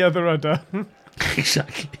 Teasing the other udder.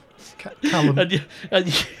 Exactly. Callum,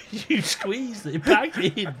 And you squeeze it back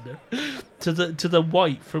in to the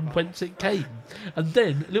white from whence it came, and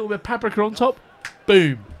then a little bit of paprika on top.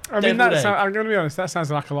 Boom. I mean, Deviled egg. I'm going to be honest, that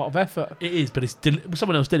sounds like a lot of effort. It is, but it's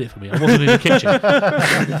someone else did it for me. I wasn't in the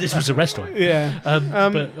kitchen. This was a restaurant. Yeah.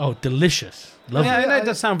 But delicious, lovely. Yeah, that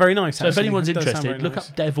does sound very nice. So if actually. anyone's It does sound interested, very look nice.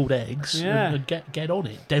 up deviled eggs Yeah. and get on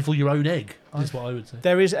it. Devil your own egg is what I would say.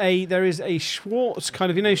 There is a Schwartz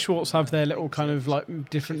kind of, Schwartz have their little kind of like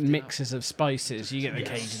different mixes of spices. You get the Yes.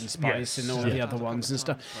 Cajun spice Yes. and all Yeah. the other ones and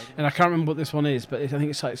stuff. And I can't remember what this one is, but I think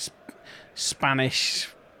it's like Spanish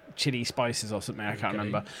chili spices or something. I can't Okay.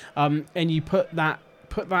 remember. And you put that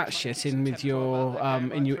shit in with your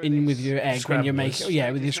with your egg when you're making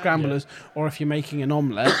Scramblers. with your scramblers, or if you're making an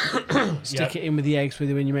omelette, stick Yeah. it in with the eggs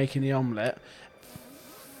when you're making the omelette.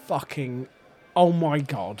 Fucking, oh my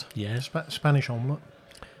god! Yeah. Spanish omelette.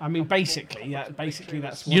 I mean, basically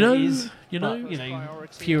that's what You know, it is. you know,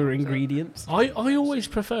 But, fewer ingredients. I always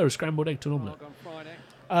prefer a scrambled egg to an omelette.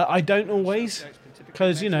 I don't always,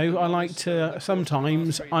 because I like to.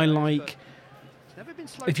 Sometimes I like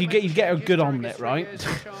if you get a good omelette, right,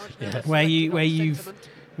 Yeah. where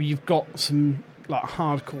you've got some like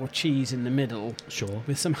hardcore cheese in the middle Sure.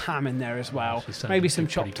 with some ham in there as well, Actually sounds maybe some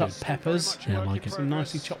pretty chopped up good. peppers. Yeah, I like it. Some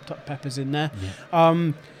nicely chopped up peppers in there.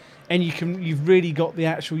 Yeah. And you've really got the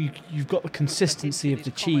actual you've got the consistency of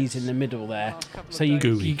the cheese in the middle there. So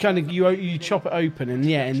Gooey. you kind of you chop it open and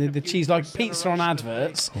the cheese, like pizza on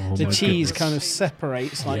adverts, Oh the my cheese goodness. kind of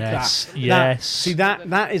separates like Yes, that. yes. See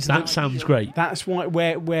that is That sounds great. That's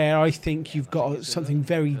where I think you've got something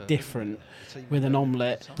very different with an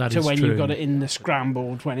omelette That to is when true. you've got it in the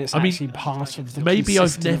scrambled when it's I mean, actually part of the Maybe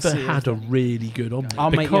I've never consistency of had a the- really good omelette.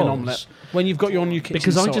 I'll make you an because- omelette when you've got your new kitchen.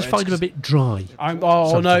 Because I just sorted, find them a bit dry. Oh no!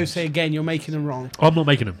 sometimes. Say again, you're making them wrong. I'm not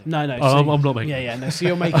making them. No. I'm so- not making Yeah. No. So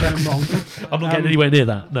you're making them wrong. I'm not getting anywhere near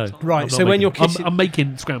that. No. Right, I'm not so when making your them. kitchen- I'm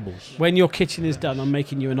making scrambles. When your kitchen is done, I'm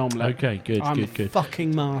making you an omelette. Okay, good, I'm good, good.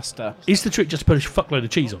 fucking master. Is the trick just to put a fuckload of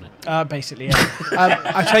cheese on it? Basically, yeah.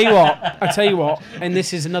 I tell you what, and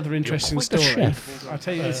this is another interesting quite the story. chef. I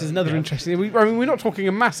tell you, this is another interesting. We're not talking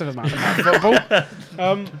a massive amount about football,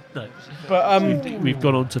 No. but We've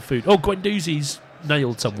gone on to food. Oh, Guendouzi's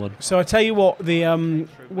nailed someone. so I tell you what, the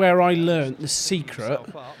where I learnt the secret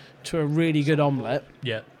to a really good omelette,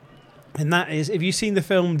 Yeah. and that is, have you seen the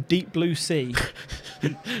film Deep Blue Sea?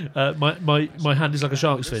 My hand is like a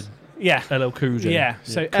shark's fin. Yeah. LL Cool J. Yeah,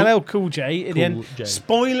 so Cool- LL Cool J at the Cool end. J.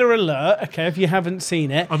 Spoiler alert, okay, if you haven't seen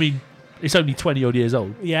it. I mean, It's only 20 odd years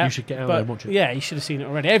old. Yeah, You should get out there and watch it. Yeah, you should have seen it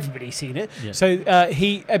already. Everybody's seen it. Yeah. So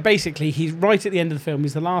he basically, he's right at the end of the film.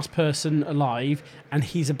 He's the last person alive, and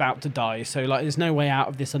he's about to die. So like, there's no way out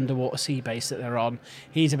of this underwater sea base that they're on.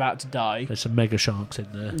 He's about to die. There's some mega sharks in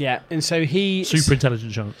there. Yeah, and so Super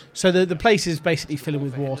intelligent sharks. So the place is basically filling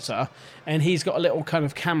with water, and he's got a little kind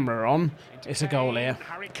of camera on. It's a goal here.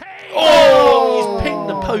 Oh! He's pinged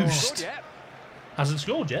the post. Hasn't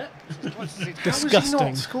scored yet. How has he Disgusting.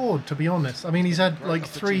 not scored, to be honest? I mean, he's had like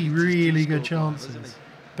 3 really good chances.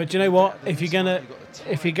 But you know what? If you're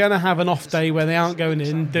gonna have an off day where they aren't going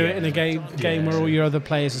in, do it in a game where all your other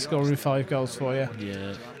players are scoring 5 goals for you.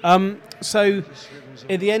 Yeah. So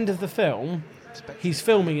at the end of the film, he's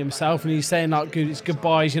filming himself and he's saying like, "Good, it's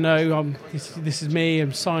goodbyes. You know, this is me.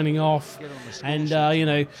 I'm signing off, and you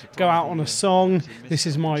know, go out on a song. This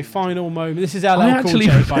is my final moment. This is LL I Cool actually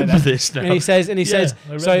J, by remember then." this now. And he says, I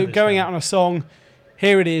so remember going this out on a song.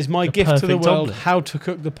 Here it is, my The gift to the perfect world: omelette. how to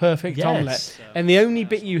cook the perfect Yes. omelette. And the only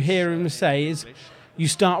bit you hear him say is, "You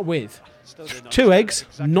start with 2 eggs,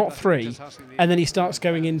 not 3," and then he starts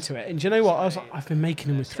going into it. And do you know what? I was like, I've been making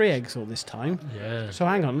them with 3 eggs all this time. Yeah. So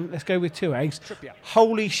hang on, let's go with 2 eggs.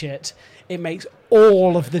 Holy shit! It makes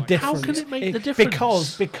all of the difference. can it make the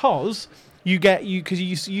difference? Because you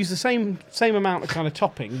use the same amount of kind of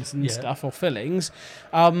toppings and Yeah. stuff or fillings,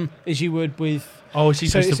 as you would with. Oh, it's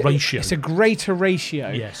the ratio. It's a greater ratio.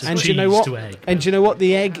 Yes, and cheese do you know what? to egg. And do you know what?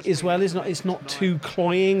 The egg as well is not. It's not too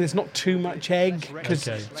cloying. There's not too much egg because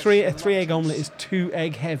Okay. a 3 egg omelette is 2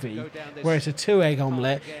 egg heavy, whereas a 2 egg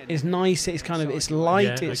omelette is nice. It's kind of it's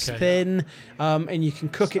light. Yeah, it's okay. thin, and you can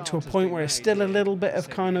cook it to a point where it's still a little bit of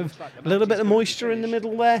moisture in the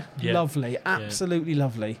middle there. Yeah. Lovely, absolutely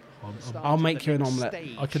lovely. I'll make you an omelette.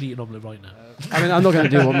 I could eat an omelette right now. I mean, I'm not going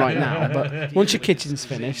to do one right now, but once your kitchen's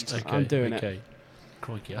finished, I'm doing it.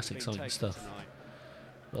 Crikey, that's exciting stuff.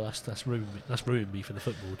 Well, that's ruined me. That's ruined me for the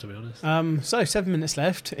football, to be honest. So 7 minutes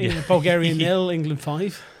left. Bulgaria 0, England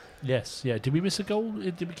 5. Yes, yeah. Did we miss a goal?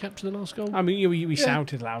 Did we capture the last goal? I mean, we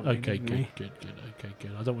shouted loudly. Okay, didn't we? good. Okay,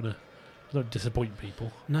 good. I don't disappoint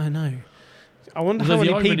people. No. I wonder Although how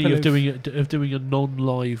the many irony people of doing a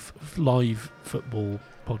non-live live football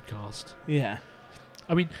podcast. Yeah.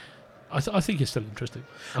 I mean, I think it's still interesting.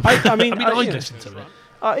 I mean, I'd yeah. listen to it.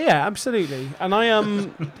 Yeah, absolutely. And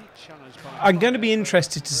I'm going to be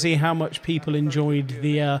interested to see how much people enjoyed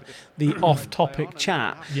the off-topic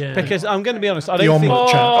chat. Yeah. Because I'm going to be honest, I The don't think.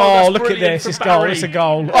 omelette chat. Oh, that's look at brilliant this! from It's goal! Barry. It's a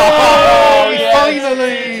goal!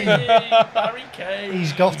 Finally! Barry Kane.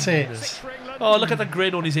 He's got it. Oh, look at the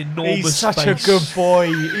grin on his enormous He's such face. a good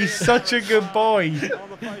boy. He's such a good boy.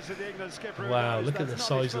 Wow, look at the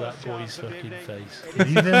size of that boy's fucking face.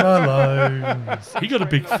 Leave him alone. He got a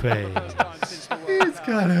big face. He's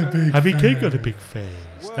got a big Harry Kane face. got a big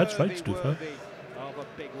face. That's right, Stufa.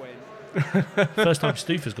 First time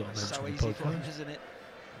Stufa's got a mention in the podcast.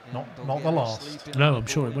 Not the last. No, I'm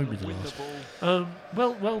sure it won't be the last.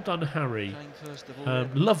 Well done, Harry.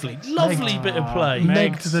 Lovely bit of play.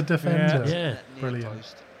 Megged the defender. Yeah.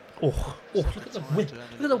 Brilliant. Oh, look at the whip.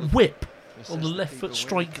 Look at the whip on the left foot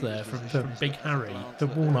strike there from Big Harry. The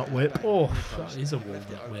walnut whip. Oh, that is a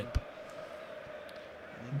walnut whip.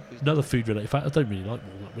 Another food related fact, I don't really like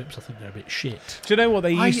walnut whips. I think they're a bit shit. Do you know what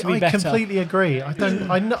they used to be I better? completely agree.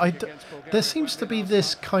 There seems to be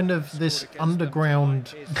this kind of this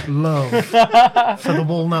underground love for the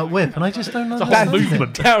walnut whip, and I just don't It's a understand whole it.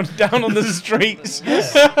 movement. down on the streets.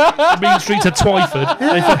 The mean streets of Twyford,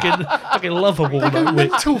 they fucking love a They go walnut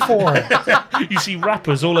whip. mental for it. You see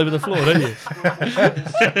rappers all over the floor, don't you?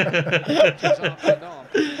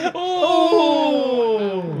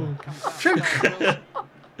 Oh!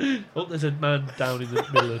 Oh, there's a man down in the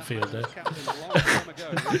middle of the field there.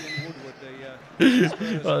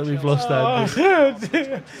 Right, we've lost that.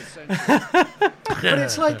 But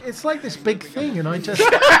it's like this big thing, and I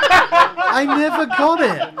never got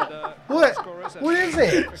it. What is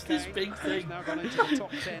it? This big thing.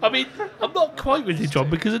 I mean, I'm not quite with you, John,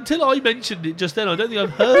 because until I mentioned it just then, I don't think I've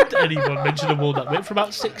heard anyone mention a walnut whip for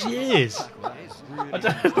about 6 years. I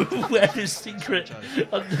don't know where this secret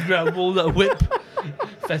underground walnut whip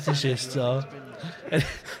fetishists are.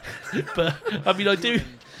 But I mean, I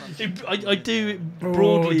do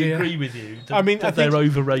broadly dear. agree with you that, I mean, that I think- they're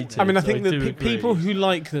overrated. I mean, I think do that agree. people who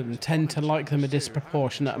like them tend to like them a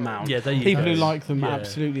disproportionate amount. Yeah, there you people go. who like them Yeah.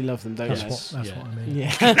 absolutely love them, don't Yes. they? That's what I mean.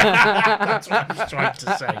 Yeah. That's what I was trying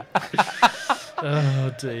to say.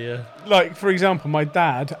 Oh dear. Like, for example, my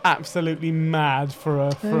dad absolutely mad for a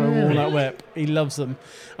walnut whip. He loves them.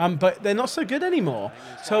 But they're not so good anymore.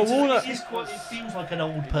 So Walnut... It feels like an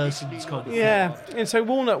old person's kind of Yeah, thing. and so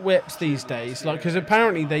walnut whips these days, because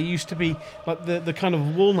apparently they used to be like the kind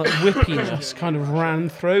of walnut whippiness kind of ran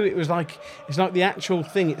through. It's like the actual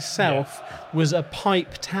thing itself was a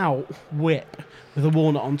piped out whip with a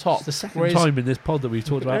walnut on top. It's the second time in this pod that we've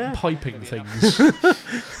talked about piping things.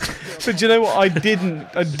 But do you know what? I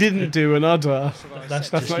didn't do an udder.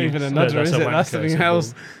 That's not even an udder, is it? That's something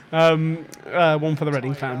else. One for the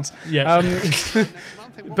Reading fans. Yeah.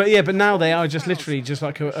 But now they are just literally just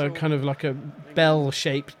like a kind of like a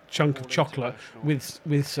bell-shaped chunk of chocolate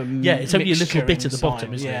with some. Yeah, it's only a little mixture bit at the inside.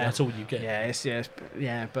 bottom, isn't it? That's all you get.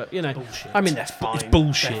 Yeah, but you know, Bullshit. I mean they're fine. It's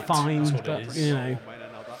bullshit. They're fine, That's what it but is. you know.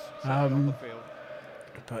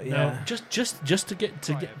 But yeah, Now, just to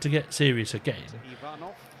get serious again.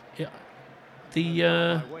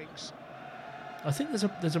 Yeah, I think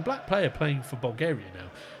there's a black player playing for Bulgaria now.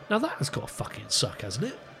 Now that has got to fucking suck, hasn't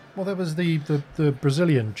it? Well, there was the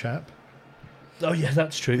Brazilian chap Oh yeah,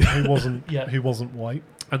 that's true. who wasn't Yeah. who wasn't white.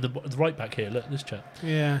 And the right back here, look, this chap.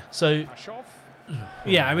 yeah. So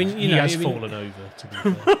Yeah, I mean, he has fallen over. To be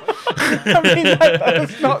fair, I mean,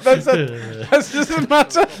 that's not. That's doesn't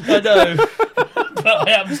matter. I know, but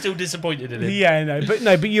I am still disappointed in him. Yeah,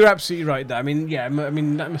 but you're absolutely right there. I mean,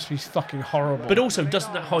 that must be fucking horrible. But also,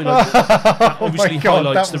 doesn't that highlight? That obviously God,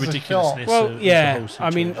 highlights that the was a ridiculousness. well, of yeah. the whole I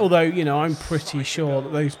mean, situation. although I'm pretty sure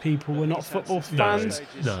that those people were not football fans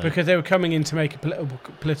no. because they were coming in to make a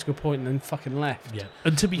political point and then fucking left. Yeah,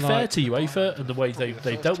 and to be Like- fair to UEFA and the way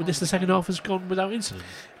they've dealt with this, the second half has gone without incident.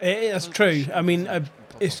 That's true. I mean,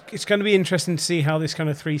 it's going to be interesting to see how this kind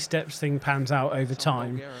of 3 steps thing pans out over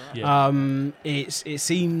time. Yeah, It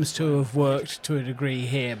seems to have worked to a degree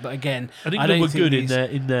here, but again, I think I they don't were think good these-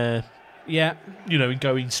 in their yeah. in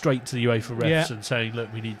going straight to the UEFA refs Yeah. and saying,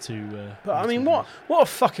 look, we need to. But I mean, what a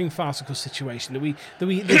fucking farcical situation that we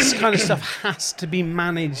this kind of stuff has to be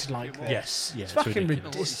managed like this. Yes, yeah, It's it's fucking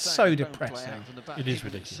ridiculous. it's so depressing. It is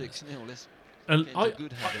ridiculous. And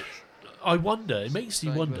I wonder, it makes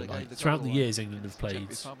you wonder, like, throughout the years England have played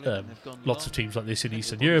lots of teams like this in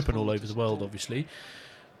Eastern Europe and all over the world, obviously.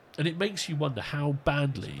 And it makes you wonder how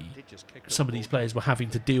badly some of these players were having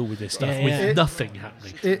to deal with this stuff Yeah, with yeah. nothing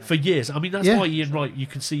happening It- for years. I mean, that's Yeah. why Ian Wright, you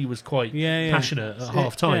can see, was quite Yeah. passionate at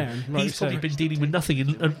half time. yeah, rightly He's probably so. been dealing with nothing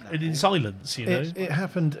and in silence, you know. It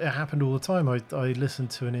happened all the time. I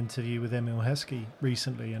listened to an interview with Emil Heskey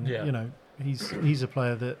recently, and Yeah. he's a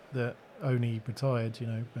player that only retired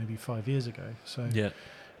maybe 5 years ago. So Yeah,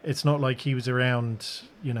 it's not like he was around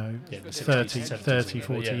in the 30, 60s, 30 70s,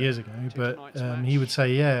 40 yeah. yeed ago, but he would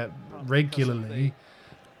say regularly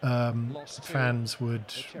fans would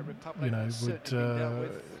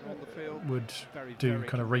would do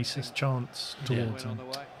kind of racist chants towards him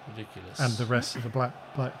ridiculous. and the rest of the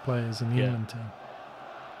black players in the Yeah. England team.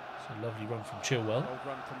 It's a lovely run from Chilwell. Old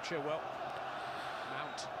run from Chilwell.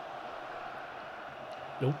 Mount.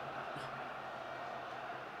 Nope.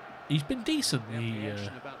 He's been decent,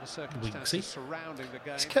 Apprehension about the circumstances Winksy. surrounding the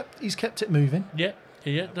game. He's kept it moving. yeah,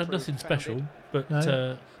 nothing special, but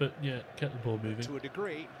No. yeah, kept the ball moving. To a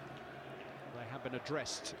degree, they have been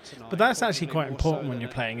addressed tonight. But that's actually probably quite more important so when than you're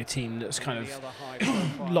playing a team that's kind any of other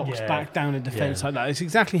high-profile locked Yeah. back down in defence Yeah. like that. It's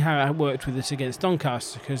exactly how I worked with this against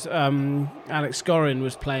Doncaster because Alex Gorin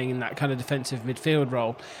was playing in that kind of defensive midfield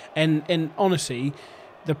role, and honestly,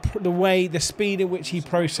 the speed at which he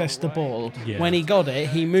processed the ball Yeah. when he got it,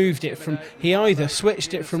 he either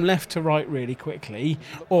switched it from left to right really quickly,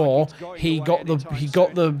 or he got the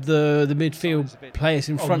midfield players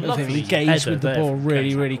in front of him lovely engaged header with the there ball from really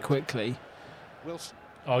Kane. really quickly. Wilson.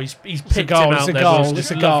 Oh, he's a picked goal, him it's out a there. goal, Wilson.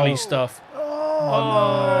 it's a Lovely goal. stuff.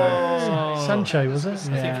 Oh, Sancho, was it? I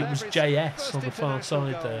think it was JS on the far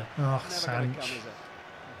side there. Oh, Never gonna Sanch. come, is it?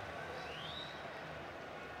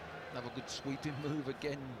 Another good sweeping move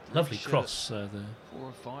again. Lovely Sure. cross there. 4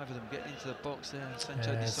 or 5 of them getting into the box there. And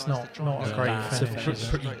Sancho Yeah, it's decides not- to try not and a go great back. It's a finish, pretty, is it?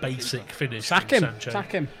 pretty Straight to the basic keeper. finish. Sack from him, Sancho.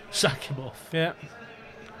 sack him. Sack him off. Yeah.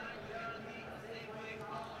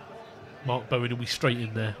 Mark Bowen will be straight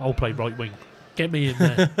in there. I'll play right wing. Get me in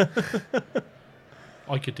there.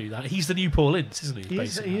 I could do that. He's the new Paul Ince, isn't he? He is.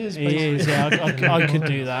 basically? He is. He basically. is, yeah. I could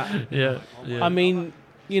do that. Yeah, yeah. I mean,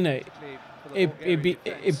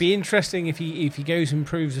 it'd be interesting if he goes and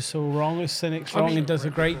proves us all wrong, as Cynic's wrong, and does a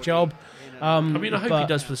great job. I mean, I hope he but-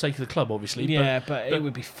 does for the sake of the club, obviously. Yeah, but but it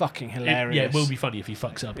would be fucking it, hilarious. yeah, it will be funny if he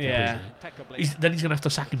fucks up. Yeah. completely. Then he's going to have to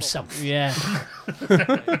sack himself. Yeah.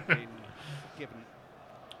 been given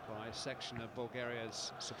by a section of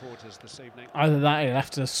Bulgaria's supporters this evening. Either that, or he'll have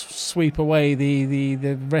to sweep away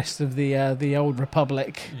the rest of the old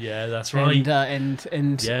republic Yeah, that's right.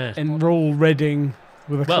 and Yeah. rule Reading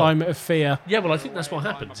with a climate of fear. Yeah, well, I think that's what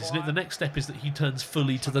happens, isn't it? The next step is that he turns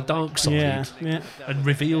fully to the dark side Yeah. and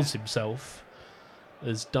reveals himself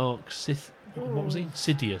as Dark Sith. What was he?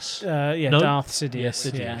 Sidious. No? Darth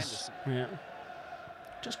Sidious. Yeah, Sidious. Yeah.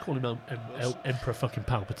 Just call him Emperor fucking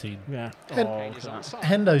Palpatine. Yeah.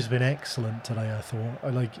 Hendo's been excellent today, I thought. I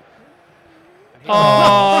like.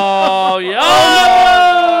 Oh, yeah.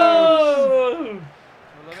 Oh!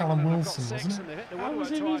 Callum Wilson, wasn't it?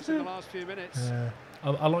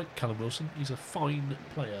 I like Callum Wilson. He's a fine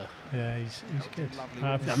player. Yeah, he's good.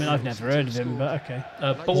 I've never heard of him, but okay.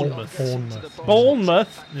 Bournemouth.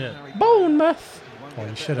 Bournemouth. Yeah. Bournemouth. Oh,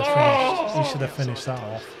 he should have finished that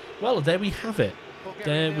off. Well, there we have it.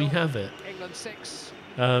 England 6.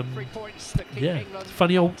 3 points. Yeah,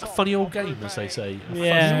 funny old game, as they say.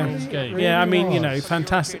 Yeah, funny old game. yeah. I mean,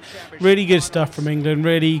 fantastic, really good stuff from England.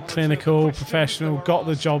 Really clinical, professional. Got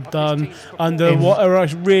the job done under what are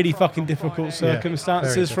really fucking difficult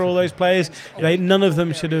circumstances for all those players. None of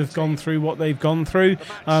them should have gone through what they've gone through.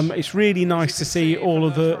 It's really nice to see all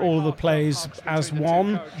of the players as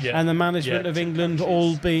one, and the management of England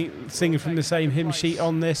all be singing from the same hymn sheet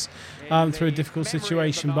on this. Through a difficult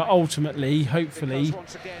situation, but ultimately, hopefully,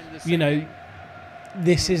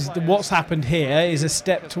 this is what's happened here is a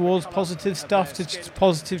step towards positive stuff, to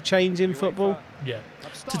positive change in football. Yeah.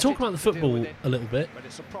 To talk about the football a little bit,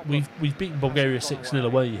 we've beaten Bulgaria 6-0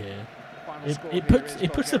 away here. It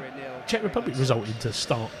puts the Czech Republic result into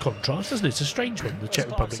stark contrast, doesn't it? It's a strange one, the Czech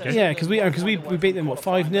Republic game. Yeah, because we beat them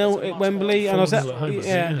 5-0 at Wembley, and I was at home, it's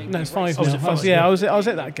 5-0. I was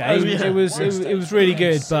at that game. It was really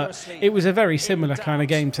good, but it was a very similar kind of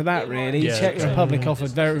game to that. Really, Czech Republic offered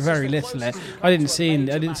very very little. I didn't see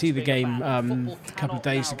the game a couple of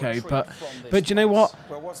days ago, but you know what?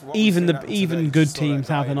 Even good teams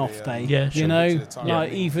have an off day. Yeah, sure.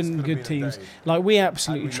 Like even good teams, like we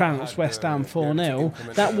absolutely trounced West Ham 4-0.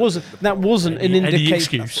 That wasn't an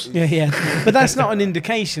indication. Excuse. Yeah. But that's not an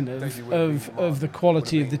indication of the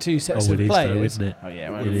quality of the two sets of players, though, isn't it? Oh yeah,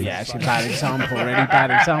 actually bad example, really bad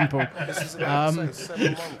example.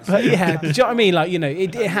 But yeah, do you know what I mean? Like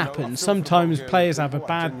it happens. Sometimes players have a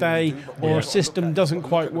bad day, or a system doesn't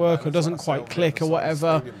quite work, or doesn't quite click, or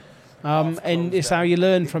whatever. And it's how you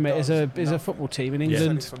learn from it as a football team, and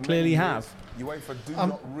England clearly have.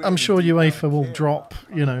 I'm sure UEFA will drop,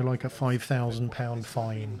 like a £5,000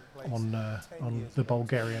 fine on the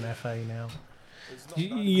Bulgarian FA now.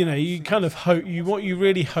 You kind of hope you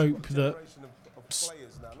really hope that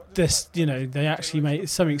this, they actually make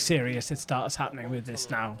something serious that starts happening with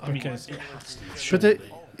this now. Because, but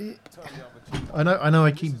I know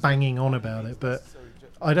I keep banging on about it, but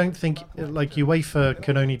I don't think UEFA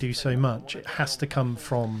can only do so much. It has to come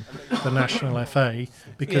from the national FA,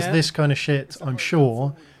 because this kind of shit, I'm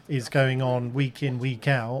sure, is going on week in, week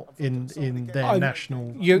out in their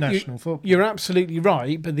national football. You're absolutely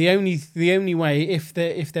right, but the only way, if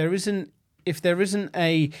there isn't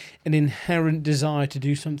an inherent desire to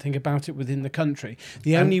do something about it within the country,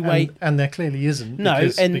 the only way, and there clearly isn't.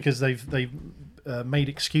 Because they've made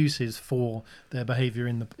excuses for their behaviour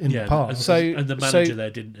in the past. And the manager there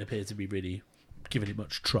didn't appear to be really giving it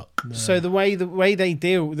much truck. No. So the way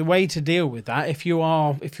to deal with that, if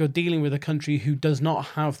you're dealing with a country who does not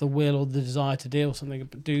have the will or the desire to do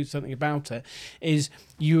something about it, is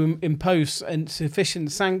you impose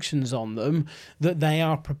sufficient sanctions on them that they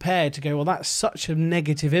are prepared to go, well, that's such a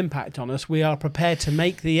negative impact on us, we are prepared to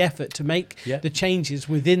make the effort to make the changes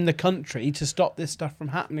within the country to stop this stuff from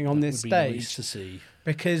happening on this stage. Nice to see.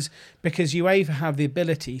 Because UEFA have the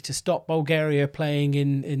ability to stop Bulgaria playing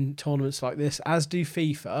in tournaments like this, as do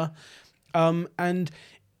FIFA, and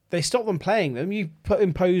they stop them playing them. You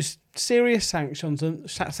impose serious sanctions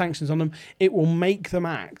on them. It will make them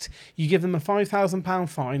act. You give them a £5,000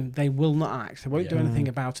 fine, they will not act. They won't do anything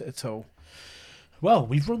about it at all. Well,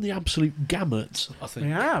 we've run the absolute gamut, I think,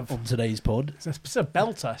 we have. on today's pod. It's a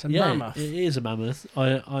belter. It's a mammoth. It is a mammoth.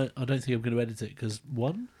 I don't think I'm going to edit it because,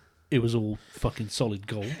 one, it was all fucking solid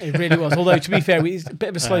gold. It really was. Although, to be fair, it's a bit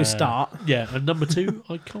of a slow start. Yeah, and number two,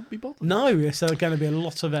 I can't be bothered. No, it's going to be a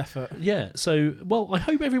lot of effort. Yeah, so, I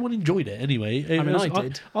hope everyone enjoyed it anyway. I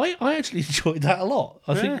did. I actually enjoyed that a lot.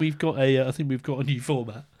 I think we've got a new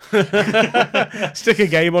format. Stick a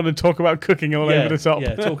game on and talk about cooking all over the top.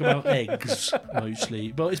 Yeah, talk about eggs,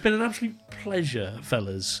 mostly. But it's been an absolute pleasure,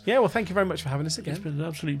 fellas. Yeah, well, thank you very much for having us again. It's been an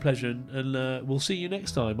absolute pleasure, and we'll see you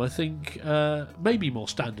next time. I think maybe more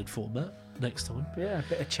standard format next time. Yeah, a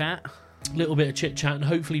bit of chat. A little bit of chit-chat, and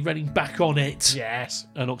hopefully Reading back on it. Yes.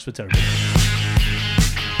 And Oxford Terrible.